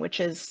learning, which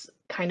is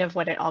kind of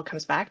what it all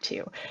comes back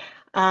to.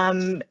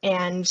 And,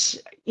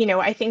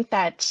 I think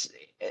that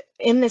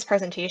in this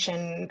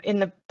presentation, in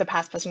the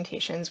past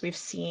presentations, we've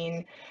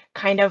seen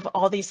kind of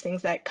all these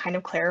things that kind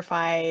of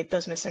clarify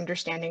those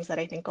misunderstandings that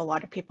I think a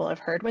lot of people have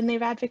heard when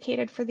they've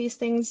advocated for these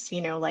things,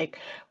 like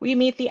we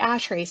meet the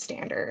ASHRAE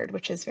standard,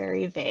 which is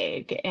very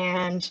vague,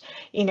 and,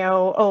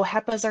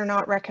 HEPAs are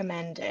not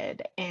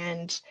recommended,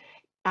 and,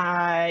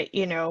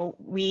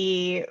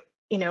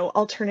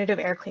 alternative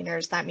air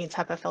cleaners, that means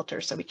HEPA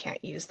filters, so we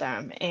can't use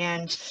them.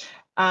 And,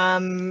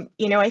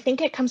 I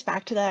think it comes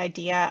back to the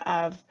idea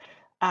of,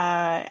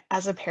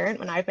 as a parent,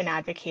 when I've been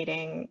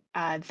advocating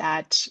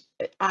that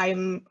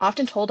I'm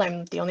often told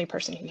I'm the only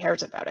person who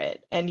cares about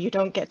it, and you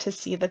don't get to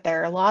see that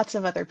there are lots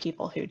of other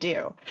people who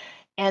do.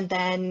 And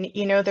then,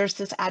 you know, there's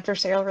this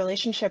adversarial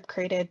relationship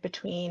created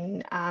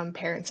between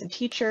parents and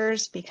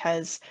teachers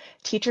because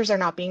teachers are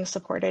not being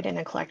supported in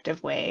a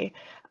collective way.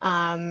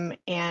 And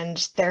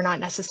they're not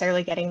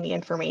necessarily getting the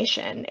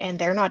information, and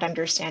they're not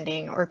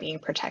understanding or being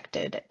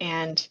protected.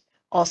 And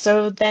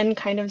also then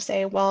kind of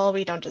say, well,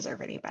 we don't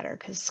deserve any better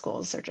because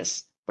schools are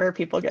just where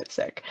people get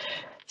sick.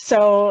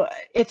 So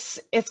it's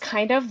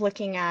kind of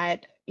looking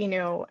at, you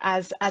know,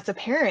 as a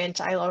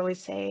parent, I'll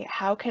always say,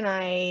 how can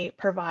I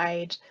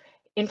provide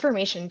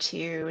information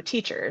to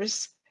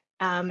teachers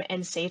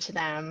and say to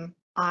them,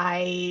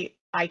 I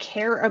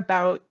care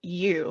about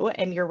you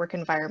and your work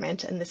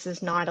environment, and this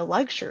is not a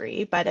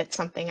luxury, but it's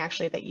something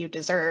actually that you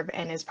deserve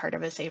and is part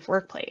of a safe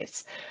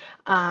workplace.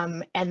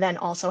 And then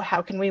also,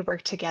 how can we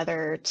work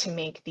together to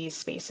make these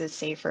spaces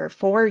safer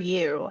for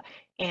you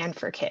and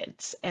for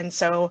kids? And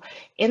so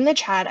in the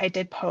chat, I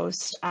did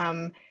post,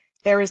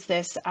 there was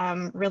this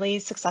really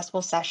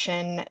successful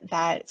session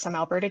that some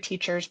Alberta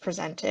teachers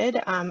presented,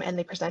 and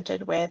they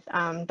presented with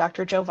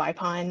Dr. Joe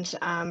Vipond,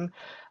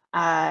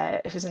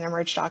 who's an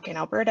emerge doc in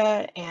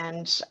Alberta,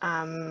 and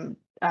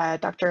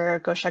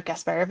Dr. Gosha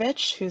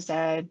Gasparovich, who's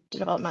a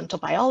developmental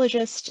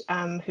biologist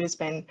who's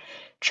been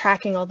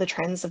tracking all the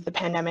trends of the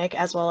pandemic,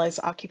 as well as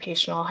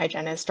occupational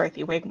hygienist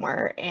Dorothy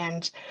Wigmore.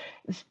 And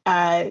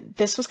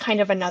this was kind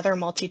of another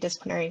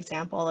multidisciplinary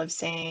example of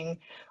saying,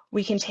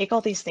 we can take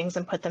all these things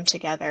and put them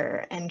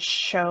together and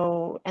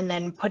show, and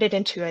then put it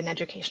into an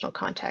educational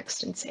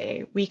context and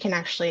say, we can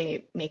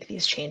actually make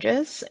these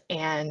changes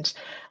and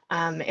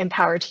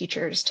empower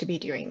teachers to be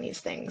doing these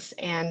things.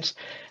 And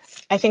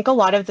I think a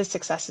lot of the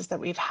successes that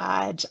we've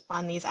had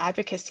on these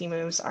advocacy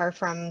moves are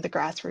from the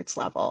grassroots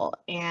level.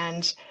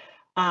 And,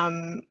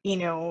 you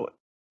know,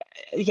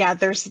 yeah,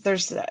 there's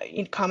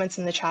comments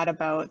in the chat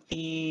about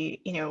the,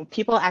 you know,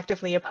 people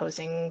actively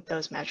opposing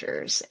those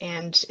measures.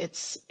 And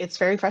it's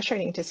very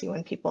frustrating to see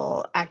when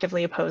people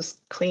actively oppose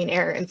clean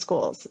air in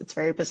schools. It's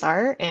very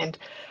bizarre and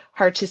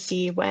hard to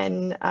see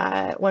when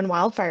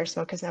wildfire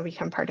smoke has now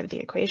become part of the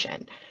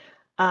equation.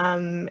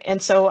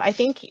 And so I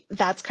think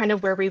that's kind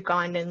of where we've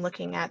gone in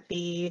looking at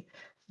the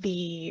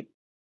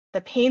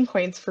pain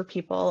points for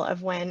people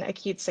of when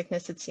acute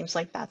sickness, it seems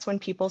like that's when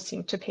people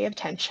seem to pay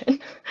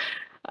attention.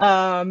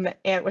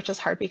 And which is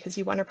hard because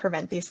you want to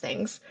prevent these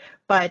things.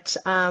 But,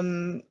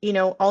 you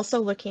know, also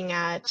looking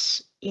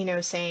at, you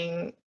know,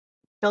 saying,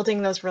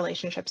 building those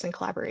relationships and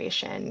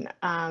collaboration,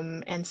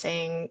 and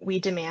saying we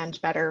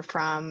demand better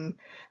from,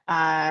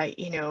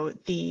 you know,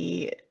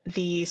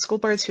 the school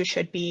boards who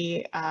should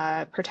be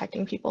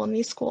protecting people in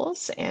these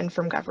schools, and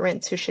from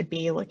governments who should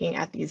be looking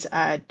at these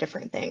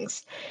different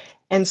things.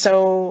 And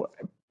so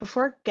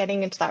before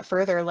getting into that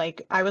further,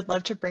 like, I would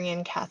love to bring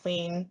in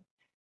Kathleen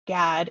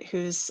Gadd,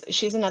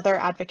 she's another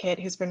advocate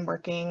who's been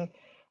working,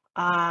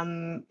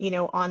 you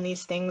know, on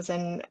these things.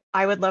 And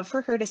I would love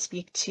for her to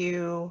speak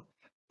to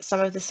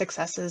some of the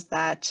successes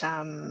that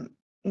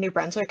New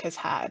Brunswick has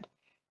had,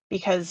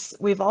 because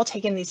we've all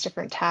taken these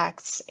different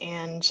tacks,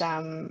 and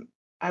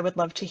I would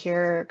love to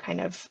hear kind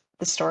of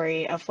the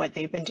story of what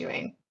they've been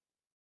doing.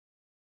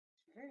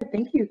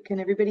 Thank you. Can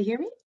everybody hear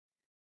me?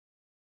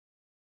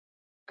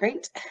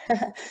 Great.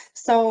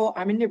 So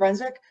I'm in New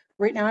Brunswick.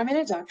 Right now I'm in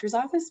a doctor's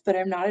office, but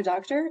I'm not a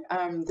doctor.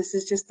 This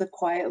is just the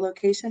quiet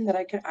location that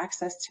I could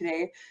access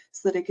today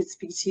so that I could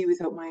speak to you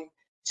without my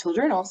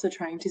children also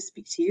trying to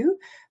speak to you.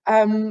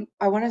 I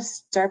want to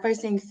start by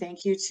saying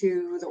thank you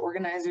to the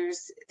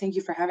organizers. Thank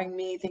you for having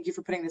me. Thank you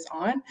for putting this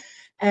on.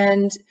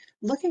 And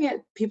looking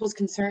at people's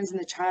concerns in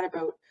the chat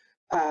about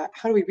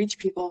how do we reach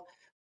people,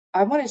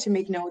 I wanted to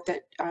make note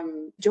that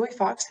Joey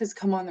Fox has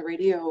come on the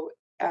radio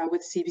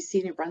with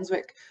CBC New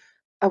Brunswick,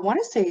 I want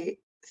to say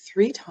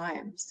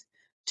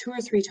 2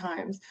 or 3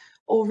 times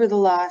over the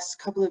last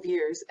couple of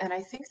years. And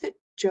I think that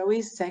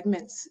Joey's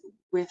segments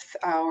with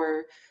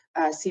our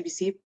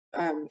CBC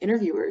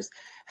interviewers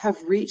have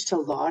reached a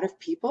lot of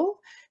people.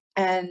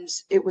 And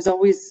it was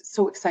always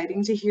so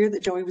exciting to hear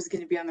that Joey was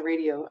going to be on the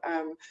radio.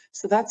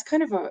 So that's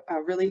kind of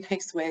a really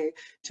nice way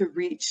to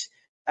reach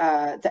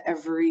the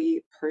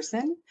every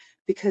person,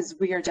 because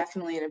we are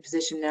definitely in a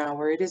position now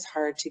where it is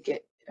hard to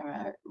get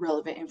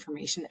relevant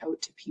information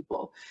out to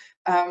people.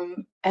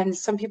 And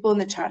some people in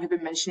the chat have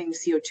been mentioning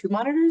CO2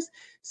 monitors.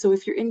 So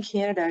if you're in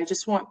Canada, I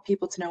just want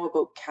people to know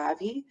about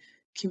CAVI,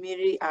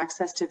 Community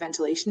Access to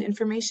Ventilation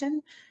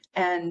Information.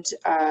 And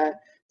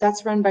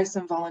that's run by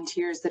some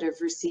volunteers that have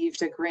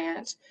received a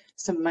grant,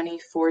 some money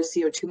for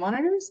CO2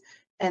 monitors,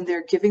 and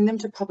they're giving them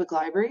to public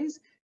libraries.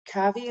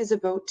 CAVI is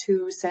about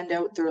to send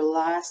out their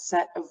last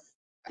set of,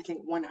 I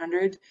think,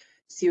 100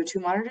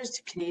 CO2 monitors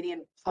to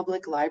Canadian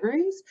public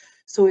libraries.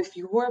 So if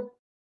your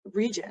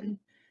region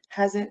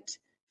hasn't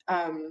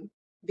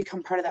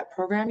become part of that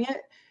program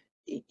yet,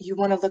 you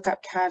want to look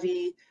up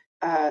CAVI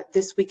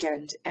this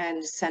weekend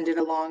and send it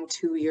along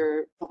to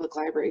your public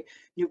library.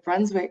 New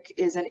Brunswick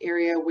is an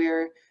area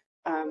where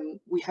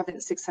we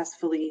haven't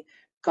successfully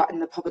gotten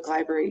the public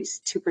libraries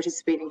to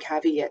participate in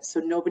CAVI yet, so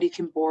nobody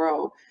can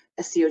borrow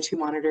a CO2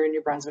 monitor in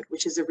New Brunswick,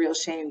 which is a real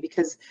shame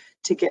because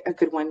to get a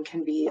good one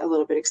can be a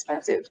little bit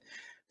expensive.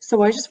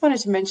 So I just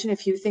wanted to mention a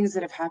few things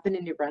that have happened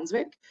in New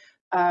Brunswick.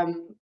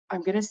 I'm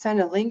going to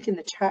send a link in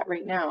the chat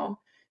right now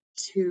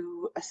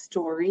to a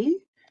story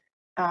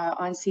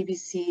on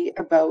CBC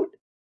about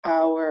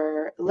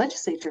our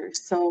legislature.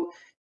 So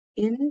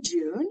in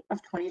June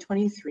of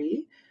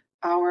 2023,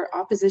 our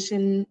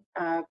opposition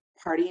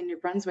party in New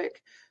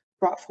Brunswick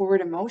brought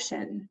forward a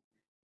motion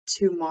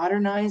to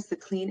modernize the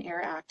Clean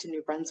Air Act in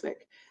New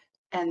Brunswick.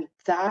 And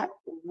that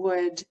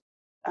would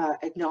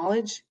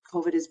acknowledge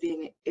COVID as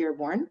being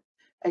airborne,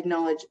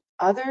 acknowledge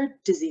other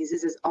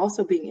diseases as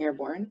also being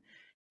airborne,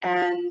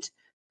 and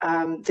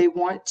they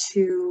want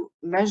to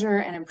measure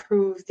and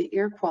improve the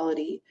air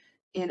quality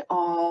in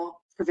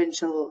all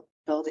provincial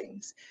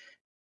buildings.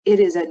 It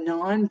is a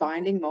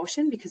non-binding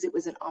motion because it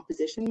was an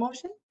opposition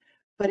motion,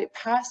 but it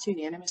passed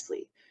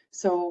unanimously.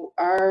 So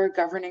our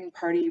governing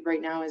party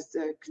right now is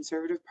the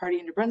Conservative Party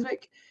in New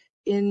Brunswick.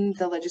 In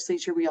the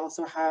legislature, we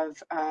also have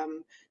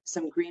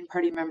some Green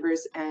Party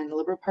members and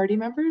Liberal Party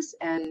members,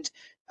 and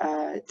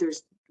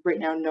there's right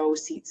now no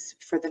seats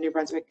for the New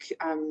Brunswick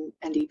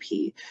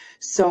NDP.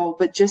 So,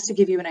 but just to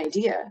give you an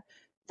idea,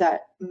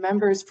 that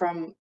members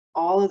from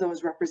all of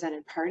those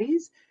represented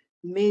parties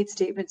made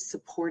statements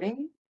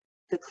supporting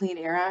the Clean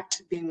Air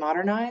Act being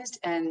modernized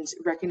and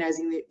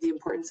recognizing the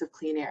importance of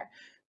clean air.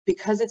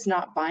 Because it's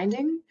not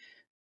binding,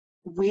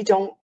 we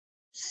don't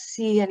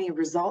see any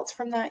results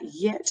from that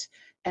yet,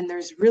 and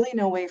there's really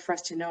no way for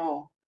us to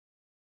know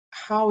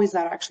how is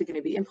that actually going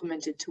to be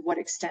implemented, to what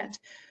extent.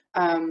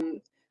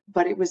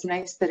 But it was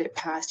nice that it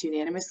passed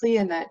unanimously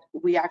and that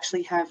we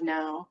actually have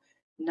now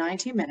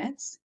 90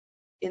 minutes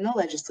in the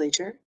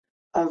legislature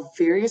of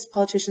various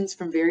politicians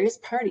from various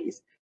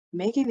parties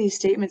making these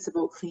statements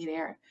about clean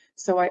air.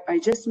 So I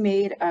just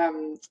made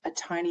a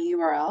tiny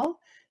URL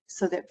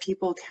so that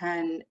people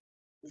can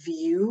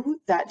view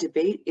that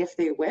debate if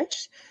they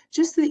wish,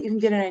 just so that you can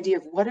get an idea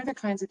of what are the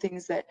kinds of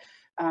things that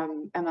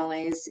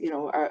MLAs,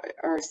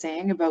 are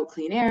saying about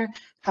clean air.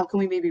 How can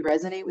we maybe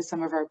resonate with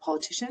some of our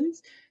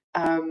politicians?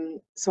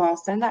 So I'll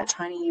send that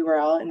tiny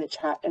URL in the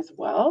chat as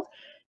well,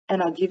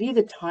 and I'll give you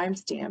the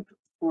timestamp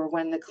for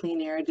when the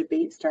clean air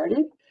debate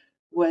started.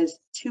 Was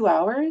 2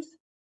 hours,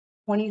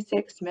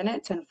 26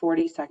 minutes, and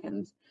 40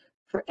 seconds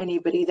for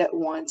anybody that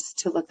wants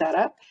to look that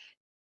up.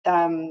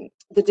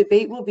 The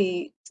debate will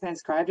be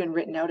transcribed and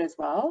written out as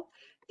well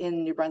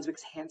in New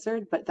Brunswick's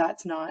Hansard, but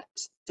that's not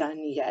done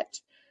yet.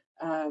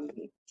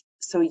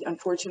 So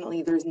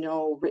unfortunately, there's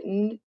no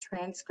written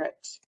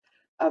transcript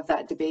of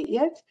that debate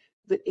yet,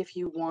 but if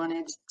you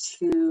wanted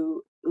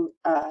to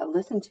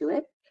listen to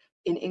it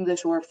in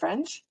English or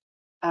French,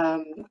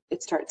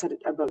 it starts at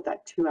about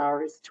that 2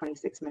 hours,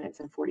 26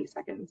 minutes, and 40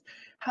 seconds.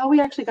 How we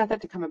actually got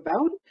that to come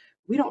about,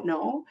 we don't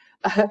know.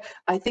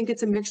 I think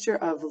it's a mixture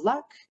of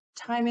luck,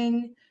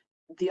 timing.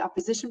 The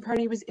opposition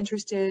party was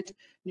interested.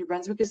 New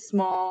Brunswick is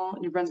small.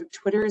 New Brunswick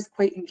Twitter is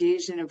quite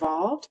engaged and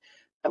involved.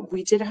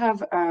 We did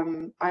have,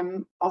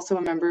 I'm also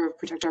a member of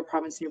Protect Our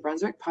Province New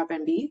Brunswick,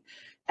 POP-NB.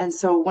 And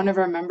so one of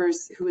our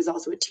members, who is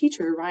also a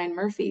teacher, Ryan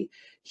Murphy,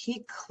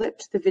 he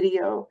clipped the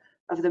video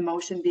of the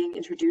motion being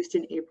introduced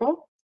in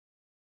April.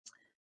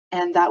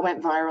 And that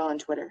went viral on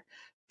Twitter,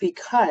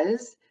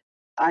 because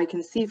I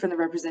can see from the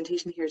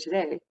representation here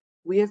today,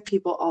 we have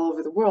people all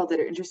over the world that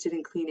are interested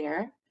in clean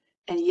air,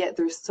 and yet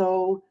there's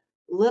so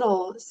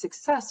little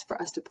success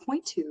for us to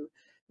point to,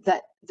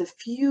 that the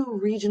few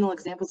regional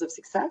examples of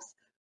success,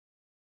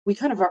 we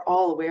kind of are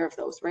all aware of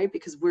those, right?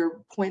 Because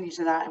we're pointing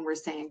to that and we're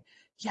saying,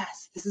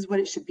 yes, this is what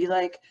it should be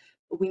like.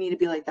 We need to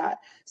be like that.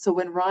 So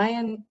when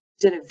Ryan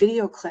did a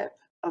video clip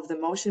of the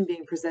motion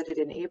being presented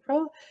in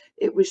April,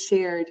 it was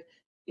shared,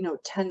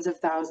 tens of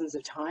thousands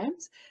of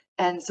times.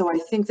 And so I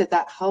think that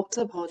that helped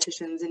the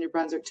politicians in New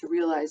Brunswick to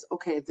realize,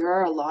 okay, there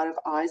are a lot of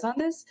eyes on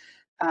this,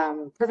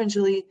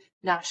 provincially,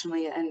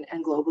 nationally,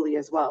 and globally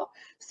as well.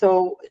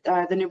 So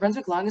the New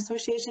Brunswick Lung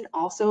Association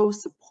also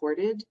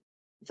supported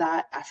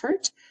that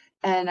effort.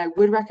 And I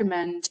would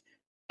recommend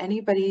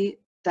anybody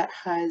that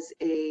has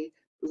a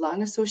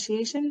lung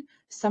association,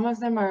 some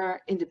of them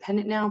are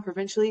independent now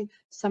provincially,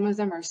 some of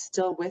them are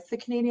still with the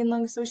Canadian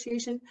Lung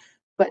Association,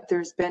 but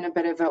there's been a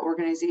bit of an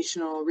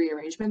organizational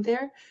rearrangement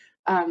there.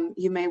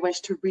 You may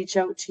wish to reach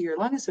out to your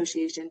lung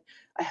association.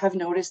 I have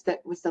noticed that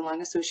with the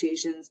lung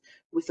associations,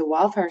 with the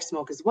wildfire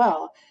smoke as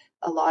well,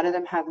 a lot of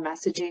them have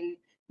messaging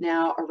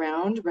now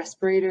around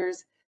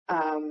respirators,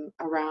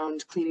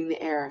 around cleaning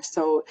the air.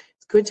 So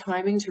it's good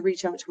timing to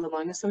reach out to a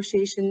lung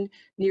association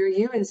near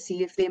you and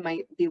see if they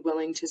might be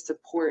willing to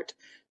support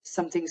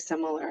something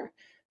similar.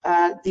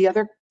 The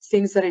other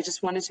things that I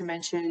just wanted to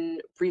mention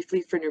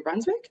briefly for New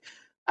Brunswick,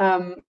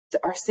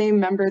 our same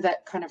member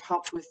that kind of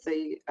helped with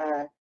the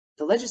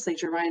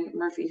legislature, Ryan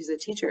Murphy, who's a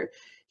teacher,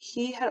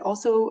 he had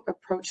also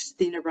approached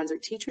the New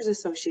Brunswick Teachers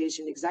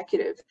Association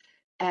executive.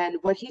 And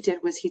what he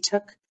did was he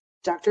took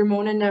Dr.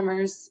 Mona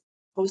Nemmer's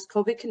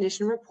post-COVID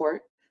condition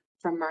report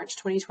from March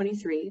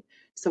 2023.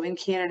 So in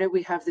Canada,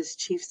 we have this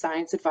chief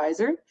science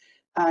advisor,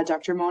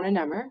 Dr. Mona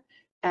Nemmer,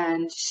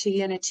 and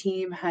she and a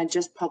team had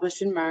just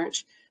published in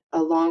March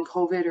a long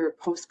COVID or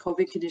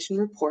post-COVID condition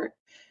report.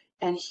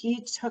 And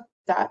he took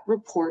that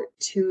report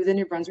to the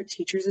New Brunswick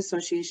Teachers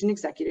Association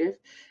executive,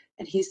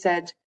 and he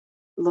said,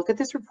 look at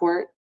this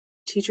report,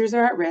 teachers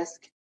are at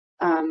risk,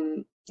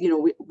 you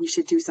know, we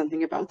should do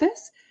something about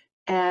this.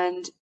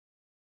 And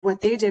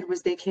what they did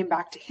was they came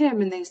back to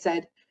him and they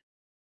said,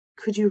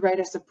 could you write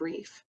us a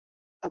brief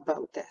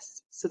about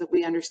this so that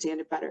we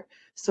understand it better?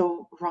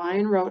 So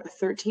Ryan wrote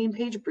a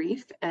 13-page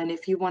brief, and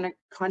if you want to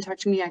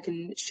contact me, I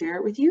can share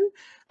it with you.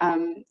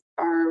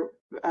 Our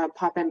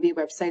PopMB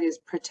website is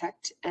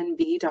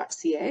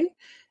protectnb.ca,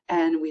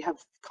 and we have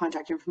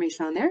contact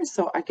information on there,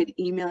 so I could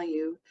email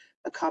you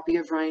a copy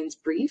of Ryan's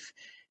brief.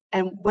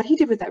 And what he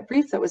did with that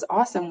brief that was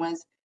awesome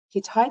was he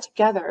tied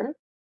together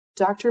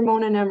Dr.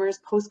 Mona Nemmer's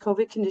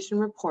post-COVID condition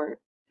report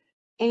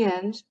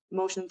and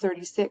motion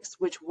 36,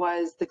 which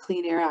was the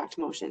Clean Air Act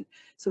motion.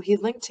 So he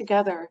linked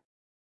together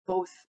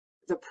both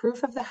the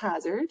proof of the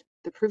hazard,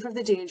 the proof of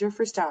the danger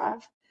for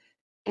staff,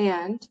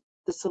 and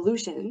the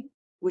solution,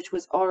 which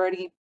was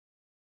already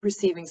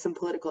receiving some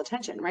political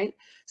attention, right?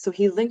 So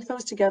he linked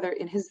those together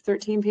in his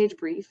 13-page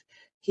brief.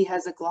 He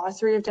has a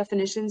glossary of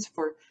definitions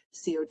for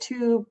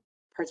CO2,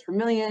 parts per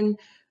million,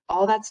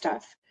 all that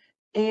stuff.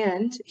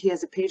 And he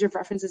has a page of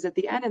references at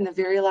the end, and the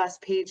very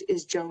last page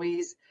is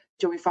Joey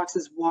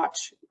Fox's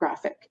watch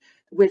graphic,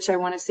 which I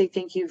want to say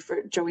thank you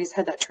for. Joey's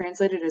had that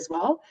translated as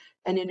well.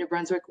 And in New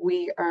Brunswick,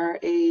 we are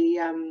a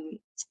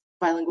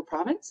bilingual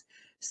province.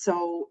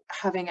 So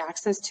having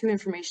access to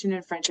information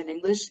in French and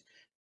English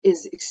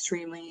is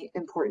extremely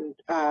important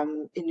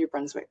in New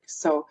Brunswick.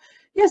 So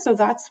yeah, so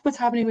that's what's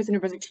happening with the New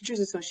Brunswick Teachers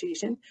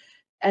Association.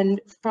 And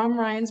from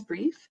Ryan's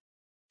brief,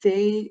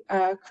 they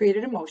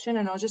created a motion,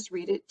 and I'll just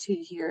read it to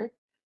you here.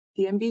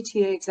 The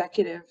MBTA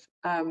executive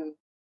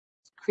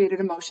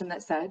created a motion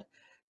that said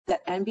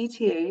that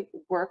MBTA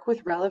work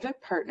with relevant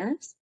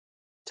partners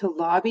to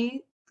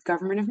lobby the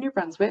government of New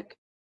Brunswick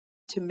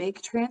to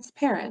make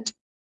transparent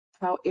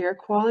how air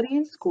quality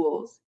in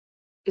schools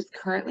is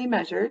currently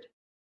measured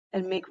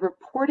and make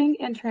reporting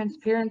and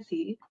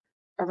transparency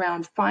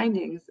around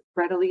findings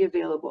readily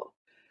available.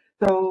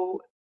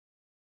 So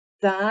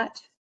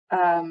that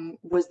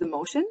was the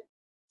motion,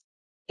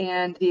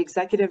 and the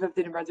executive of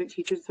the New Brunswick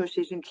Teachers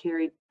Association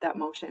carried that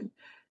motion.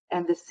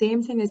 And the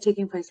same thing is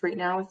taking place right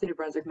now with the New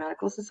Brunswick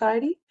Medical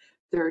Society.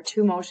 There are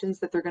two motions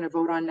that they're going to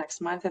vote on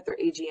next month at their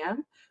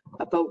AGM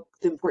about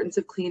the importance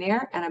of clean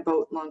air and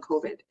about long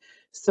COVID.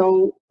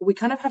 So we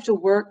kind of have to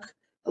work,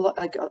 a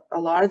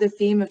lot of the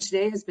theme of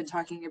today has been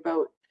talking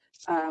about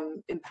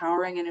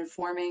empowering and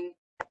informing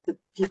the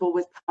people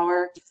with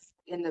power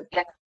in the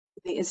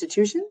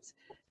institutions,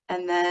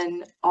 and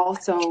then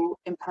also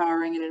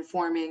empowering and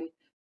informing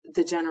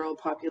the general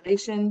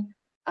population,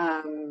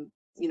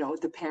 you know,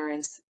 the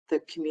parents, the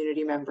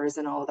community members,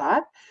 and all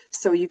that.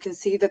 So you can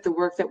see that the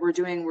work that we're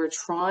doing, we're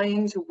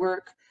trying to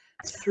work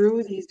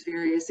through these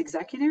various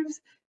executives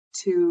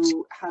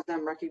to have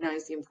them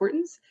recognize the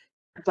importance.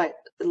 But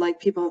like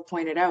people have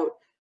pointed out,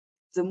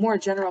 the more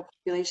general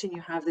population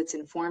you have that's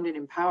informed and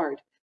empowered,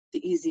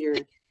 the easier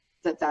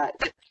that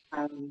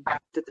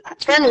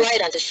Turn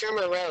right onto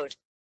Shermer Road.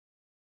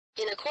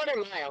 In a quarter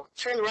mile,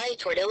 turn right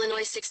toward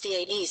Illinois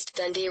 68 East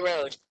Dundee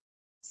Road.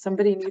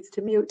 Somebody needs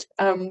to mute.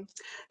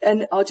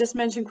 And I'll just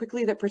mention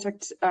quickly that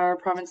Protect Our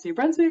Province New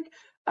Brunswick,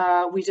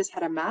 we just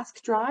had a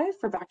mask drive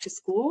for back to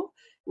school.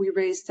 We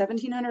raised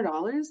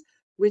 $1,700,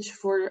 which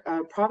for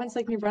a province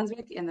like New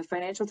Brunswick, in the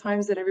financial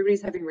times that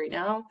everybody's having right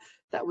now,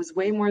 that was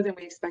way more than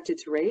we expected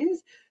to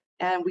raise.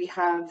 And we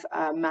have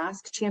a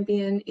mask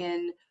champion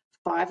in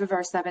 5 of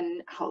our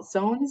 7 health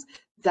zones,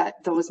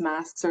 that those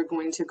masks are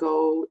going to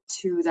go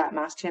to that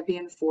mask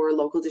champion for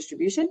local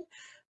distribution.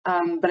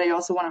 But I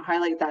also want to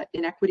highlight that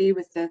inequity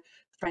with the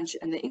French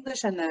and the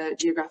English and the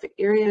geographic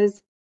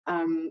areas.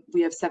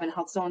 We have 7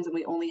 health zones and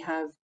we only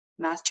have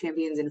mask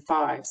champions in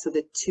 5. So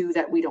the 2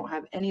 that we don't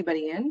have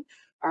anybody in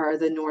are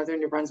the Northern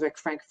New Brunswick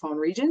Francophone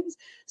regions.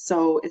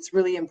 So it's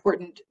really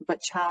important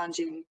but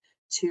challenging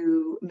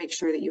to make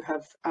sure that you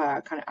have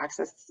kind of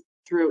access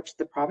throughout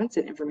the province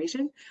and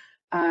information.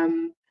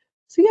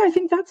 So yeah, I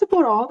think that's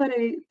about all that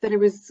I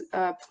was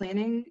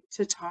planning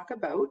to talk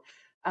about.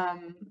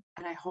 And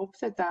I hope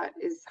that that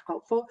is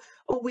helpful.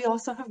 Oh, we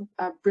also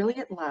have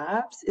Brilliant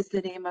Labs is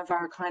the name of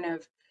our kind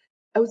of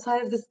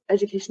outside of this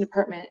education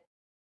department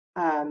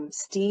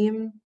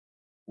STEAM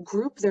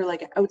group. They're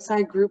like an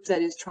outside group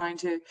that is trying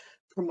to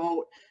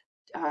promote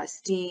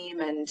STEAM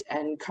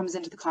and comes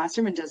into the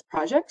classroom and does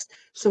projects.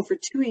 So for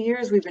 2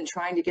 years, we've been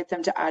trying to get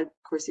them to add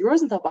Corsi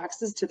Rosenthal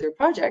boxes to their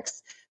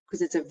projects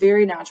because it's a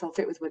very natural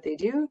fit with what they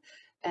do.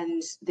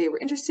 And they were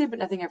interested, but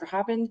nothing ever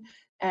happened.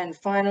 And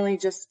finally,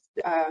 just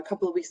a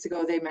couple of weeks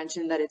ago, they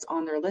mentioned that it's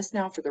on their list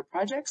now for their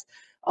projects.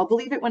 I'll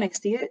believe it when I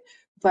see it,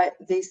 but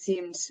they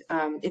seemed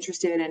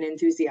interested and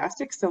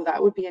enthusiastic. So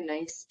that would be a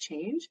nice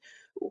change.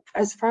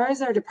 As far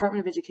as our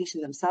Department of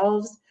Education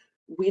themselves,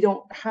 we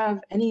don't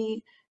have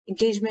any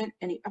engagement,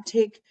 any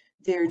uptake.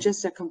 They're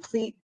just a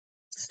complete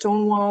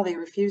stonewall. They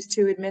refuse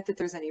to admit that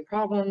there's any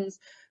problems.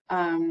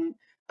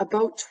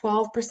 About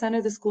 12%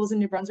 of the schools in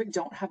New Brunswick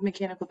don't have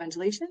mechanical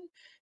ventilation,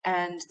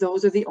 and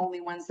those are the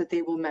only ones that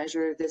they will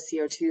measure the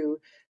CO2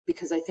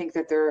 because I think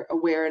that they're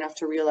aware enough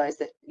to realize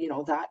that, you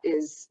know, that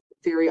is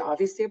very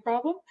obviously a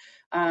problem.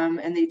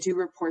 And they do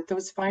report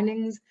those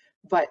findings,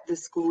 but the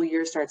school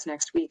year starts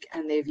next week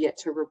and they've yet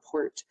to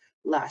report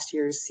last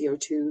year's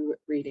CO2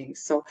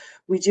 readings. So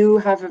we do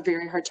have a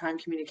very hard time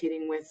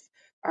communicating with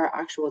our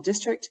actual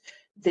district.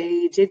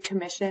 They did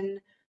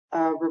commission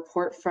a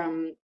report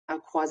from a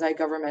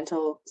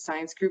quasi-governmental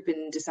science group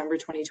in December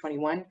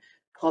 2021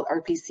 called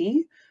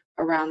RPC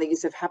around the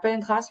use of HEPA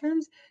in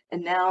classrooms.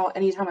 And now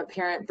anytime a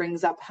parent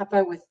brings up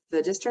HEPA with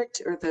the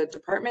district or the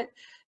department,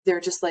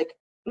 they're just like,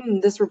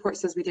 this report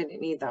says we didn't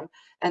need them.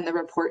 And the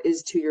report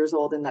is 2 years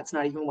old, and that's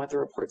not even what the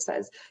report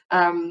says.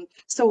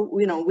 So,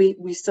 you know,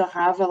 we still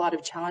have a lot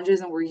of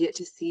challenges, and we're yet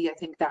to see, I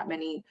think, that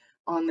many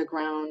on the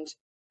ground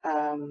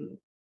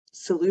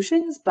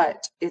solutions,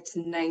 but it's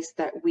nice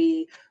that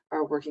we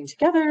are working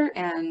together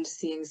and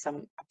seeing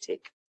some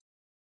uptake.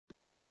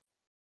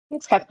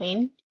 Thanks,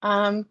 Kathleen.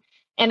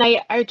 And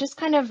I just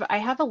kind of, I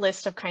have a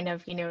list of kind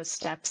of, you know,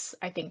 steps,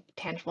 I think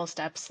tangible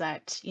steps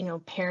that, you know,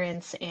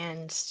 parents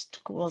and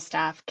school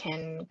staff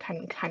can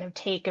kind of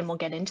take, and we'll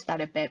get into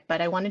that a bit,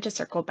 but I wanted to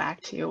circle back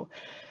to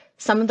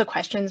some of the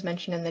questions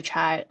mentioned in the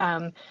chat.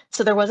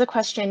 So there was a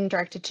question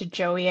directed to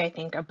Joey, I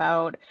think,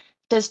 about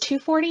does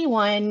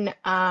 241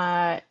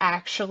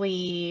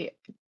 actually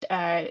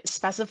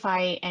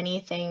specify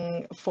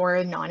anything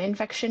for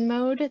non-infection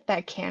mode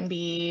that can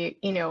be,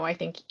 you know, I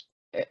think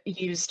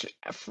used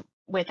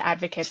with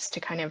advocates to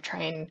kind of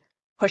try and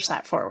push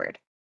that forward?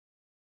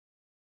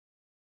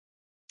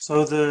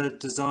 So the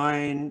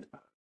design,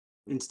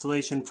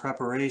 installation,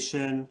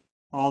 preparation,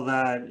 all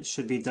that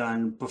should be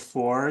done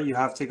before you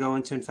have to go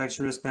into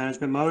infection risk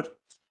management mode.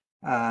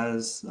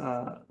 As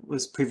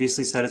was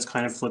previously said, it's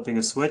kind of flipping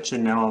a switch,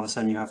 and now all of a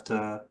sudden you have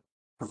to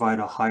provide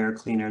a higher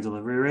clean air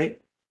delivery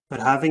rate.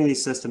 But having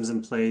these systems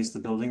in place, the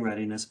building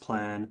readiness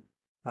plan,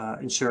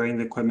 ensuring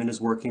the equipment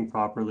is working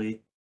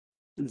properly,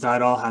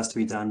 that all has to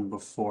be done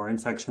before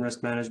infection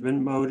risk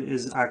management mode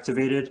is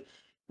activated.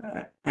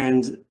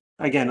 And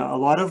again, a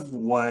lot of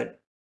what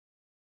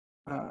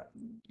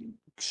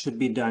should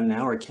be done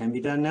now or can be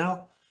done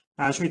now,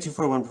 ASHRAE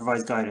 241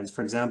 provides guidance.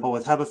 For example,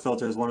 with HEPA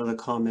filters, one of the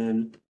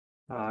common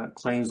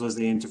claims was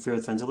they interfere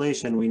with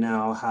ventilation. We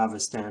now have a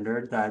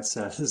standard that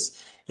says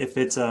if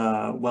it's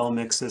a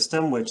well-mixed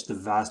system, which the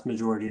vast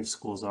majority of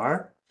schools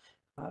are,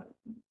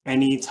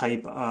 any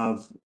type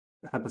of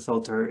HEPA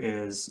filter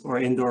is, or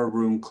indoor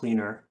room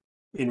cleaner,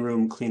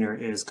 in-room cleaner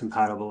is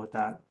compatible with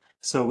that.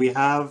 So we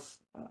have,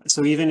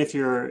 so even if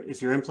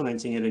you're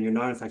implementing it in your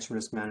non-infection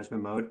risk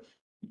management mode,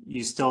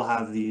 you still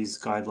have these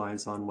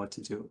guidelines on what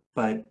to do.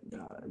 But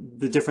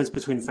the difference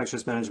between infection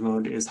risk management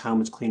mode is how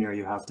much clean air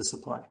you have to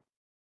supply.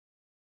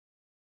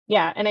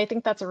 Yeah, and I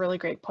think that's a really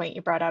great point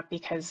you brought up,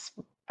 because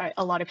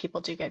a lot of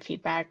people do get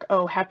feedback,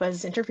 oh,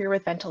 HEPAs interfere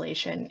with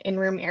ventilation,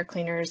 in-room air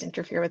cleaners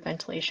interfere with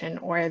ventilation,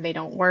 or they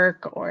don't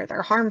work, or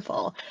they're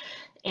harmful.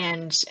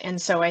 And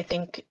so I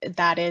think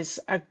that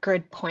is a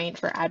good point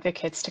for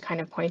advocates to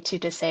kind of point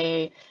to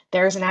say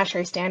there's an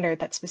ASHRAE standard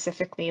that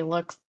specifically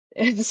looks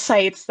and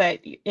cites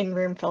that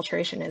in-room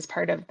filtration is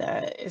part of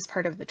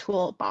the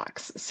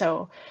toolbox.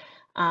 So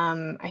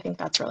I think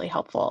that's really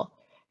helpful.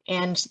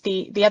 And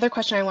the other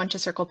question I want to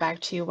circle back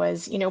to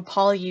was, you know,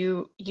 Paul,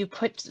 you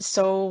put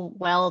so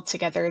well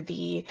together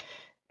the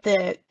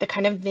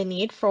kind of the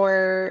need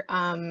for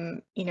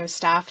you know,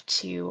 staff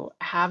to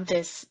have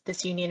this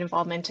union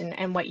involvement,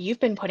 and what you've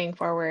been putting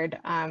forward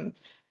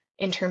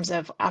in terms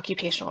of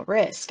occupational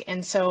risk.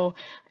 And so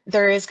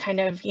there is kind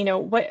of, you know,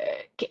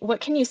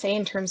 what can you say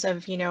in terms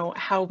of, you know,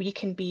 how we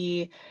can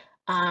be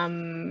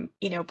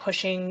you know,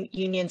 pushing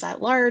unions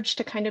at large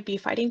to kind of be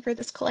fighting for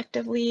this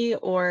collectively,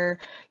 or,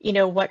 you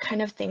know, what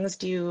kind of things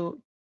do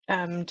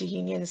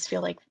unions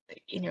feel like,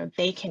 you know,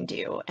 they can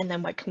do, and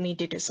then what can we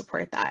do to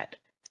support that?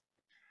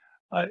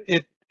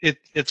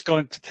 It's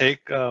going to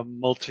take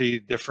multi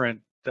different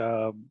you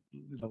know,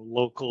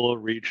 local,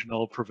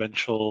 regional,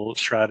 provincial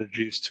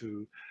strategies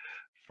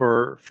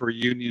for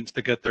unions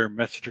to get their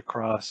message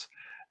across.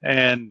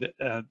 And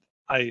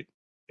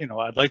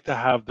I'd like to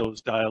have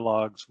those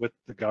dialogues with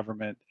the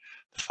government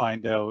to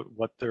find out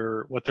what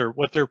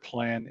their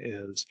plan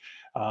is.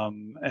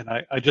 And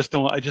I just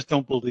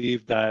don't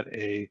believe that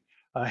a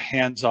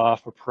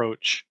hands-off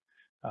approach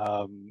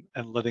and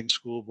letting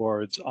school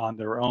boards on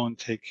their own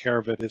take care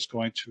of it is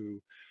going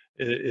to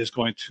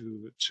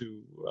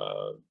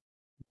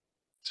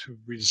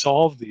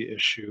resolve the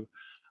issue.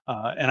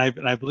 And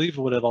I believe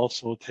what it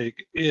also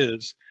take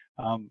is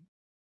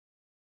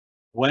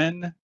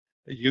when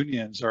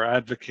unions are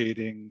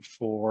advocating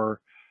for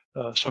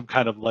some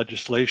kind of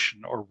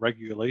legislation or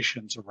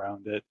regulations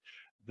around it,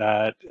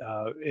 that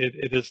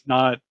it is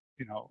not,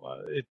 you know,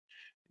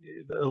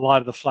 a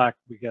lot of the flack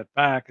we get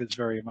back is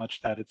very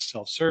much that it's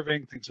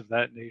self-serving, things of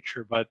that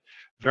nature. But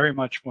very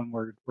much when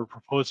we're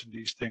proposing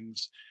these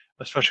things,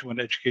 especially when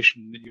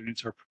education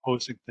unions are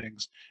proposing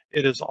things,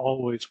 it is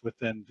always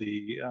within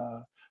the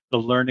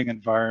learning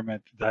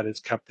environment that is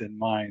kept in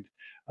mind,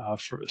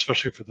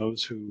 especially for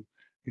those who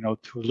to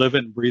live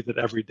it and breathe it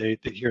every day,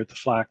 to hear the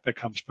flack that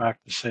comes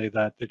back to say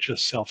that it's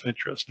just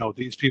self-interest. No,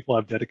 these people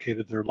have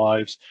dedicated their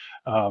lives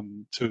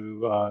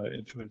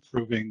to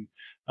improving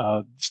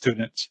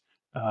students,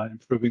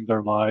 improving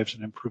their lives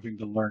and improving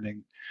the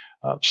learning.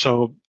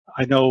 So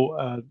I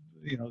know,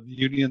 the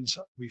unions,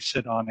 we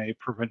sit on a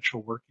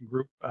provincial working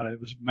group. It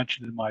was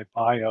mentioned in my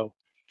bio,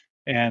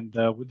 and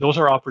those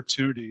are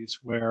opportunities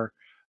where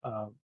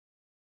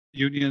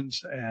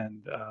unions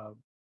and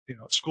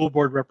school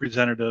board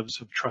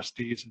representatives of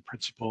trustees and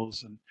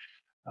principals, and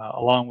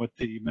along with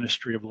the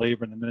Ministry of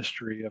Labor and the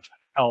Ministry of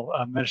Health,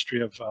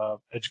 Ministry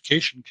of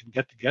Education, can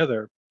get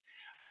together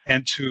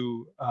and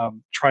to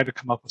try to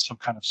come up with some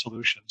kind of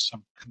solution,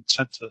 some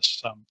consensus,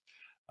 some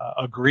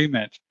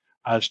agreement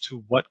as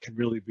to what can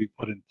really be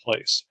put in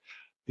place.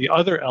 The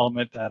other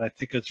element that I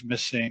think is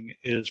missing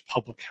is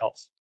public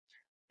health.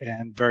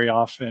 And very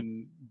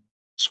often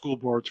school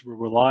boards will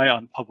rely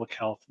on public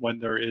health when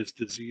there is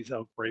disease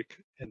outbreak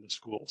in the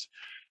schools.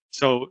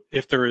 So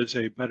if there is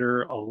a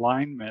better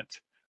alignment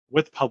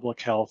with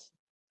public health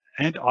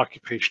and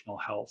occupational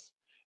health,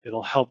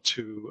 it'll help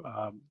to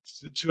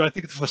I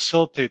think,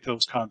 facilitate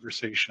those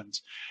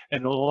conversations,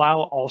 and it'll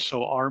allow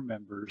also our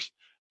members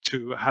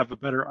to have a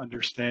better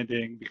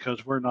understanding,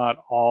 because we're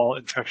not all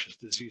infectious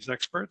disease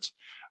experts,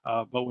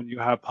 but when you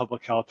have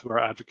public health who are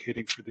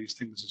advocating for these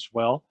things as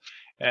well,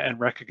 and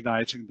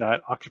recognizing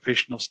that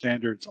occupational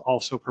standards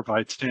also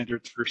provide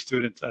standards for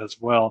students as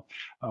well,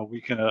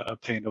 we can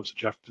obtain those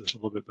objectives a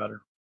little bit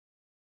better.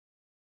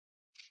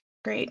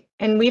 Great.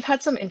 And we've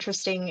had some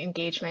interesting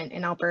engagement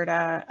in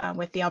Alberta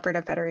with the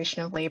Alberta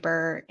Federation of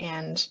Labor,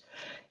 and,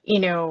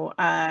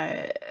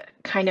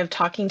 kind of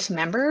talking to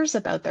members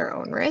about their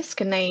own risk.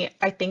 And I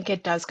think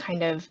it does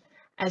kind of,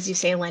 as you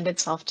say, lend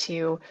itself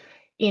to,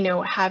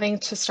 having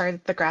to start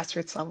at the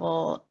grassroots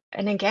level.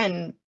 And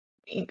again,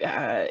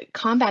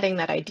 combating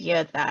that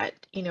idea that,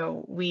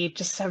 we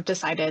just have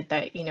decided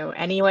that,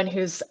 anyone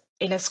who's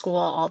in a school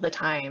all the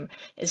time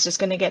is just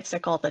going to get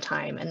sick all the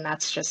time, and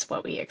that's just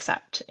what we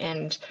accept.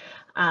 And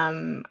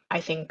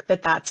I think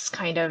that that's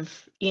kind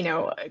of,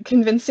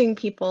 convincing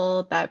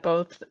people that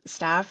both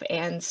staff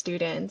and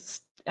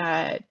students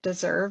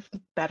deserve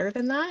better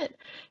than that,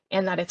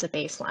 and that it's a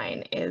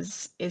baseline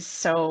is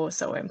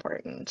so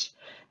important.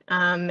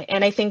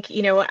 And I think,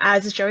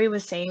 as Joey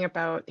was saying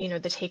about, the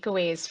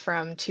takeaways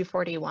from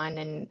 241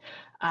 and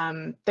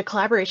the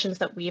collaborations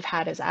that we've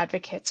had as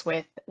advocates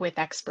with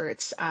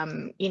experts,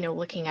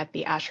 looking at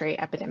the ASHRAE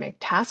Epidemic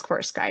Task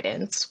Force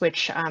guidance,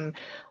 which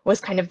was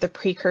kind of the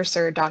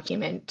precursor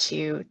document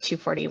to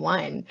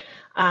 241.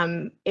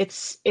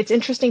 It's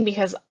interesting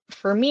because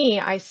for me,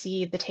 I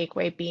see the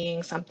takeaway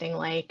being something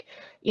like,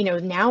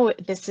 now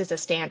this is a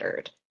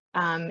standard.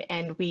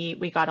 And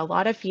we got a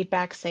lot of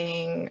feedback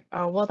saying,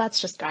 oh, well,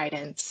 that's just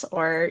guidance,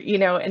 or,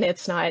 and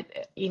it's not,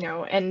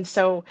 and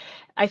so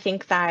I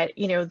think that,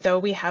 though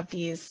we have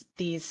these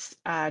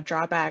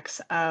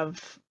drawbacks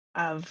of,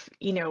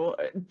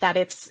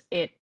 that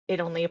it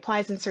only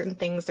applies in certain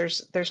things,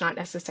 there's not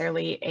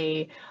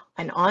necessarily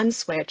an on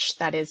switch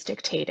that is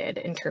dictated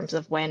in terms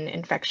of when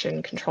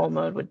infection control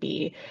mode would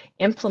be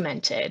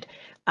implemented.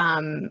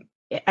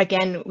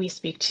 Again, we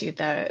speak to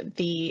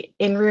the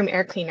in-room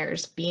air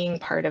cleaners being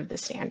part of the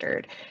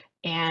standard,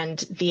 and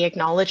the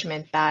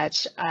acknowledgement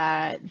that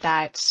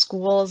that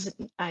schools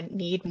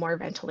need more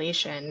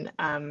ventilation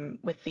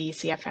with the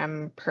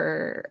CFM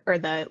or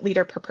the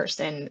liter per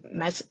person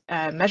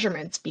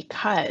measurements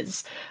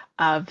because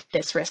of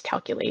this risk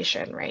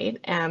calculation, right?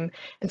 And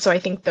so I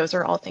think those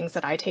are all things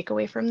that I take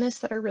away from this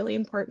that are really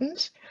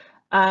important.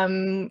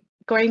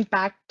 Going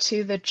back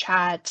to the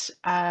chat,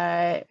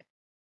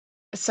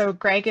 so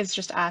Greg is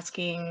just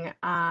asking,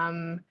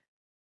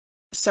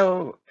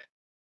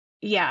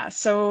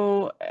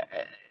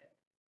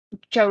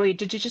 Joey,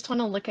 did you just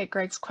want to look at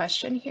Greg's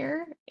question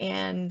here?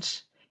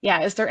 And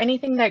yeah, is there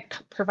anything that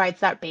provides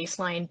that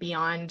baseline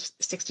beyond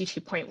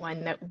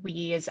 62.1 that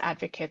we as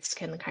advocates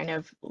can kind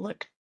of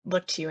look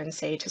to and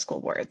say to school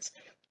boards?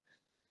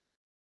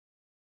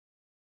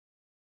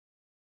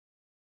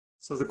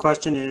 So the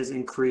question is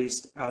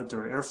increased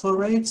outdoor airflow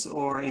rates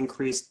or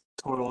increased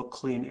total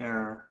clean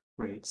air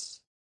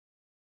rates?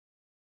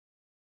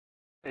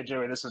 Hey,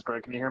 Joey, this is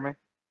Greg. Can you hear me?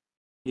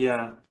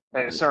 Yeah.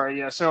 Hey, sorry.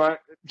 Yeah. So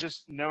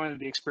just knowing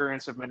the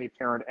experience of many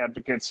parent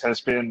advocates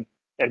has been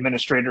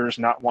administrators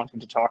not wanting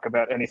to talk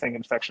about anything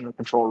infection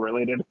control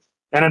related,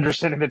 and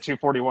understanding that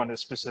 241 is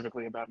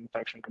specifically about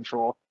infection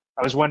control.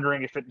 I was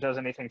wondering if it does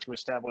anything to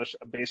establish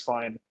a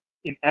baseline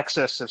in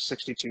excess of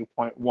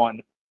 62.1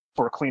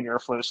 for clean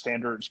airflow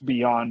standards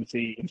beyond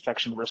the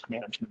infection risk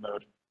management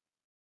mode.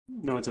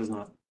 No, it does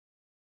not.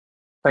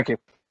 Thank you.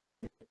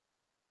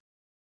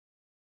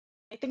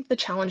 I think the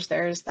challenge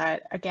there is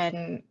that,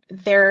 again,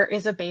 there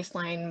is a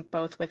baseline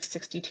both with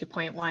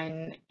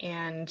 62.1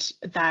 and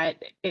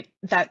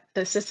that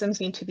the systems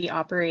need to be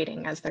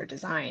operating as they're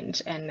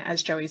designed. And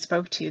as Joey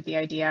spoke to, the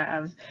idea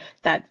of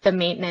that the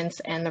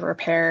maintenance and the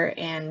repair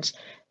and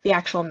the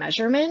actual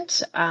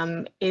measurement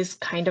is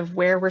kind of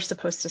where we're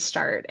supposed to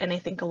start. And I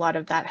think a lot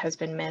of that has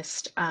been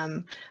missed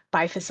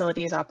by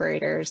facilities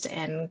operators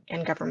and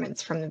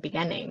governments from the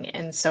beginning.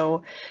 And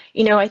so,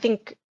 you know, I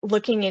think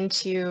looking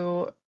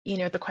into, you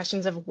know, the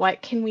questions of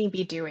what can we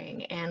be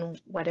doing and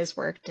what has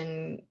worked,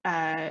 and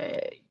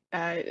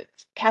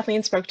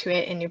Kathleen spoke to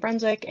it in New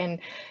Brunswick. And,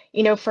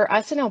 you know, for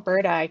us in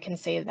Alberta, I can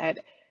say that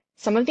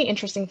some of the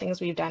interesting things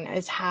we've done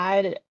is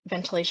had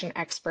ventilation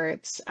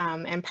experts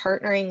and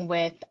partnering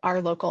with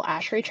our local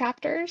ASHRAE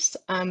chapters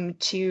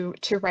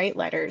to write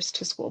letters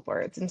to school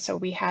boards. And so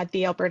we had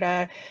the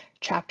Alberta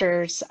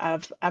chapters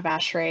of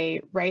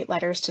ASHRAE write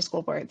letters to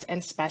school boards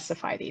and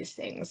specify these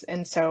things.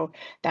 And so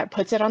that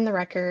puts it on the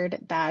record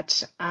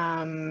that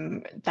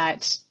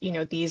that, you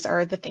know, these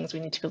are the things we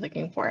need to be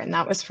looking for. And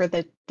that was for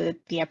the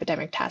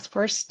epidemic task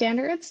force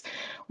standards.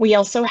 We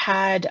also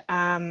had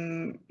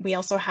an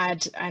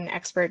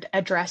expert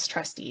address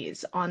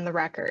trustees on the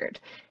record.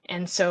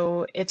 And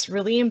so it's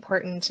really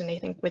important, and I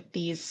think with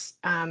these,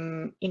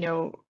 you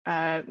know,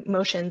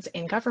 motions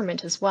in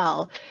government as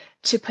well,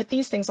 to put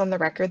these things on the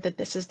record that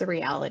this is the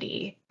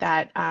reality,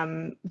 that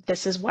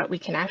this is what we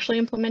can actually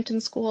implement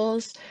in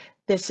schools.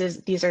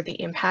 These are the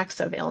impacts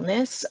of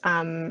illness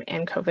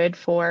and COVID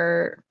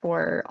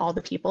for all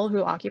the people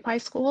who occupy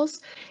schools.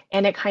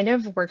 And it kind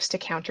of works to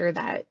counter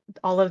that,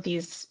 all of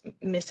these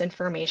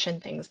misinformation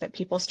things that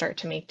people start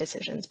to make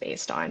decisions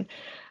based on.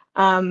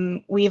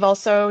 We've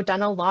also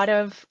done a lot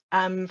of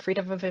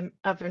freedom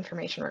of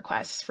information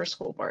requests for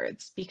school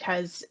boards,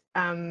 because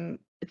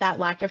that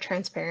lack of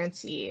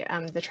transparency,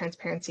 the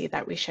transparency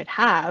that we should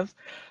have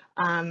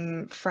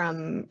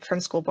from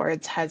school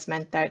boards, has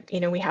meant that, you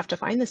know, we have to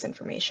find this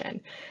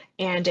information,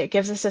 and it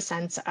gives us a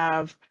sense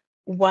of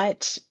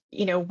what,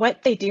 you know,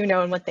 what they do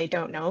know and what they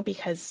don't know,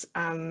 because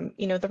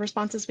you know, the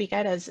responses we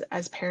get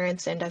as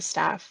parents and as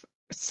staff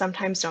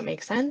sometimes don't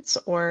make sense,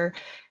 or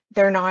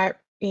they're not,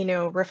 you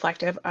know,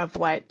 reflective of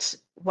what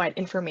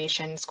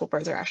information school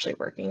boards are actually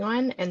working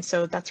on. And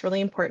so that's really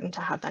important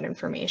to have that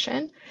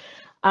information.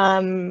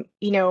 You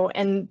know,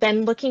 and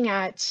then looking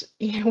at,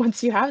 you know,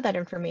 once you have that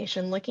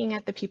information, looking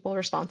at the people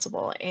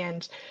responsible.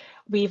 And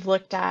we've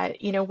looked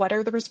at, you know, what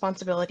are the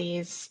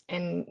responsibilities,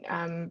 and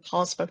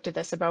Paul spoke to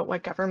this about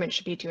what government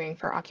should be doing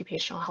for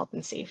occupational health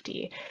and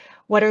safety.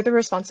 What are the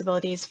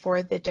responsibilities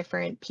for the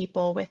different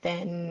people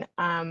within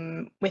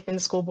within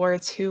school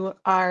boards who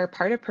are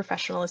part of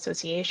professional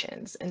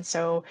associations? And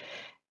so,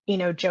 you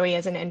know, Joey,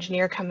 as an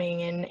engineer coming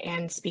in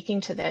and speaking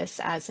to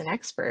this as an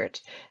expert,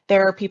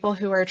 there are people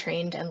who are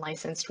trained and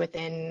licensed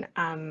within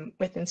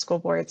within school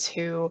boards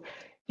who,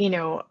 you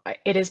know,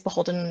 it is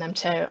beholden on them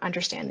to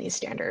understand these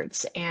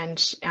standards.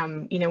 And,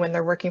 you know, when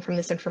they're working from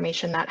this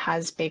information, that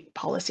has big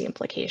policy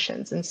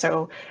implications. And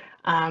so,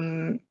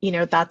 you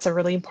know, that's a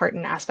really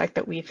important aspect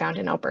that we found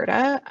in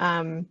Alberta.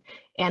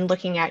 And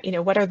looking at, you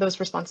know, what are those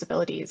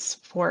responsibilities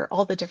for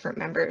all the different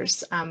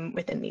members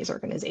within these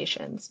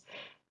organizations.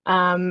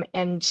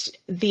 And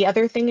the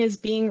other thing is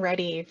being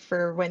ready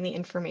for when the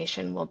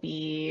information will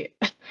be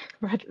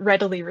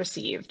readily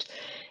received.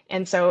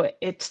 And so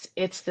it's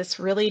this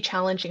really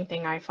challenging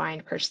thing, I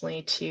find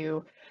personally,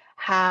 to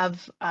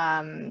have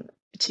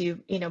to,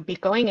 you know, be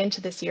going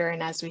into this year.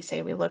 And as we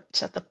say, we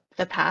looked at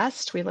the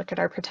past, we look at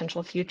our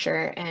potential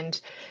future, and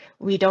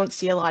we don't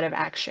see a lot of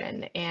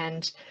action.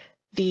 And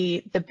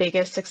the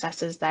biggest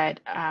successes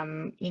that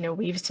you know,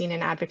 we've seen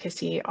in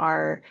advocacy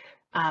are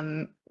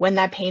when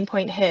that pain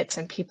point hits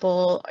and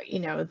people, you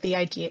know, the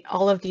idea,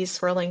 all of these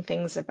swirling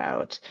things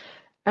about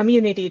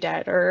immunity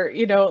debt, or,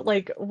 you know,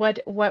 like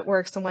what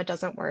works and what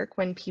doesn't work,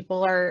 when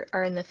people are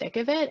in the thick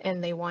of it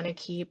and they want to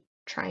keep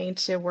trying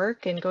to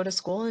work and go to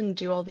school and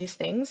do all these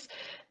things,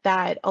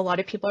 that a lot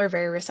of people are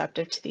very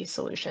receptive to these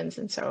solutions.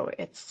 And so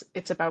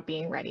it's about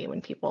being ready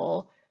when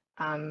people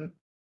come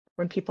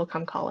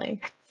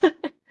calling.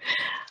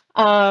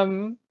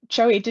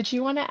 Joey, did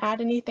you want to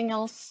add anything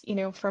else, you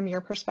know, from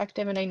your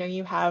perspective? And I know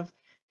you have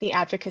the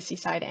advocacy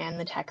side and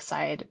the tech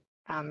side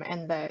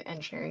and the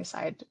engineering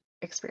side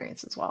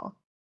experience as well.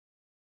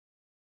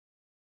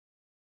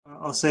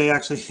 I'll say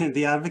actually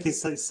the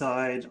advocacy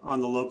side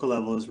on the local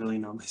level is really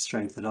not my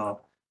strength at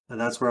all.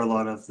 That's where a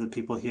lot of the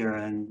people here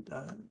and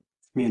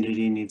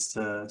community needs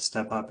to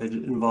step up. It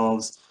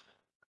involves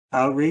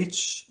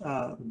outreach,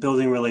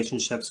 building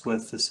relationships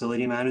with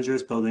facility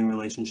managers, building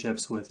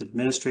relationships with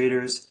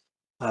administrators,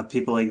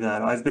 people like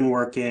that. I've been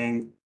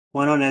working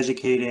on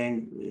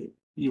educating.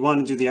 You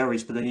want to do the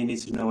outreach, but then you need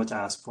to know what to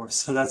ask for.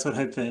 So that's what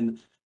I've been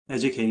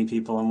educating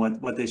people on,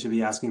 what they should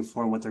be asking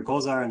for and what their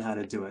goals are and how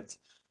to do it.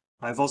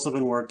 I've also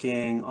been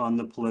working on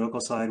the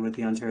political side with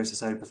the Ontario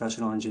Society of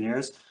Professional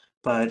Engineers,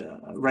 but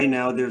right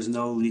now there's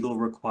no legal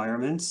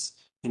requirements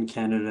in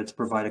Canada to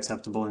provide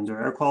acceptable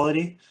indoor air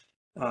quality.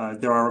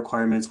 There are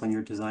requirements when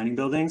you're designing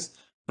buildings,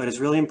 but it's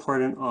really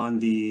important on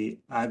the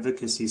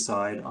advocacy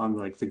side, on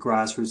like the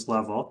grassroots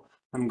level.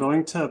 I'm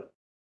going to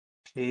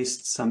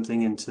paste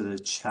something into the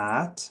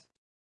chat.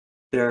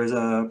 There's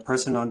a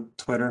person on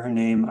Twitter, her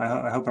name,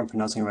 I hope I'm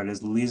pronouncing it right,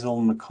 is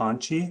Liesl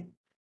McConchie.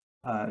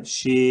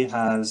 She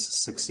has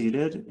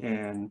succeeded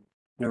in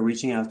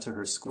reaching out to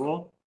her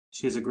school.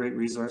 She has a great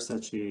resource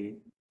that she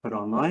put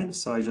online,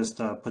 so I just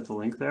put the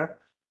link there.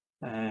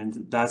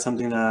 And that's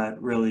something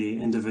that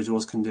really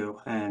individuals can do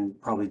and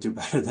probably do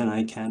better than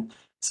I can.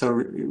 So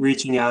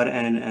reaching out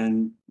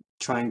and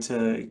trying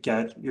to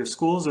get your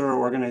schools or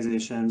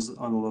organizations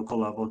on the local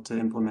level to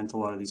implement a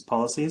lot of these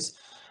policies.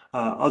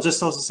 I'll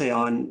just also say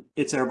on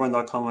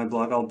itsairborne.com, my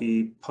blog, I'll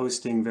be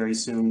posting very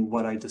soon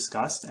what I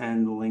discussed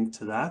and the link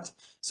to that.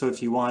 So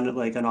if you want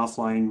like an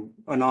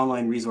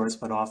online resource,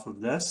 but off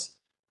of this,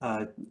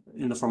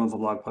 in the form of a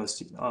blog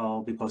post,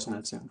 I'll be posting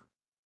that soon.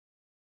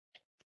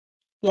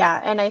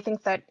 Yeah, and I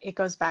think that it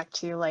goes back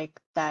to like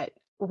that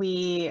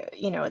we,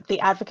 the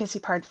advocacy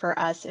part for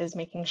us is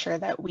making sure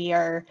that we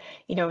are,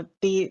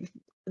 the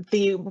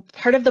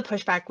part of the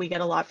pushback we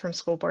get a lot from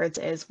school boards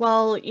is,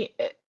 well,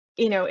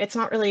 it's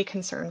not really a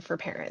concern for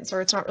parents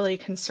or it's not really a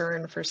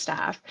concern for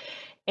staff.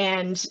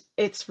 And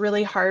it's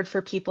really hard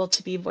for people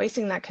to be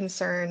voicing that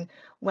concern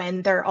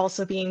when they're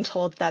also being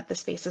told that the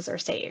spaces are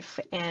safe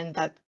and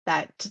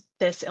that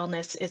this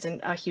illness isn't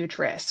a huge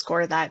risk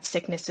or that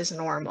sickness is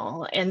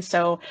normal. And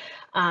so,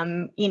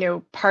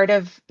 part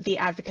of the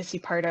advocacy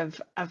part of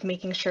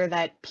making sure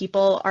that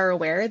people are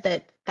aware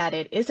that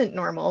it isn't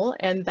normal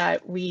and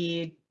that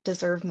we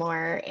deserve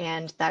more,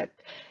 and that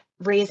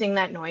raising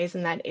that noise,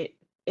 and that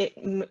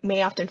it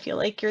may often feel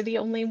like you're the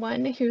only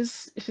one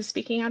who's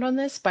speaking out on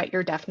this, but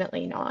you're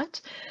definitely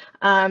not.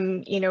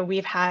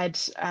 We've had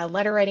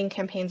letter writing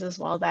campaigns as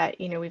well that,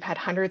 we've had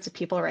hundreds of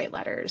people write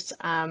letters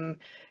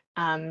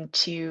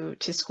to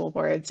school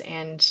boards,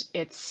 and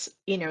it's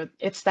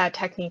that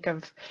technique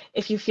of,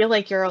 if you feel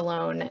like you're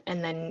alone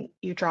and then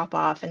you drop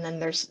off and then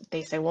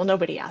they say, well,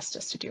 nobody asked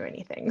us to do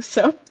anything.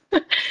 So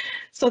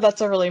so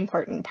that's a really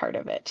important part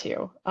of it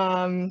too.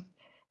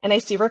 And I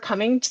see we're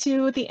coming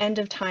to the end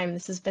of time.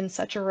 This has been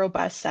such a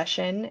robust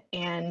session.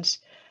 And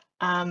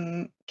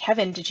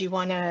Kevin, did you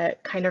want to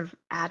kind of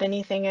add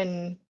anything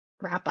and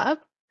wrap up?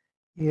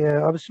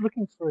 Yeah, I was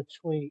looking for a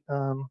tweet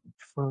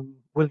from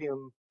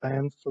William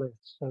Banfleth.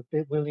 So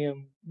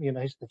William,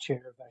 he's the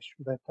chair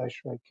of that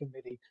ASHRAE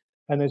committee,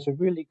 and there's a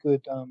really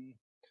good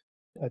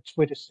a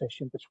Twitter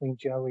session between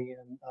Joey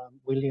and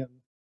William.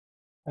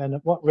 And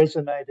what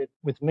resonated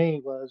with me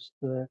was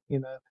the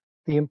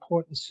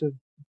importance of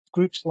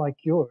groups like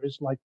yours,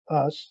 like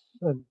us,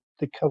 and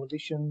the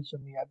coalitions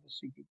and the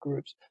advocacy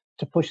groups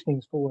to push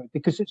things forward,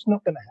 because it's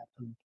not going to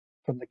happen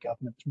from the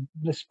government.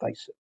 Let's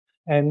face it.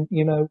 And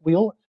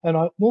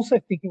I'm also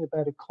thinking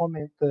about a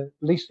comment that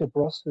Lisa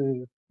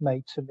Brossu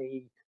made to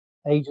me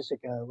ages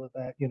ago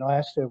about, I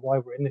asked her why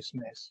we're in this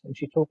mess, and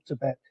she talked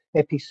about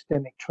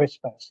epistemic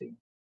trespassing.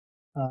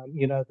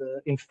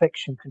 The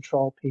infection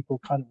control people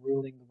kind of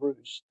ruling the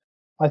roost.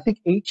 I think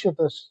each of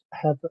us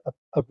have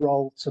a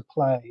role to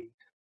play,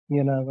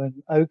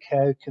 and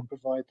OCO can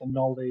provide the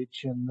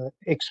knowledge and the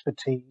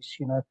expertise,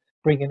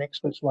 bring in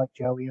experts like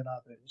Joey and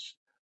others.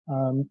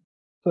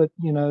 But,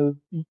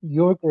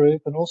 your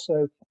group and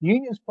also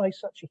unions play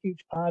such a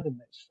huge part in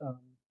this.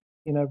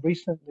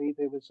 Recently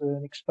there was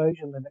an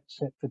exposure limit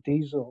set for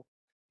diesel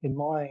in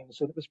mines,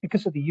 and it was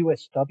because of the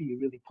USW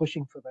really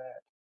pushing for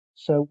that.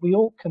 So we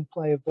all can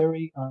play a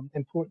very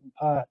important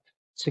part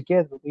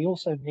together, but we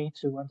also need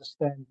to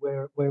understand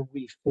where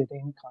we fit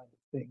in, kind of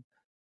thing.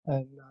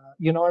 And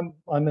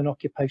I'm an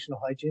occupational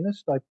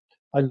hygienist.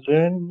 I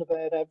learn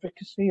about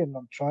advocacy, and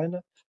I'm trying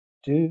to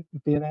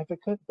be an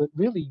advocate. But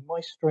really, my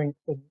strength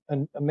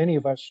and many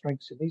of our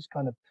strengths in these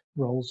kind of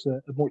roles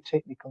are more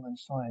technical and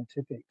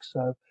scientific.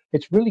 So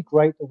it's really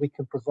great that we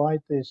can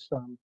provide this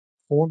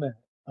format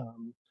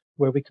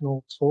where we can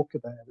all talk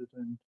about it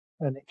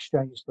and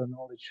exchange the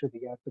knowledge for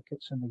the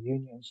advocates and the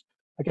unions.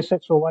 I guess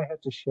that's all I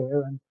had to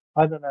share. And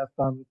I don't know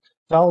if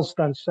Val's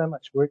done so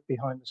much work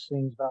behind the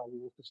scenes. Val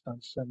Wolf has done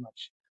so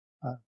much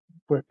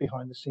work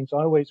behind the scenes.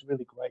 I'm always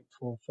really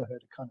grateful for her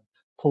to kind of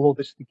pull all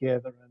this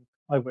together. And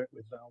I work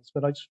with Val's,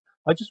 but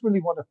I just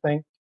really want to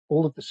thank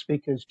all of the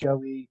speakers,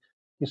 Joey,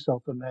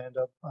 yourself,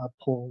 Amanda,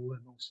 Paul,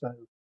 and also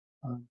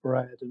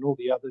Brad, and all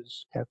the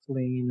others,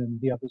 Kathleen, and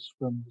the others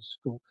from the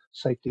school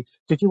safety.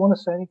 Did you want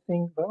to say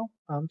anything, Val,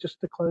 just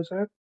to close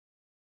out?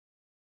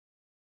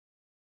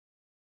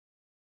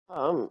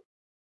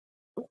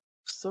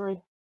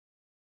 Sorry,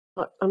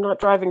 I'm not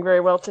driving very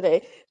well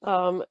today.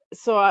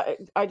 So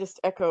I just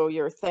echo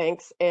your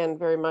thanks, and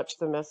very much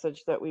the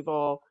message that we've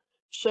all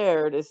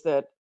shared is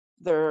that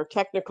there are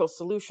technical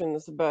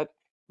solutions, but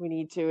we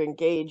need to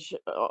engage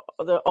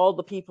all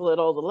the people at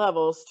all the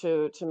levels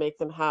to make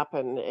them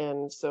happen.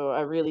 And so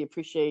I really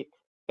appreciate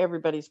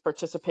everybody's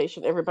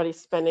participation, everybody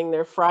spending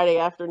their Friday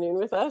afternoon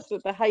with us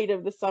at the height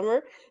of the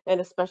summer, and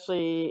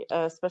especially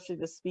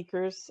the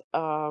speakers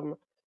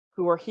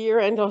who are here,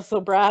 and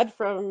also Brad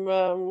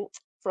from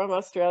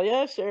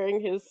Australia sharing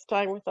his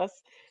time with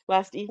us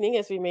last evening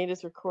as we made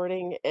his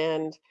recording.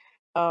 And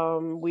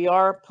we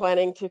are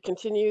planning to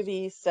continue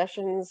these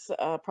sessions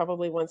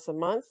probably once a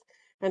month,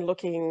 and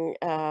looking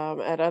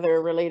at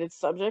other related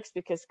subjects,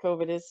 because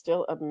COVID is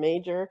still a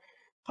major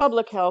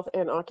public health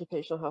and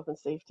occupational health and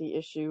safety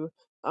issue,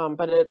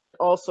 but it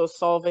also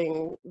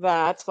solving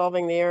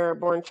the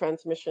airborne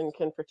transmission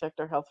can protect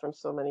our health from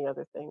so many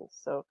other things.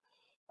 So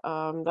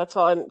that's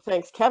all. And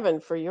thanks, Kevin,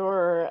 for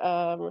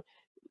your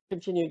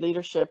continued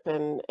leadership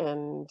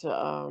and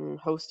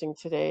hosting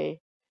today.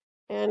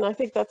 And I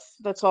think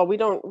that's all.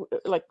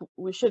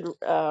 We should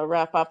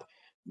wrap up,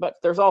 but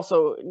there's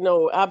also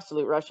no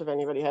absolute rush if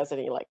anybody has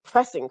any like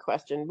pressing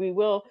question.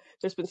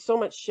 There's been so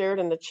much shared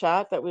in the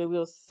chat that we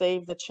will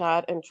save the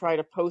chat and try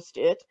to post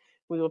it.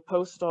 We will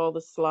post all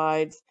the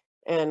slides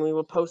and we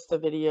will post the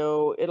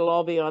video. It'll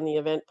all be on the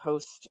event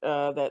post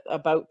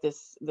about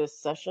this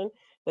session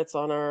that's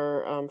on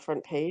our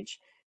front page.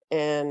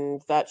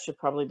 And that should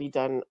probably be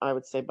done, I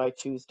would say, by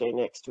Tuesday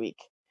next week.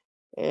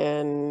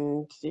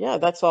 And yeah,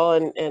 that's all.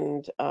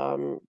 And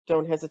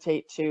don't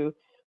hesitate to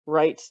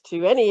write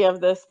to any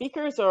of the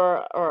speakers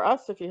or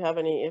us if you have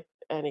any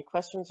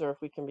questions, or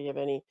if we can be of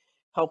any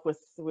help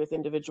with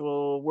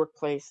individual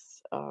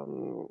workplace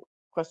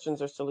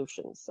questions or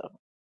solutions. So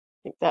I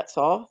think that's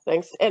all.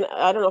 Thanks. And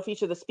I don't know if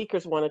each of the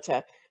speakers wanted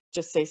to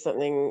just say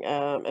something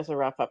as a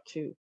wrap up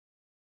too.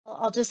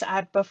 I'll just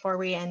add before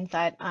we end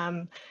that,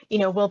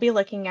 we'll be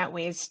looking at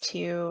ways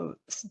to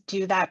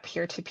do that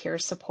peer-to-peer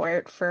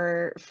support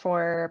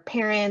for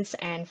parents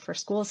and for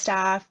school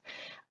staff,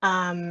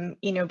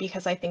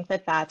 because I think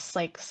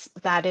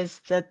that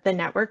is the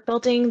network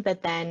building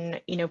that then,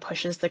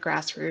 pushes the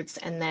grassroots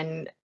and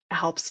then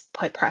helps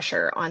put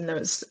pressure on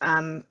those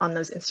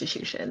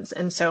institutions.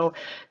 And so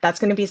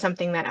that's going to be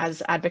something that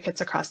as advocates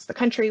across the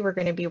country, we're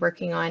going to be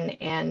working on.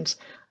 And,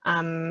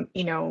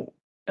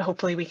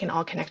 hopefully we can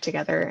all connect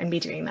together and be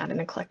doing that in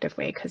a collective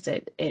way, because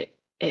it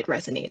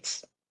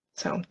resonates.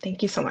 So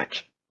thank you so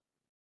much.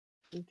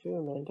 Thank you,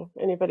 Amanda.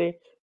 Anybody,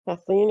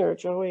 Kathleen or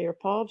Joey or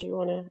Paul, do you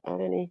want to add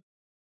any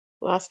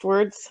last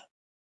words?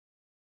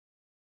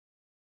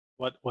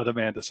 What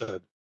Amanda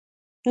said.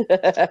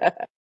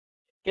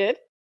 Good.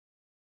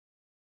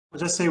 I'll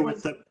just say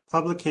with the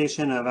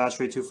publication of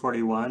ASHRAE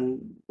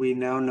 241, we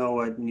now know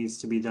what needs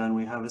to be done.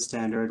 We have a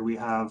standard.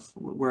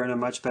 We're in a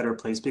much better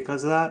place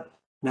because of that.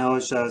 Now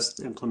it's just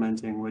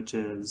implementing, which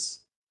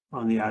is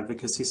on the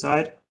advocacy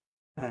side.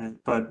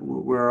 But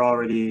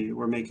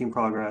we're making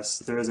progress.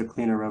 There is a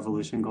cleaner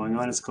revolution going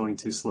on. It's going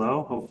too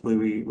slow.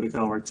 Hopefully we can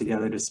all work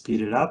together to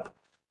speed it up.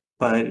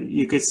 But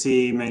you could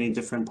see many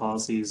different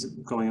policies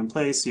going in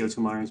place. CO2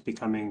 monitoring is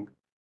becoming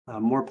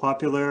more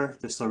popular.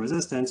 There's still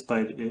resistance,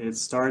 but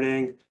it's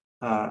starting.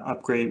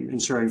 Upgrade,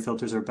 ensuring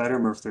filters are better,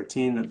 MERV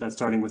 13, that's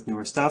starting with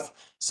newer stuff.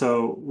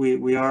 So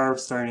we are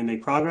starting to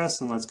make progress,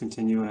 and let's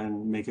continue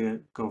and make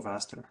it go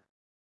faster.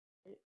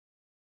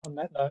 On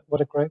that note,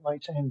 what a great way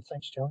to end.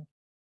 Thanks, Joey.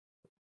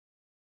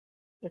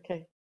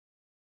 Okay.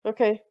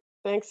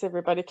 Thanks,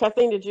 everybody.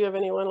 Kathleen, did you have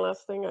any one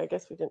last thing? I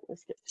guess we didn't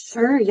miss it.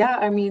 Sure. Yeah.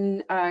 I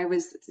mean, I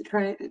was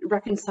trying to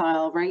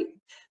reconcile, right,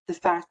 the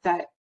fact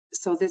that,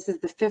 so this is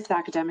the 5th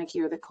academic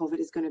year that COVID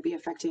is going to be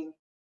affecting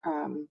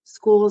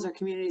schools or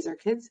communities or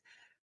kids.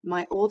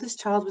 My oldest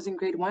child was in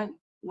grade 1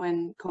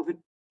 when COVID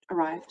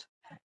arrived,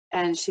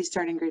 and she's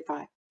starting grade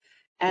 5.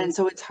 And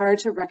so it's hard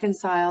to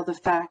reconcile the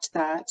fact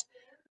that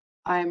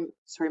I'm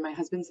sorry, my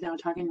husband's now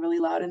talking really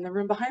loud in the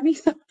room behind me.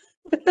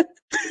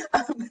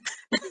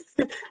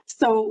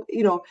 So,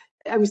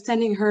 I'm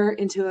sending her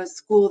into a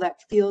school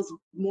that feels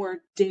more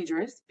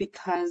dangerous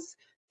because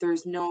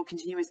there's no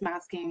continuous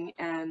masking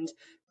and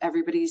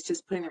everybody's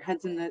just putting their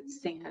heads in the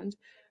sand.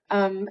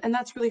 And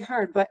that's really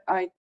hard, but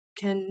I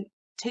can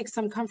take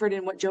some comfort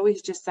in what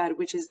Joey's just said,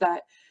 which is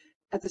that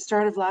at the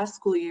start of last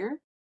school year,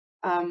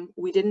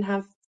 we didn't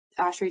have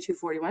ASHRAE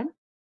 241.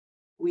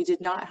 We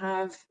did not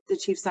have the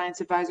Chief Science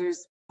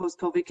Advisor's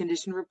post-COVID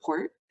condition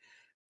report.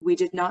 We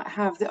did not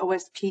have the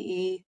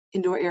OSPE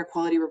indoor air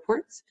quality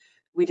reports.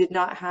 We did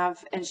not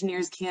have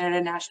Engineers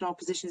Canada National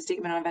Position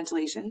Statement on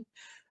Ventilation.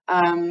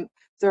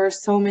 There are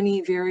so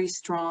many very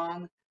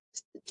strong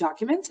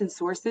documents and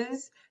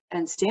sources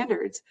and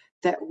standards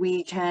that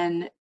we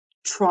can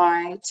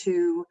try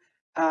to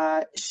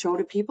show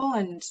to people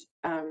and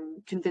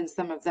convince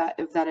them of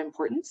that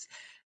importance.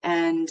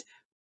 And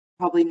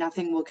probably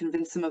nothing will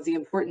convince them of the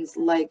importance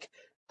like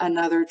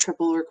another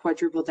triple or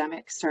quadruple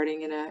demic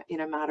starting in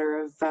a matter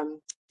of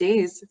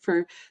days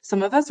for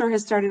some of us, or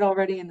has started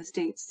already in the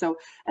States. So,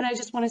 and I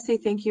just want to say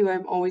thank you.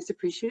 I'm always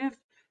appreciative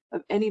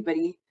of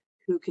anybody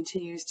who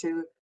continues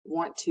to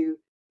want to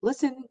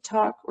listen,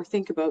 talk, or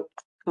think about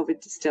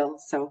COVID still.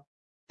 So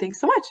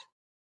thanks so much.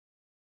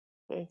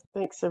 Okay,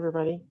 thanks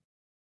everybody.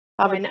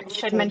 And I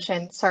should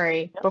mention,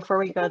 sorry, before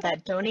we go,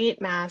 that Donate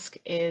Mask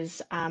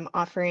is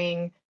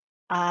offering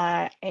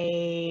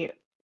a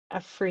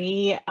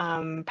free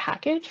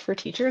package for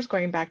teachers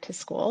going back to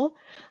school,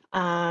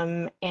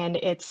 and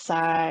it's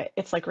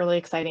like really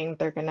exciting.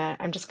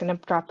 I'm just gonna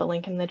drop the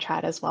link in the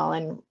chat as well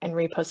and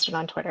repost it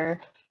on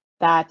Twitter,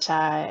 that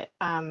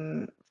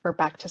for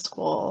back to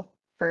school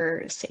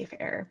for safe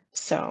air.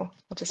 So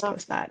I'll just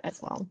post that as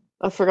well.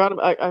 I forgot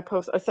about,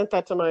 I sent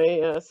that to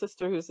my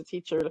sister who's a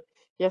teacher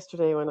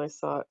yesterday when I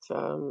saw it,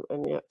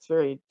 and yeah, it's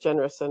very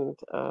generous and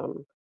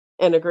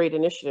and a great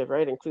initiative,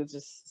 right? Includes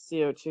a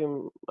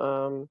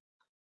CO2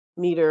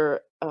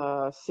 meter,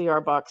 CR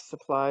box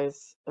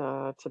supplies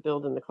to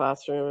build in the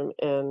classroom,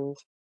 and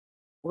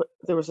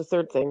there was a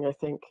third thing, I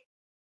think.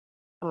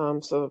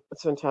 So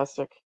it's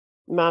fantastic.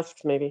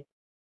 Masks, maybe.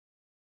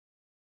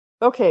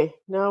 Okay,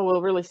 now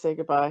we'll really say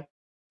goodbye.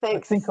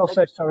 Thanks. I think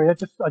also, sorry, I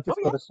just yeah.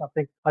 thought of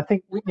something. I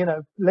think, you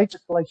know,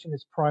 legislation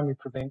is primary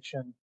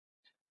prevention.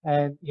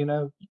 And, you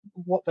know,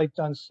 what they've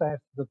done south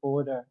of the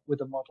border with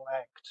the Model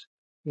Act,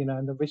 you know,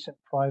 and the recent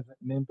private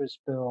members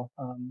bill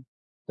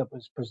that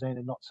was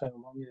presented not so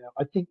long ago,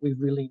 I think we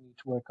really need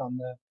to work on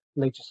the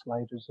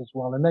legislators as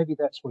well. And maybe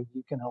that's where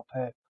you can help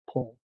out,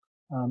 Paul,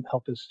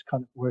 help us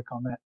kind of work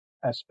on that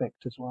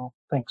aspect as well.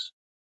 Thanks.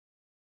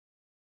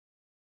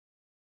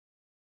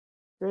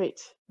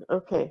 Great.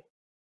 Okay.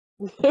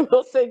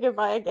 We'll say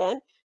goodbye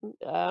again.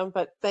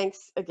 But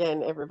thanks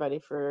again, everybody,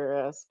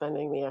 for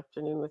spending the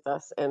afternoon with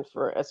us, and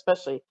for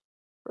especially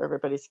for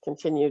everybody's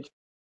continued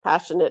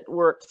passionate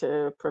work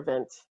to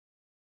prevent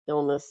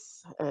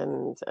illness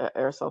and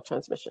aerosol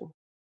transmission.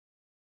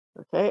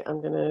 Okay,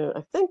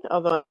 I think,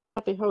 although I'm a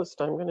happy host,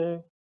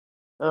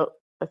 oh,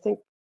 I think,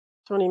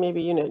 Tony,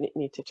 maybe you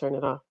need to turn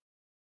it off.